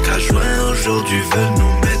 juillet jusqu'à juin. Aujourd'hui veulent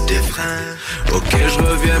nous mettre des freins. Ok, je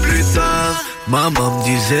reviens plus tard. Maman me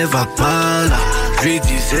disait va pas là. Je lui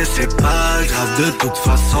disais c'est pas grave. De toute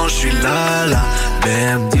façon je suis là. Mais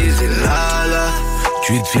elle me disait là.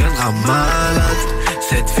 Tu deviendras malade.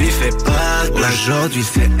 Cette vie fait pas d'aujourd'hui,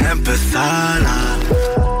 c'est un peu sale.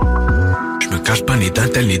 Je me cache pas ni d'un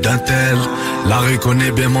tel ni d'un tel. La rue connaît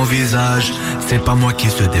bien mon visage. C'est pas moi qui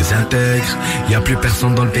se désintègre. Y'a plus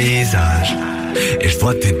personne dans le paysage. Et je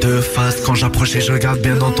vois tes deux faces quand j'approche et je regarde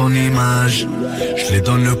bien dans ton image. Je les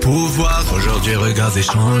donne le pouvoir, aujourd'hui regarde et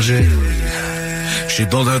changer. Je suis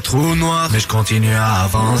dans un trou noir mais je continue à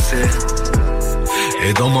avancer.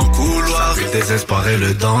 Et dans mon couloir, le désespoir et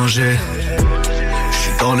le danger. Je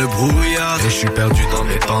suis dans le brouillard et je suis perdu dans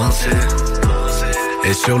mes pensées.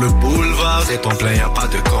 Et sur le boulevard, c'est ton plein, y'a pas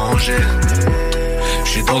de congé. Je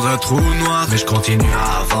suis dans un trou noir mais je continue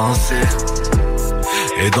à avancer.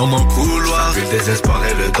 Et dans mon couloir, le désespoir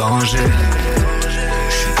et le danger.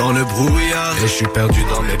 Je suis dans le brouillard et je suis perdu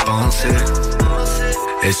dans mes pensées.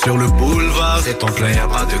 Et sur le boulevard, c'est ton plein, y'a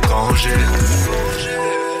pas de congé.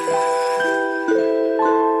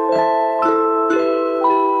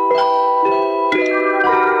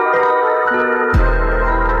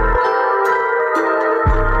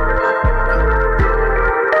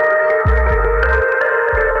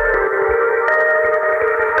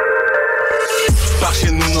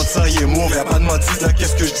 Ça y est mauvais, y'a pas de motif là,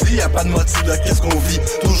 qu'est-ce que je dis, y'a pas de motif là, qu'est-ce qu'on vit.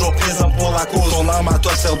 Toujours présent pour la cause, ton arme à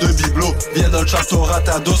toi sert de bibelot. Viens dans le chat, t'auras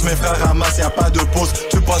ta dose, mes frères ramassent, y'a pas de pause.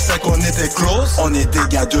 Tu pensais qu'on était close? On est des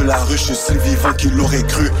gars de la rue, je suis si vivant qu'il l'aurait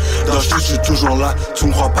cru. Dans le je suis toujours là, tu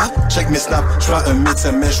me crois pas? Check mes snaps, je suis un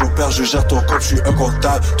médecin mais j'opère, je gère ton corps, je suis un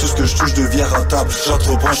comptable. Tout ce que je touche devient rentable,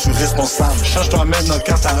 j'entreprends, je suis responsable. Change-toi maintenant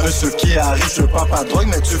quand t'as un ce qui arrive, je pas pas de drogue,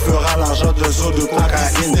 mais tu feras l'argent de zo de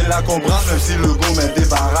cocaïne. C'est là qu'on brasse, même si le go met des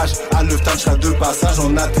barrages. À l'œuf-temps, j'serai de passage,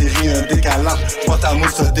 on atterrit un décalage. J'prends ta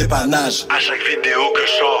mousse, ce dépannage. À chaque vidéo que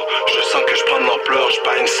je sors, je sens que je prends de l'ampleur.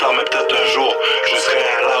 J'pas une somme, mais peut-être un jour, je serai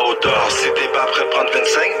à la hauteur. Si t'es pas prêt à prendre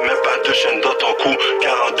 25, même pas de chaîne dans ton cou.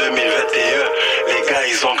 Car en 2021, les gars,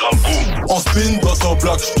 ils ont grand goût. On spin dans ton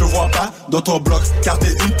bloc, je te vois pas dans ton bloc. Car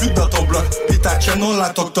t'es une pute dans ton bloc. Pis ta chaîne, on la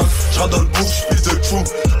toc-toc. J'rentre dans le bouffe, j'pisse de trou.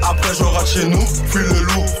 Après, je rentre chez nous, fuis le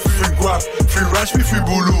loup, fuis guap, fuis rush, puis fuis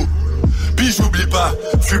boulou. Puis j'oublie pas,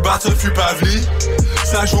 fuis battle, fuis pavli.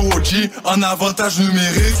 Ça joue au G, en avantage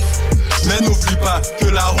numérique. Mais n'oublie pas que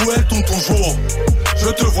la roue elle tourne toujours. Je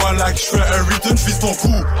te vois là que je fais un return, j'vise ton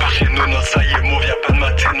coup. Par chez nous, non, ça y est, mauve, y'a pas de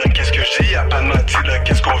matin, qu'est-ce que je dis, y'a pas de matin,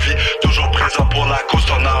 qu'est-ce qu'on vit. Toujours présent pour la cause,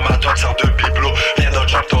 ton arme à toi sert de bibelot. Viens dans le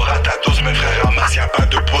job, t'auras ta dose, mes frères ramassent, y'a pas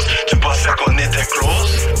de pause. Tu pensais qu'on était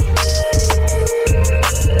close?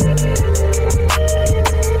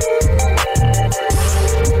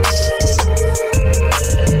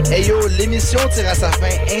 Hey yo, l'émission tire à sa fin,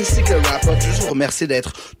 ainsi que le wrap-up. Je vous remercie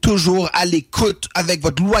d'être toujours à l'écoute avec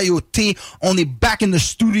votre loyauté. On est back in the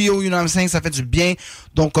studio, you know what I'm saying? Ça fait du bien.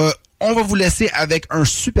 Donc, on va vous laisser avec un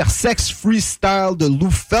super sex freestyle de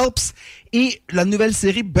Lou Phelps et la nouvelle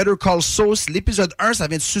série Better Call Saul. L'épisode 1, ça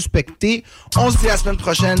vient de suspecter. On se dit à la semaine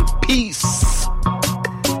prochaine. Peace!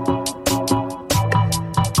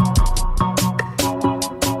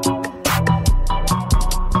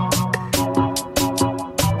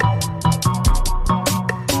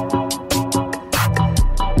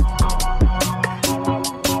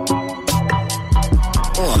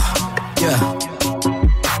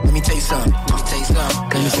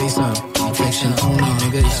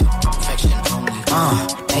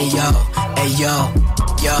 Hey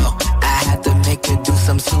yo, I had to make her do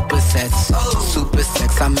some supersets.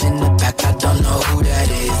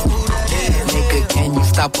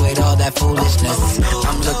 stop with all that foolishness?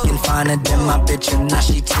 I'm looking finer than my bitch and now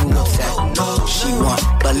she too upset. She want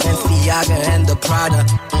Balenciaga and the Prada,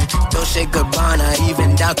 Dolce Gabbana,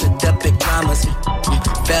 even down to the pajamas.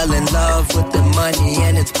 Fell in love with the money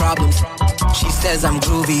and its problems. She says I'm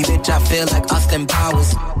groovy, bitch, I feel like Austin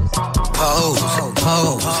Powers. Pose,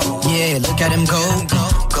 yeah, look at him go.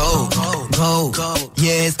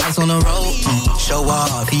 Yeah, it's ice on the road. Show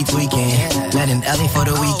off, he tweaking. Met in LA for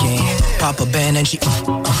the weekend. Pop a band and she,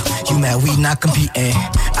 you mad we not competing.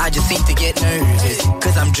 I just seem to get nervous,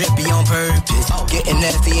 cause I'm drippy on purpose. Getting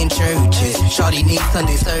nasty in churches. Shorty needs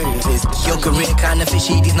Sunday service. Your career kinda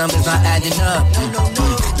fishy, these numbers not adding up.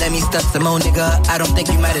 Let me stuff some more, nigga, I don't think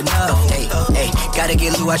you mad enough. Hey, gotta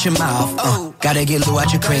get Lou out your mouth. Gotta get Lou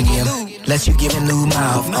out your cranium. Less you giving Lou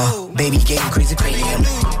mouth. Baby getting crazy cranium.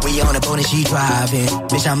 We on a boat and she driving.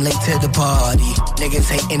 Bitch, I'm late to the party. Niggas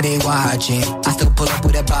hating, they watching. I still pull up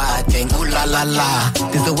with a bad thing. Ooh la la la.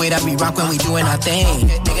 This the way that we rock when we doing our thing.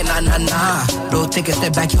 Nigga, nah. Bro, take a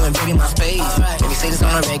step back, you invading my space. Let me say this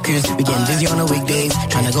on the records. We getting busy on the weekdays.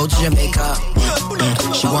 Tryna go to Jamaica.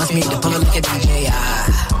 She wants me to pull her like a DJ.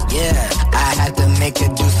 Yeah, I had to make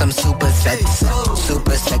her do some super sex.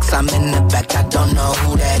 Super sex, I'm in the back, I don't know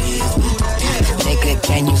who that is. Nigga,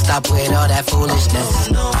 can you stop with all that foolishness?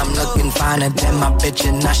 I'm looking finer than my bitch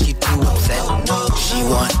and now she too upset. She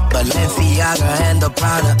want Balenciaga and the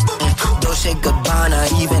Prada, Dolce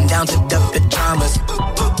Gabbana, even down to the pajamas.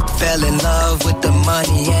 Fell in love with the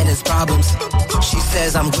money and its problems. She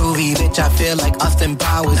says I'm groovy, bitch, I feel like Austin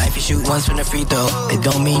Powers. Now if you shoot once from the free throw, it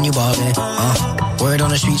don't mean you ballin'. Word on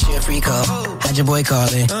the street, she a freak up. Had your boy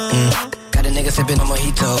callin'. Got a nigga sippin' on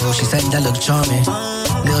mojito. She said that look charming.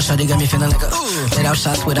 Lil' shawty got me feeling like a let out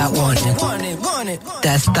shots without warning.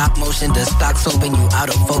 That stop motion, the stock's open, you out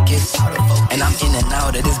of focus. And I'm in and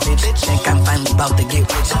out of this bitch. Think I'm finally about to get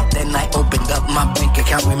rich. Then I opened up my bank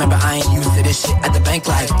account. Remember I ain't used to this shit at the bank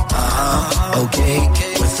like okay,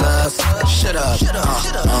 what's up? Shut up.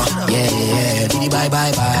 Yeah. Diddy bye.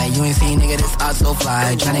 You ain't seen nigga this art so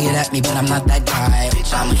fly. Tryna get at me, but I'm not that guy.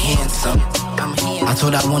 Bitch, I'm handsome. I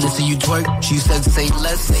told her I wanna see you twerk. She said say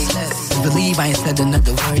less. Believe I ain't said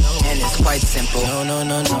another word. And it's quite simple.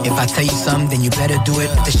 No. If I tell you something, then you better do it.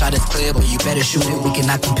 If the shot is clear, but you better shoot it. We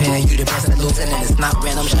cannot compare you to best at losing. And it's not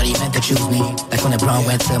random, shawty meant to choose me. Like when LeBron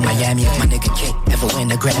went to Miami. If my nigga can't ever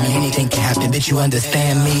win a Grammy, anything can happen, bitch, you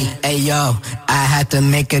understand me. Hey yo, I had to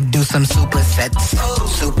make her do some super sex.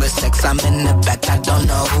 Super sex, I'm in the back, I don't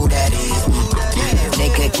know who that is.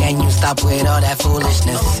 Nigga, can you stop with all that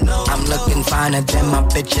foolishness? I'm looking finer than my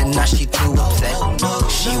bitch and now she too upset.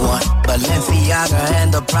 She want Balenciaga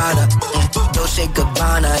and the Prada, Dolce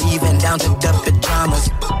Gabbana, even down to the pajamas.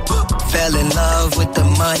 Fell in love with the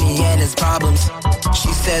money and its problems.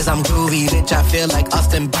 She says I'm groovy, bitch, I feel like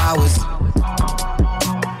Austin Powers.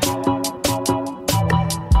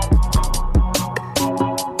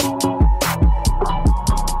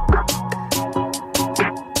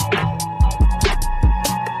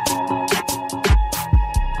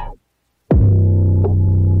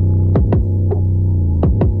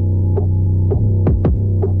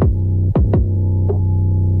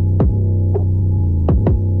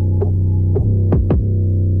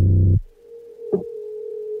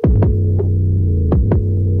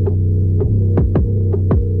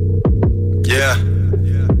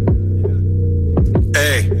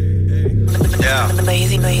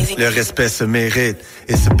 Le respect se mérite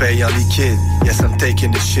et se paye en liquide. Yes, I'm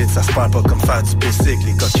taking this shit, ça se parle pas comme faire du basic.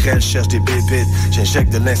 Les coquerelles cherchent des bébites,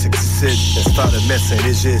 j'injecte de l'insecticide. Laisse faire le médecin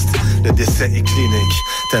légiste, le décès est clinique.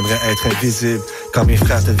 T'aimerais être invisible quand mes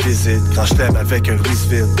frères te visitent. Quand je t'aime avec un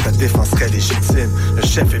Louisville, ta défense serait légitime. Le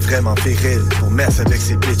chef est vraiment viril, pour mess avec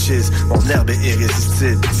ses bitches. Mon herbe est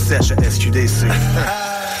irrésistible, sèche à SQDC.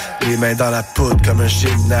 Les mains dans la poudre comme un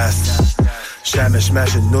gymnaste. Jamais je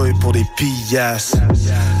m'agenouille pour des pillasses.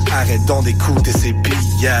 Arrête donc d'écouter ces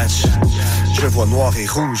pillages. Je vois noir et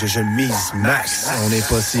rouge et je mise max. On n'est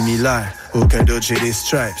pas similaires, aucun doute j'ai des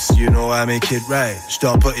stripes. You know I make it right.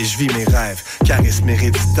 J'dors pas et j'vis mes rêves. Charisme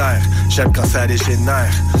héréditaire, j'aime quand ça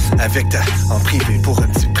dégénère. Avec ta en privé pour un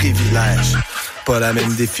petit privilège. Pas la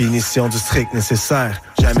même définition du strict nécessaire.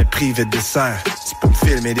 Jamais privé de dessert. Tu peux me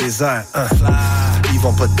filmer des airs, Ils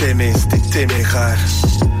vont pas t'aimer si t'es téméraire.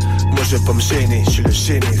 Moi je veux pas me gêner, je suis le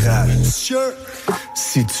général.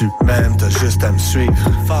 Si tu m'aimes, t'as juste à me suivre.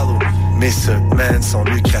 Mes semaines sont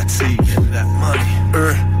lucratives.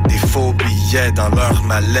 Eux, des faux billets dans leur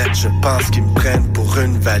mallette. Je pense qu'ils me prennent pour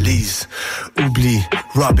une valise. Oublie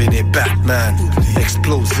Robin et Batman.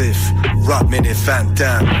 Explosif, Robin et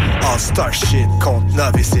Phantom. All-star shit contre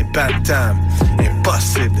Nov et ses Bantam.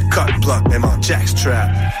 Impossible de cut block même en jackstrap.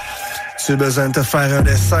 Tu as besoin de te faire un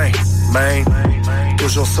dessin, man.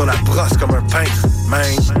 Toujours sur la brosse comme un peintre, man.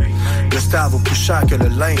 Le style vaut plus cher que le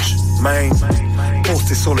linge, man.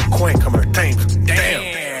 Posté sur le coin comme un timbre, damn.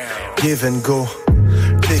 Give and go,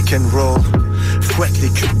 pick and roll. Fouette les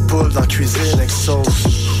culs de poule dans la cuisine avec sauce.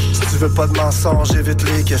 Si tu veux pas de mensonges, évite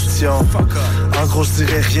les questions. En gros, je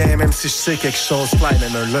dirais rien, même si je sais quelque chose. Fly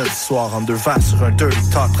même un lundi soir, en deux verres sur un dirty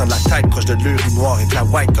talk. Prendre la tête proche de l'urinoir et de la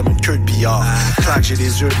white comme une queue de billard. Claque, j'ai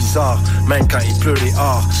des yeux bizarres, même quand il pleut les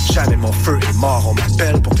horts. Jamais mon feu est mort, on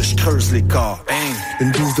m'appelle pour que je creuse les corps.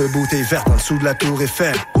 Une douce de bouteille verte en dessous de la tour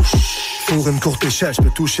Eiffel. Pour une courte échelle, je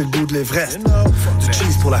peux toucher le bout de l'Everest. Du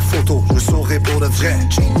cheese pour la photo, je saurai pour de vrai.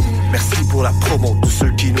 Merci pour la promo de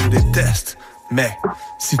ceux qui nous détestent. Mais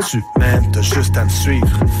si tu m'aimes, t'as juste à me suivre.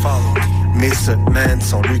 Mes semaines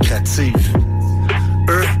sont lucratives.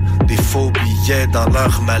 Eux, des faux billets dans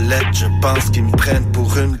leur mallette, je pense qu'ils me prennent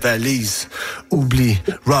pour une valise. Oublie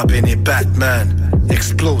Robin et Batman,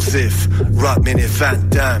 explosif, Robin et Van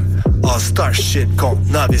Damme. All-star shit contre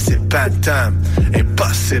novice et Bantam.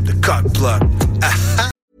 Impossible de cockblock.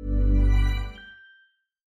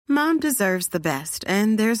 Mom deserves the best,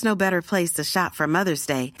 and there's no better place to shop for Mother's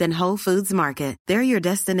Day than Whole Foods Market. They're your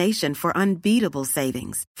destination for unbeatable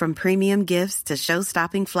savings, from premium gifts to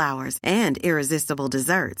show-stopping flowers and irresistible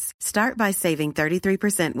desserts. Start by saving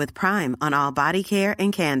 33% with Prime on all body care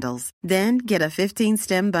and candles. Then get a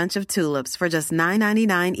 15-stem bunch of tulips for just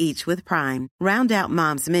 $9.99 each with Prime. Round out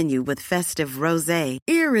Mom's menu with festive rosé,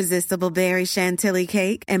 irresistible berry chantilly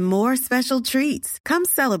cake, and more special treats. Come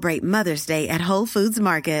celebrate Mother's Day at Whole Foods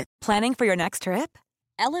Market. Planning for your next trip?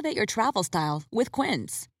 Elevate your travel style with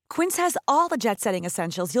Quince. Quince has all the jet-setting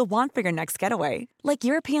essentials you'll want for your next getaway, like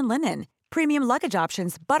European linen, premium luggage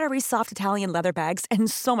options, buttery soft Italian leather bags, and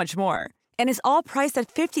so much more. And is all priced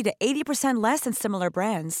at 50 to 80% less than similar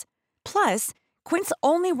brands. Plus, Quince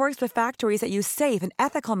only works with factories that use safe and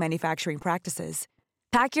ethical manufacturing practices.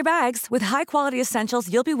 Pack your bags with high-quality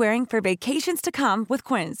essentials you'll be wearing for vacations to come with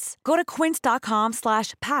Quince. Go to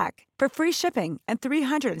quince.com/pack for free shipping and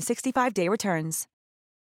 365-day returns.